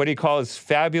these, what he calls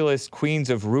fabulous queens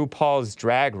of RuPaul's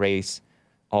Drag Race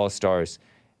All-Stars.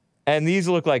 And these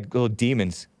look like little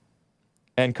demons.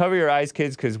 And cover your eyes,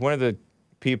 kids, because one of the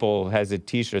people has a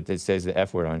T-shirt that says the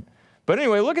F word on it. But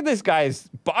anyway, look at this guy's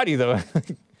body, though. He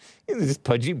has this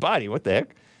pudgy body. What the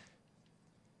heck?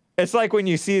 It's like when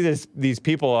you see these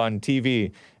people on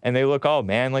TV, and they look all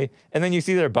manly, and then you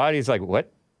see their bodies like,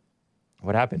 what?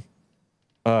 What happened?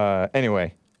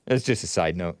 Anyway. That's just a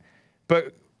side note.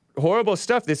 But horrible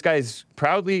stuff. This guy's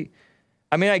proudly,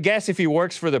 I guess if he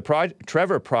works for the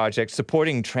Trevor Project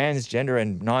supporting transgender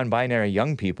and non-binary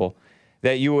young people,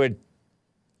 that you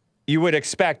would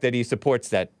expect that he supports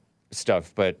that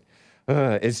stuff. But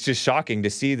it's just shocking to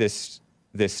see this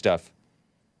stuff.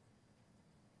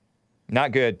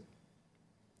 Not good.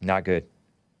 Not good.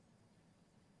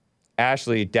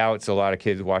 Ashley doubts a lot of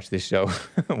kids watch this show.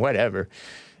 Whatever.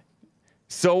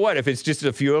 So what? If it's just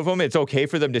a few of them, it's okay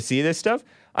for them to see this stuff?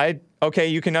 Okay,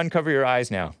 you can uncover your eyes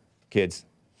now, kids.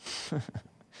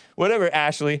 Whatever,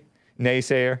 Ashley,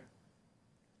 naysayer.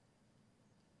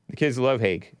 The kids love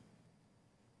Hake.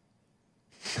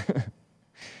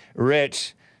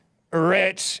 Rich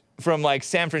from like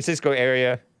San Francisco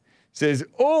area says,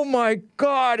 oh my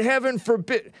God, heaven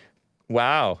forbid.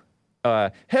 Wow.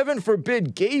 Heaven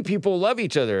forbid gay people love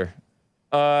each other.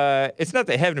 It's not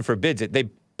that heaven forbids it. They,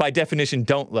 by definition,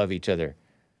 don't love each other.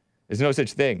 There's no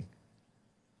such thing.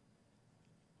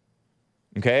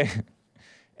 Okay?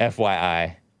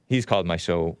 FYI. He's called my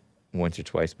show once or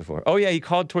twice before. Oh, yeah, he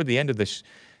called toward the end of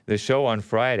the show on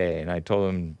Friday, and I told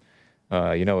him,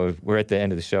 we're at the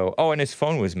end of the show. Oh, and his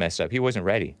phone was messed up. He wasn't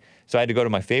ready. So I had to go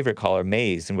to my favorite caller,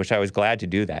 Maze, in which I was glad to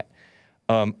do that.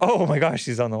 Oh, my gosh,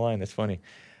 she's on the line. That's funny.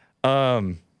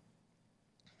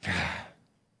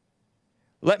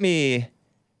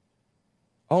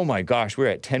 Oh my gosh, we're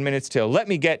at 10 minutes till. Let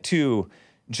me get to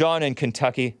John in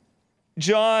Kentucky.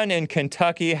 John in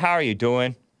Kentucky, how are you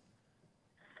doing?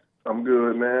 I'm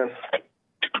good, man.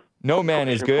 No man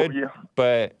is good,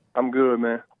 but... I'm good,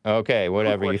 man. Okay,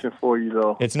 whatever. Question for you,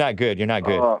 though. It's not good. You're not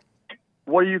good.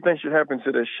 What do you think should happen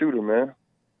to that shooter, man?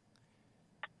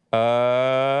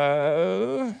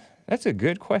 That's a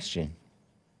good question.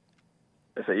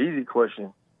 It's an easy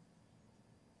question.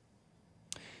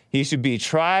 He should be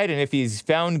tried, and if he's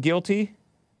found guilty,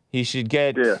 he should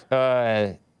get,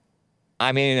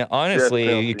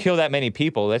 honestly, you kill that many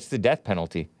people, that's the death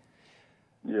penalty.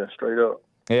 Yeah, straight up.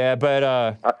 Yeah,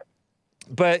 but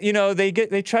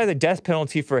they try the death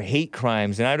penalty for hate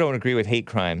crimes, and I don't agree with hate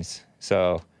crimes.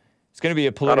 So it's going to be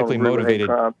a politically motivated.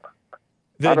 I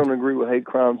don't agree with hate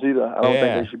crimes either. I don't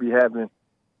think they should be happening.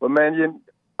 But man,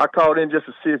 I called in just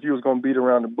to see if you was going to beat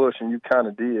around the bush, and you kind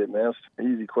of did, man. It's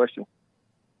an easy question.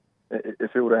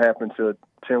 if it would have happened to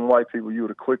 10 white people, you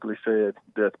would have quickly said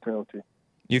death penalty.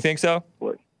 You think so?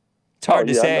 What? It's hard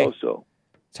to say. I know so.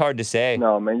 It's hard to say.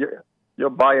 No, man, your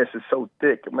bias is so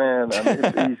thick, man. I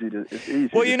mean, it's easy.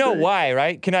 Well, you know say. why,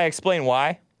 right? Can I explain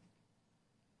why?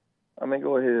 I mean,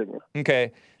 go ahead. Man.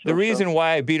 Okay. The reason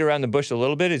why I beat around the bush a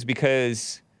little bit is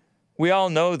because we all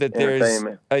know that there's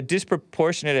a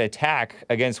disproportionate attack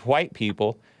against white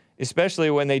people,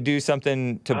 especially when they do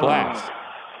something to blacks.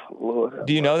 Lord,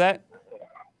 do you know that?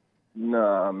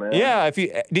 Nah, man. Yeah.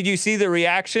 Did you see the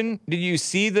reaction? Did you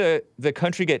see the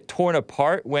country get torn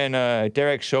apart when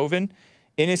Derek Chauvin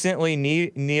innocently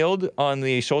kneeled on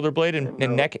the shoulder blade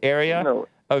and neck area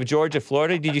of Georgia,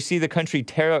 Florida? Did you see the country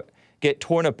get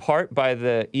torn apart by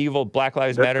the evil Black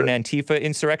Lives Matter and Antifa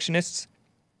insurrectionists?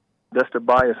 That's the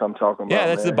bias I'm talking about. Yeah,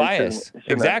 that's man. the bias.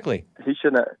 Exactly. He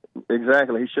shouldn't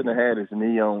have had his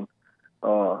knee on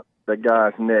that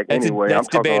guy's neck anyway. That's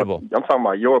debatable. I'm talking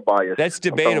about your bias. That's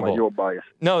debatable. I'm talking about your bias.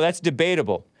 No, that's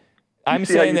debatable. I'm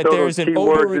see saying how you that throw there's those an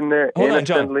keywords in there, Hold on,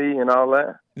 John. innocently and all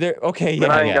that. Okay, Man,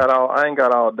 yeah, I ain't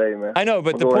got all day, man. I know,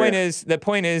 but the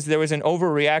point is there was an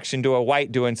overreaction to a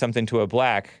white doing something to a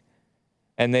black,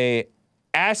 and they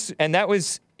asked, and that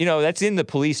was, that's in the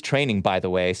police training, by the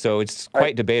way, so it's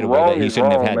quite debatable that he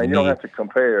shouldn't have had the knee. You don't have to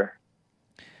compare.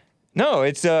 No,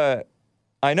 it's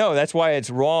I know, that's why it's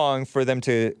wrong for them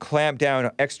to clamp down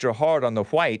extra hard on the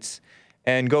whites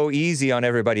and go easy on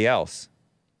everybody else.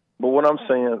 But what I'm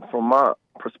saying, from my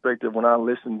perspective, when I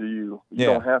listen to you, you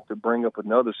don't have to bring up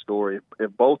another story.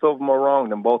 If both of them are wrong,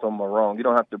 then both of them are wrong. You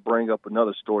don't have to bring up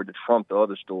another story to trump the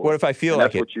other story. What if I feel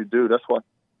like it? That's what you do. That's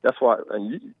why,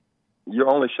 and you're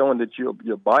only showing that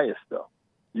you're biased, though.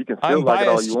 You can feel like it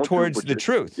all you want towards to, the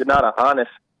truth. You're not an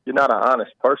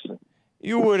honest person.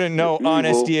 You wouldn't know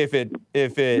honesty if it.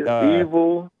 You're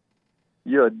evil.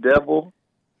 You're a devil.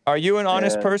 Are you an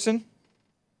honest person?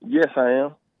 Yes, I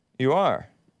am. You are.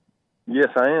 Yes,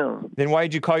 I am. Then why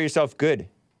did you call yourself good?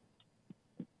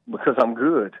 Because I'm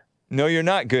good. No, you're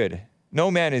not good. No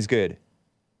man is good.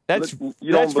 That's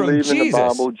you don't believe in the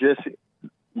Bible, Jesse.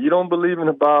 You don't believe in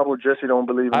the Bible, Jesse. Don't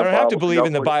believe in the Bible. I don't have to believe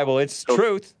in the Bible. It's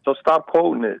truth. So stop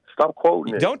quoting it. Stop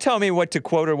quoting it. Don't tell me what to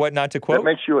quote or what not to quote. That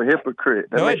makes you a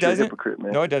hypocrite. No, it doesn't. You a hypocrite,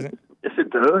 man. No, it doesn't. Yes, it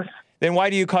does. Then why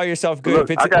do you call yourself good?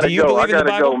 Look, I gotta do you go. believe in the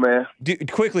Bible? Go, man.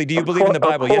 Quickly, do you believe in the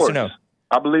Bible? Yes or no?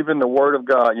 I believe in the Word of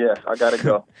God. Yes, I gotta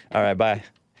go. All right, bye.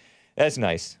 That's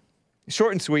nice.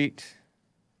 Short and sweet.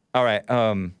 All right.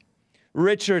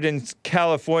 Richard in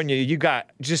California, you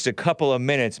got just a couple of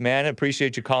minutes, man. I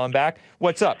appreciate you calling back.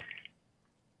 What's up?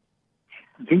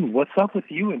 Dude, what's up with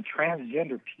you and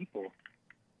transgender people?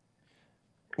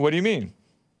 What do you mean?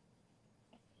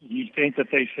 You think that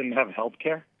they shouldn't have health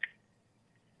care?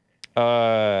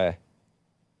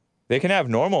 They can have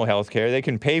normal health care. They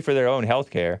can pay for their own health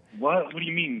care. What do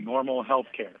you mean, normal health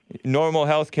care? Normal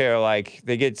health care, like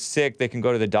they get sick, they can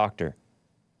go to the doctor.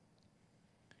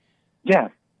 Yeah.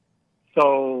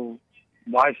 So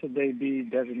why should they be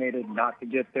designated not to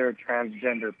get their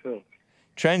transgender pills?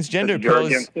 Transgender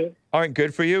pills aren't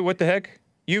good for you? What the heck?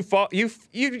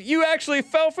 You actually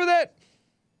fell for that?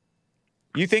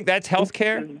 You think that's health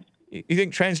care? You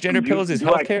think transgender pills is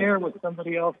health care? Do I care what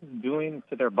somebody else is doing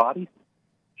to their body?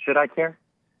 Should I care?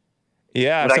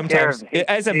 Yeah, would sometimes.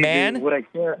 As a man, would I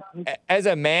care? As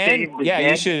a man, yeah,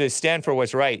 you should stand for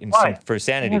what's right and for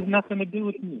sanity. It has nothing to do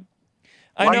with me.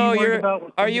 I know you're.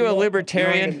 Are you a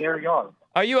libertarian?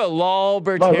 Are you a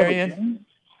libertarian?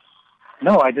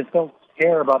 No, I just don't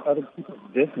care about other people's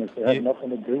business. It has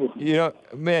nothing to do with me. You know,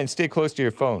 man, stay close to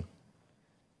your phone.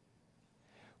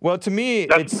 Well, to me,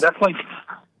 that's like.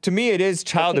 To me, it is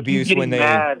child abuse when they.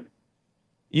 Mad.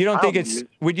 You don't think it's?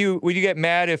 Would you get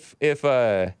mad if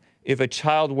a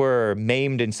child were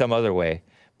maimed in some other way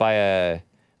by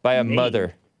a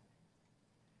mother?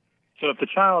 So if the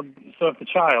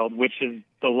child, which is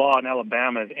the law in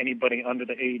Alabama, is anybody under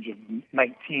the age of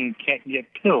 19 can't get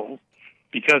pills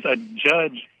because a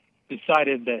judge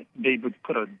decided that they would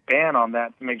put a ban on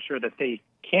that to make sure that they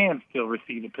can still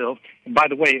receive the pills. And by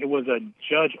the way, it was a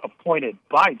judge appointed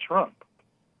by Trump,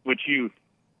 which you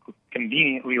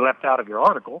conveniently left out of your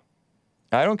article.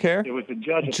 I don't care. It was a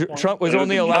judge. Trump was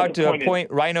only allowed to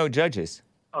appoint RINO judges.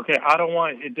 Okay, I don't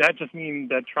want it. That just means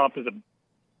that Trump is a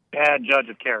bad judge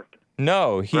of character.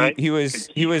 No, he was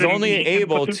only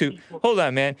able to hold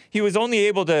on, man. He was only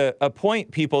able to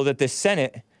appoint people that the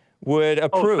Senate would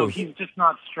approve. Oh, so he's just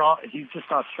not strong. He's just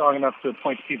not strong enough to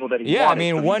appoint people that he. Yeah, wanted,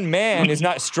 I mean, one man is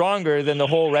not stronger than the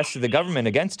whole rest of the government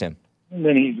against him.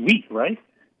 Then he's weak, right?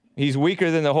 He's weaker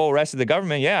than the whole rest of the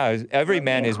government. Yeah, every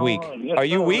man is weak. Yes, Are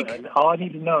you weak? All I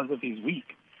need to know is if he's weak.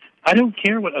 I don't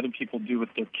care what other people do with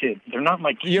their kids. They're not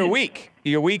my kids. You're weak.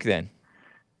 You're weak then.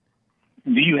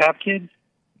 Do you have kids?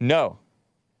 No.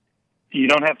 You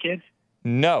don't have kids?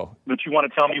 No. But you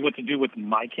want to tell me what to do with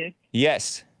my kids?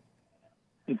 Yes.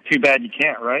 It's too bad you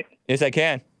can't, right? Yes, I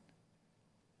can.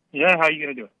 Yeah, how are you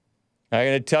going to do it? I'm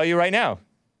going to tell you right now.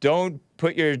 Don't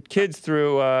put your kids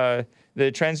through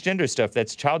the transgender stuff.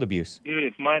 That's child abuse.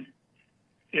 Dude,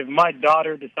 if my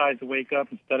daughter decides to wake up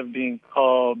instead of being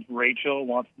called Rachel,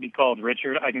 wants to be called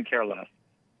Richard, I can care less.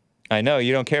 I know.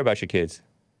 You don't care about your kids.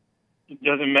 It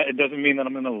doesn't mean that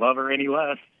I'm going to love her any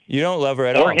less. You don't love her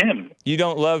at all. Or him. You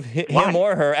don't love him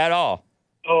or her at all.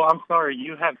 Oh, I'm sorry.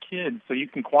 You have kids, so you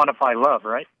can quantify love,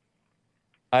 right?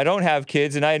 I don't have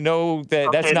kids, and I know that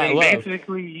that's not then love.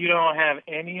 Basically, you don't have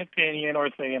any opinion or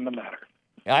say in the matter.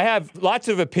 I have lots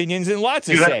of opinions and lots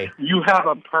to say. You have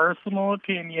a personal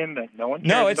opinion that no one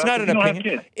cares about. No, it's not an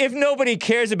opinion. If nobody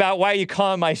cares about why you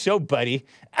call on my show, buddy.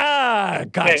 Ah,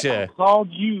 gotcha. Okay, I called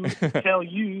you to tell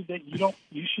you that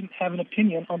you shouldn't have an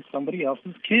opinion on somebody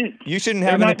else's kids. You shouldn't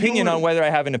have an opinion on whether I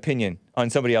have an opinion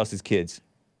on somebody else's kids.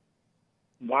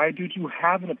 Why did you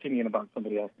have an opinion about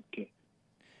somebody else's kids?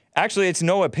 Actually, it's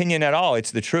no opinion at all. It's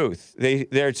the truth.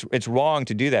 It's wrong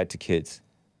to do that to kids.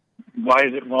 Why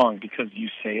is it wrong? Because you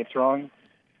say it's wrong?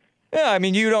 Yeah, I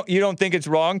mean, you don't think it's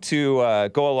wrong to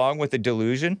go along with the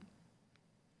delusion?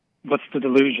 What's the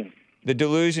delusion? The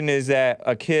delusion is that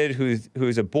a kid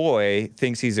who's a boy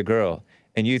thinks he's a girl,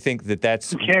 and you think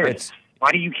that's. Who cares?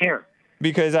 Why do you care?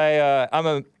 Because I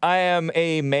am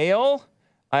a male.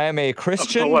 I am a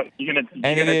Christian. So what? You're gonna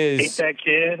take that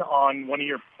kid on one of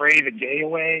your Pray the Gay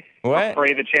away? What? Or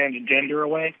Pray the Transgender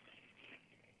away?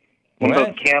 What? One of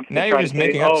those camps Now you're just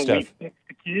making up stuff. We fix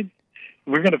the kids?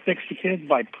 We're going to fix the kids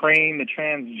by praying the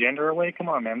transgender away? Come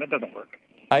on, man. That doesn't work.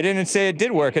 I didn't say it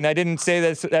did work, and I didn't say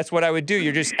that's what I would do.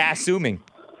 You're just assuming.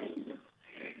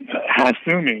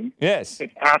 Assuming? Yes.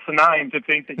 It's asinine to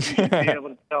think that you should be able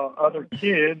to tell other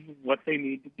kids what they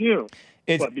need to do.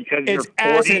 It's because it's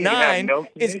you're 40 asinine. and you have no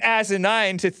kids? It's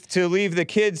asinine to leave the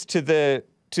kids to the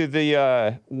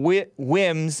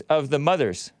whims of the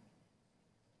mothers.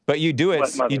 But you do it.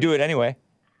 You do it anyway.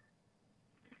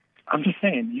 I'm just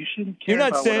saying you shouldn't care. You're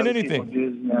not about saying what other anything. people do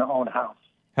in their own house.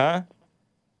 Huh?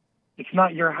 It's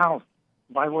not your house.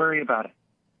 Why worry about it?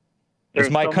 There's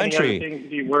It's my so country. many other things to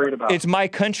be worried about. It's my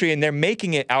country, and they're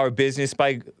making it our business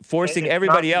by forcing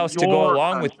everybody else to go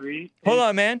along with. Hold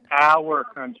on, man. Our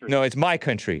country. No, it's my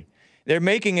country. They're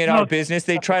making it our business.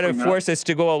 They try to force us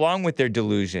to go along with their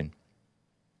delusion.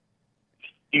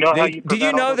 You know how you do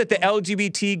you know that the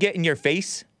LGBT get in your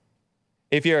face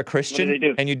if you're a Christian What do they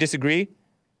do? and you disagree?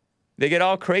 They get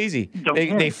all crazy. Don't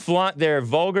care. They flaunt their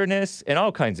vulgarness and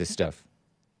all kinds of stuff.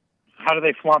 How do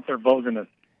they flaunt their vulgarness?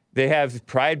 They have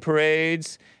pride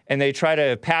parades, and they try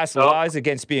to pass laws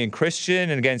against being Christian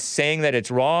and against saying that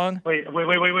it's wrong. Wait.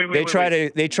 They try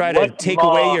to What take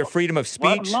law? away your freedom of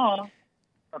speech. What law?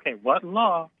 Okay, what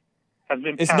law has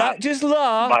been passed? It's not just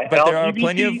law, by but there are LGBT?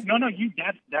 plenty of. No,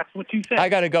 that's what you said. I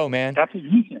gotta go, man. That's what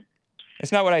you said.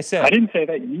 It's not what I said. I didn't say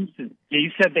that. You said. Yeah,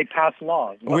 you said they passed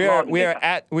laws. What law did they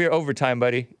pass? We are overtime,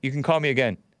 buddy. You can call me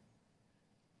again.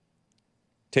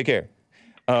 Take care.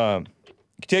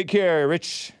 Take care,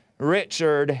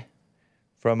 Richard,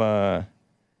 from the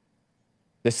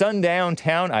sundown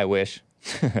town, I wish,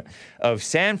 of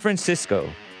San Francisco.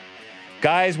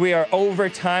 Guys, we are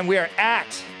overtime. We are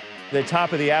at the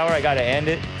top of the hour. I got to end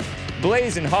it.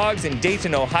 Blazing Hogs in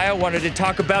Dayton, Ohio wanted to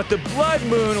talk about the blood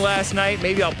moon last night.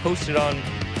 Maybe I'll post it on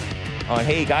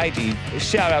Hake IG.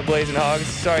 Shout out Blazing Hogs.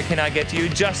 Sorry I cannot get to you.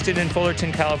 Justin in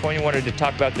Fullerton, California wanted to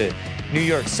talk about the New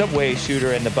York subway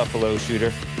shooter and the Buffalo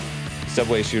shooter.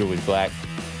 Subway shooter was black.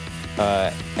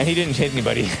 And he didn't hit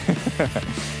anybody.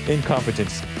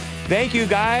 Incompetence. Thank you,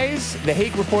 guys.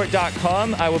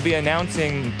 TheHakeReport.com. I will be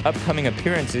announcing upcoming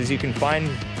appearances. You can find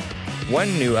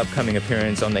one new upcoming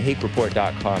appearance on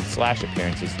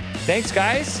TheHakeReport.com/appearances. Thanks,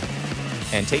 guys,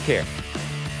 and take care.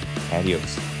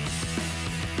 Adios.